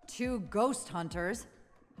 2 ghost hunters,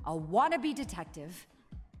 a wannabe detective,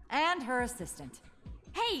 and her assistant.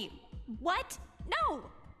 Hey, what? No!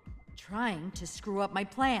 Trying to screw up my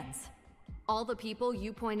plans. All the people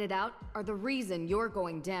you pointed out are the reason you're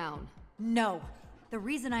going down. No. The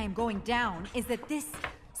reason I am going down is that this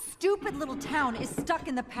stupid little town is stuck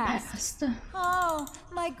in the past. Oh,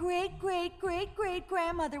 my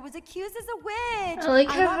great-great-great-great-grandmother was accused as a witch. I like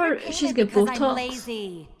how want she's repayment got because Botox. I'm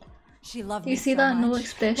lazy. She loved You me see so that? No much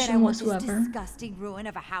expression that I want whatsoever. this disgusting ruin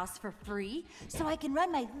of a house for free, so I can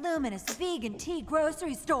run my luminous vegan tea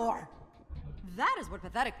grocery store. That is what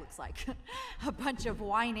pathetic looks like. A bunch of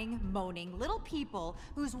whining, moaning little people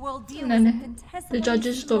whose worldview And is then infinitesimally the judge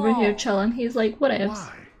is just over here small. chilling. He's like, what else?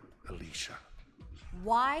 Why, Alicia?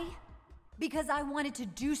 Why? Because I wanted to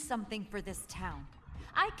do something for this town.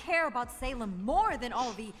 I care about Salem more than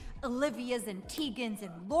all the Olivias and Tegans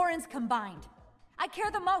and Laurens combined. I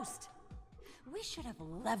care the most. We should have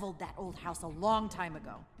leveled that old house a long time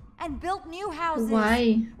ago and built new houses.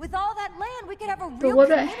 Why? With all that land, we could have a But real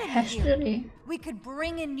what about community here. history? We could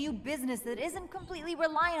bring in new business that isn't completely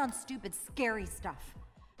reliant on stupid, scary stuff.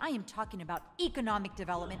 I am talking about economic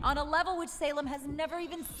development on a level which Salem has never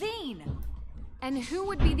even seen. And who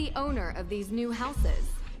would be the owner of these new houses?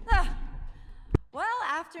 Well,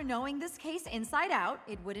 after knowing this case inside out,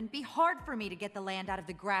 it wouldn't be hard for me to get the land out of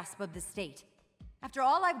the grasp of the state. After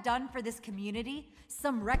all I've done for this community,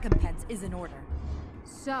 some recompense is in order.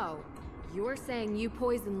 So, you're saying you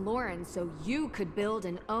poisoned Lauren so you could build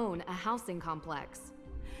and own a housing complex?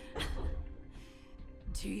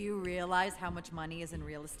 Do you realize how much money is in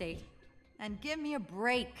real estate? And give me a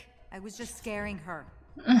break. I was just scaring her.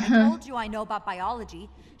 I told you I know about biology.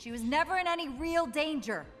 She was never in any real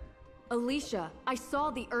danger. Alicia, I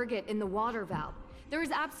saw the ergot in the water valve. There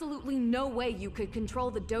is absolutely no way you could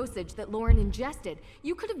control the dosage that Lauren ingested.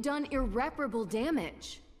 You could have done irreparable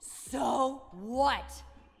damage. So what?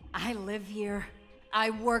 I live here. I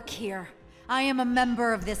work here. I am a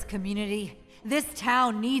member of this community. This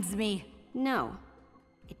town needs me. No,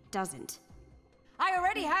 it doesn't. I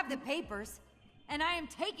already have the papers, and I am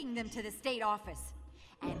taking them to the state office.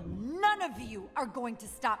 And none of you are going to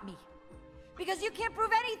stop me. Because you can't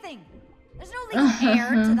prove anything. There's no legal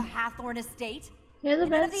heir to the Hathorn estate. Yeah, the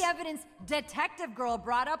None of the best. evidence Detective Girl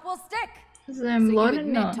brought up will stick. So you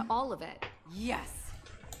admit to all of it? Yes.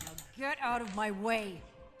 Now get out of my way.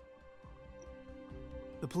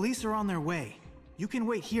 The police are on their way. You can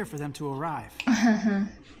wait here for them to arrive.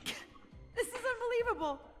 This is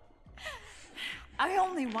unbelievable. I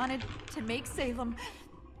only wanted to make Salem.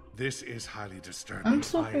 This is highly disturbing. I'm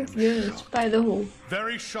so I am confused shocked. by the whole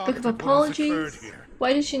Very shocked book of at what has occurred apologies. here.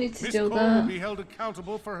 Why did she need to Miss steal Cole will be that? held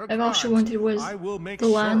accountable for her If all she crimes. wanted was I will make the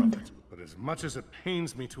sure land. of it. But as much as it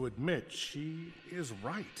pains me to admit, she is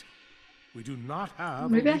right. We do not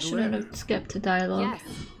have Maybe a I legal shouldn't heir. have skipped the dialogue. Yes,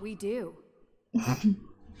 we do.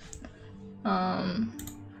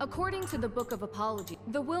 According to the Book of Apology,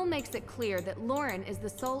 the will makes it clear that Lauren is the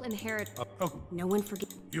sole inheritor. No one forget.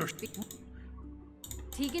 You're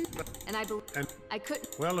Tegan, and I believe I couldn't.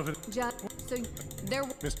 well, if it Just so there.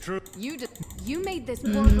 Miss True. You made this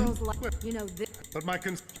poor girl's life. You know this. But my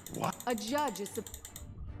what? A judge is.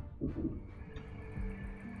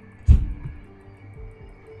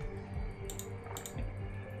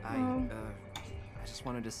 I just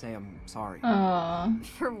wanted to say I'm sorry.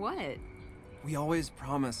 For what? We always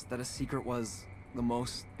promised that a secret was the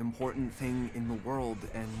most important thing in the world,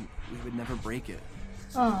 and we would never break it.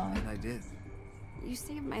 And I did. You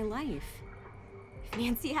saved my life. If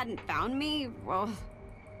Nancy hadn't found me, well...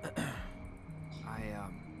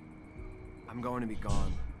 I'm going to be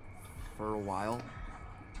gone for a while.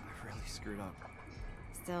 I really screwed up.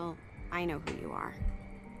 Still, I know who you are.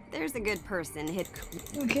 There's a good person hid...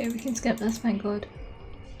 Okay, we can skip this, thank God.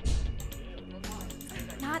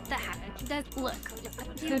 Not the look.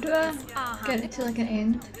 How do I get it to like an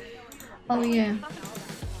end? Oh yeah.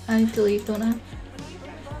 I need to leave, don't I?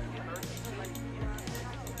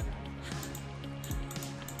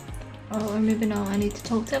 Oh, or maybe not. I need to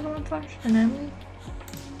talk to everyone first and then leave.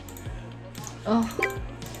 Oh.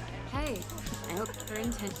 Hey, I hope her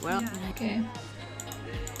intent. Well, okay.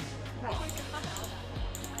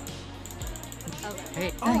 Hey,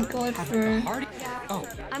 Thank God for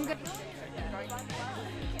I'm good.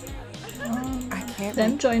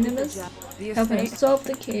 them joining us, helping us solve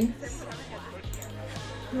the case.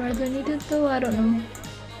 Rather needed though, I don't know.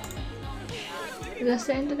 Is that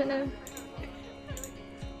the end of it now?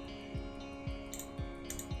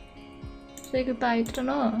 Say goodbye, I don't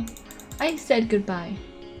know. I said goodbye.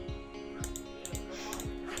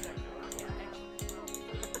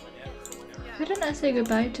 Who didn't I say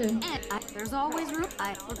goodbye to? There's always room.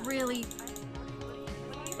 I would really...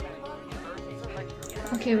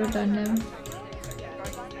 Okay, we're done now.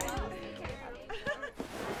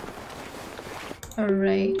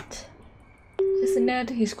 Alright. Isn't that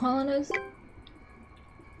he's calling us?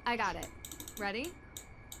 I got it. Ready?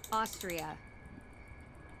 Austria.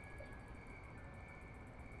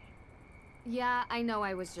 Yeah, I know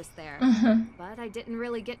I was just there, but I didn't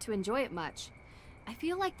really get to enjoy it much. I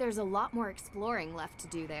feel like there's a lot more exploring left to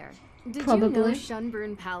do there. Did you know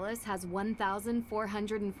Schönbrunn Palace has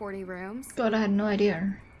 1,440 rooms? God, I had no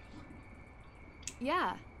idea.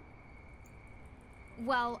 Yeah.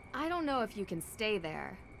 Well, I don't know if you can stay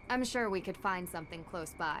there. I'm sure we could find something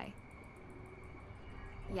close by.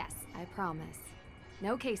 Yes, I promise.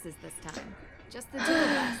 No cases this time. Just the two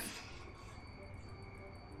of us.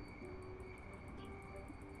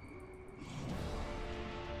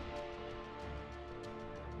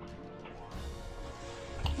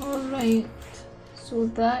 Alright, so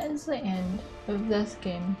that is the end of this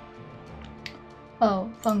game.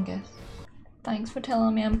 Oh, fungus. Thanks for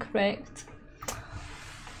telling me I'm correct.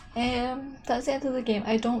 That's the end of the game.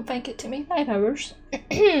 I don't think it took me 5 hours.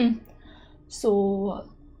 So,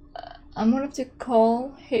 I'm gonna have to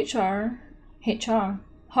call her,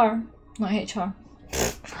 not HR.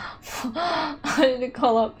 I need to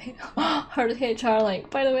call up her HR like,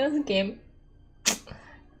 by the way, that's a game.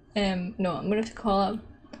 No, I'm gonna have to call up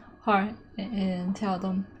her and tell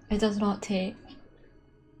them it does not take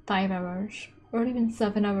 5 hours or even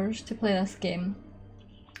 7 hours to play this game.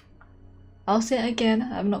 I'll say it again,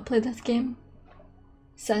 I've not played this game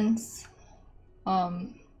since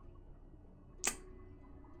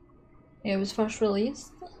it was first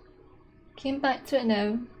released. Came back to it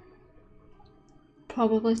now.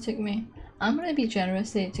 Probably took me, I'm gonna be generous,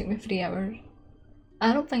 say it took me 3 hours.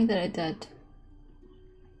 I don't think that it did.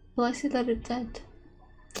 Will I say that it did?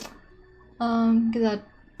 Because I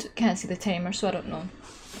can't see the timer, so I don't know.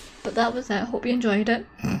 But that was it. Hope you enjoyed it.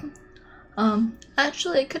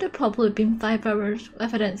 Actually, it could have probably been 5 hours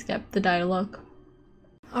if I didn't skip the dialogue.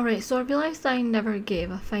 Alright, so I realised I never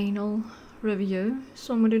gave a final review,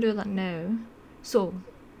 so I'm going to do that now. So,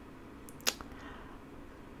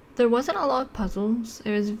 there wasn't a lot of puzzles.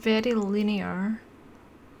 It was very linear.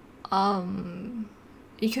 You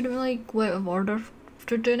couldn't really go out of order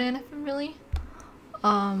for doing anything really.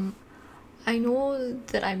 I know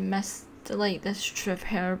that I missed like this truth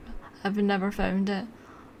herb. I've never found it.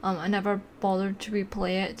 I never bothered to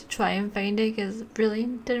replay it to try and find it because really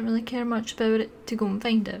didn't really care much about it to go and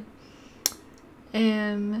find it.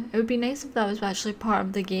 It would be nice if that was actually part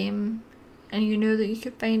of the game and you knew that you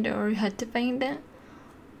could find it or you had to find it.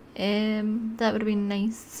 That would have been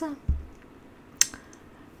nice.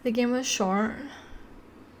 The game was short.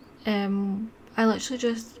 I literally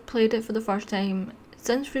just played it for the first time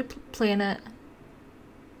since playing it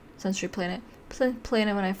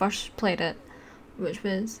when I first played it, which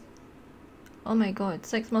was, oh my god,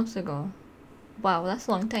 6 months ago. Wow, that's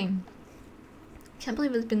a long time. Can't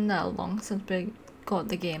believe it's been that long since we got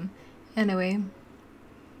the game. Anyway,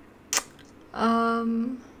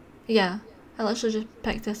 yeah, I literally just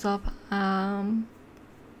picked this up,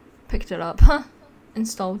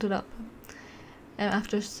 installed it up,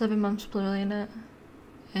 after 7 months playing it,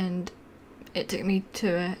 and it took me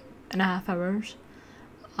 2.5 hours.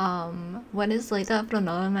 When it's like that for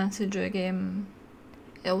another Nancy game,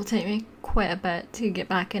 it will take me quite a bit to get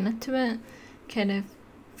back into it, kind of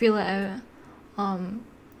feel it out.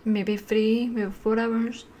 Maybe 3, maybe 4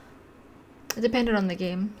 hours, depending on the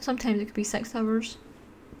game. Sometimes it could be 6 hours,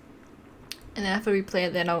 and then after we play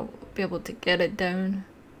it, then I'll be able to get it down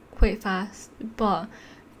quite fast. But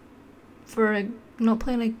for not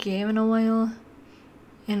playing a game in a while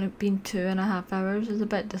and it being 2.5 hours is a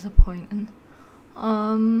bit disappointing.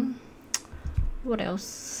 What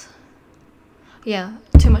else? Yeah,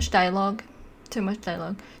 too much dialogue.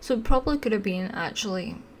 So it probably could have been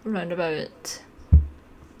actually around about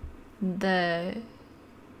the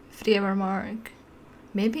 3 hour mark,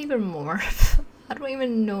 maybe even more. I don't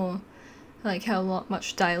even know like how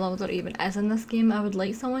much dialogue there even is in this game. I would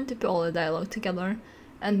like someone to put all the dialogue together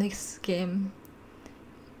in this game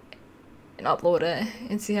and upload it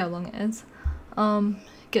and see how long it is.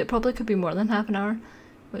 It probably could be more than half an hour,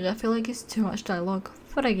 which I feel like is too much dialogue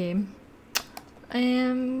for a game.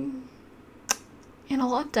 And a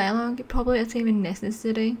lot of dialogue, it probably isn't even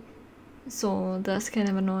necessary, so that's kind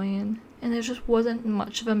of annoying. And there just wasn't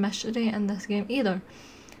much of a mystery in this game either,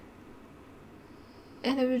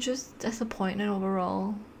 and it was just disappointing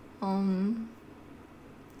overall.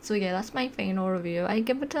 So yeah, that's my final review. I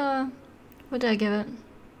give it a, what did I give it?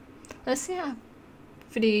 Let's say a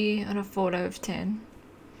 3 or a 4 out of 10.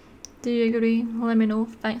 Do you agree? Let me know.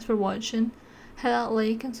 Thanks for watching. Hit that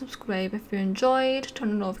like and subscribe if you enjoyed. Turn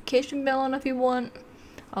the notification bell on if you want.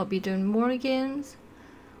 I'll be doing more games.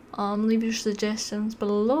 Leave your suggestions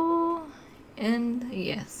below. And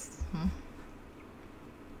yes.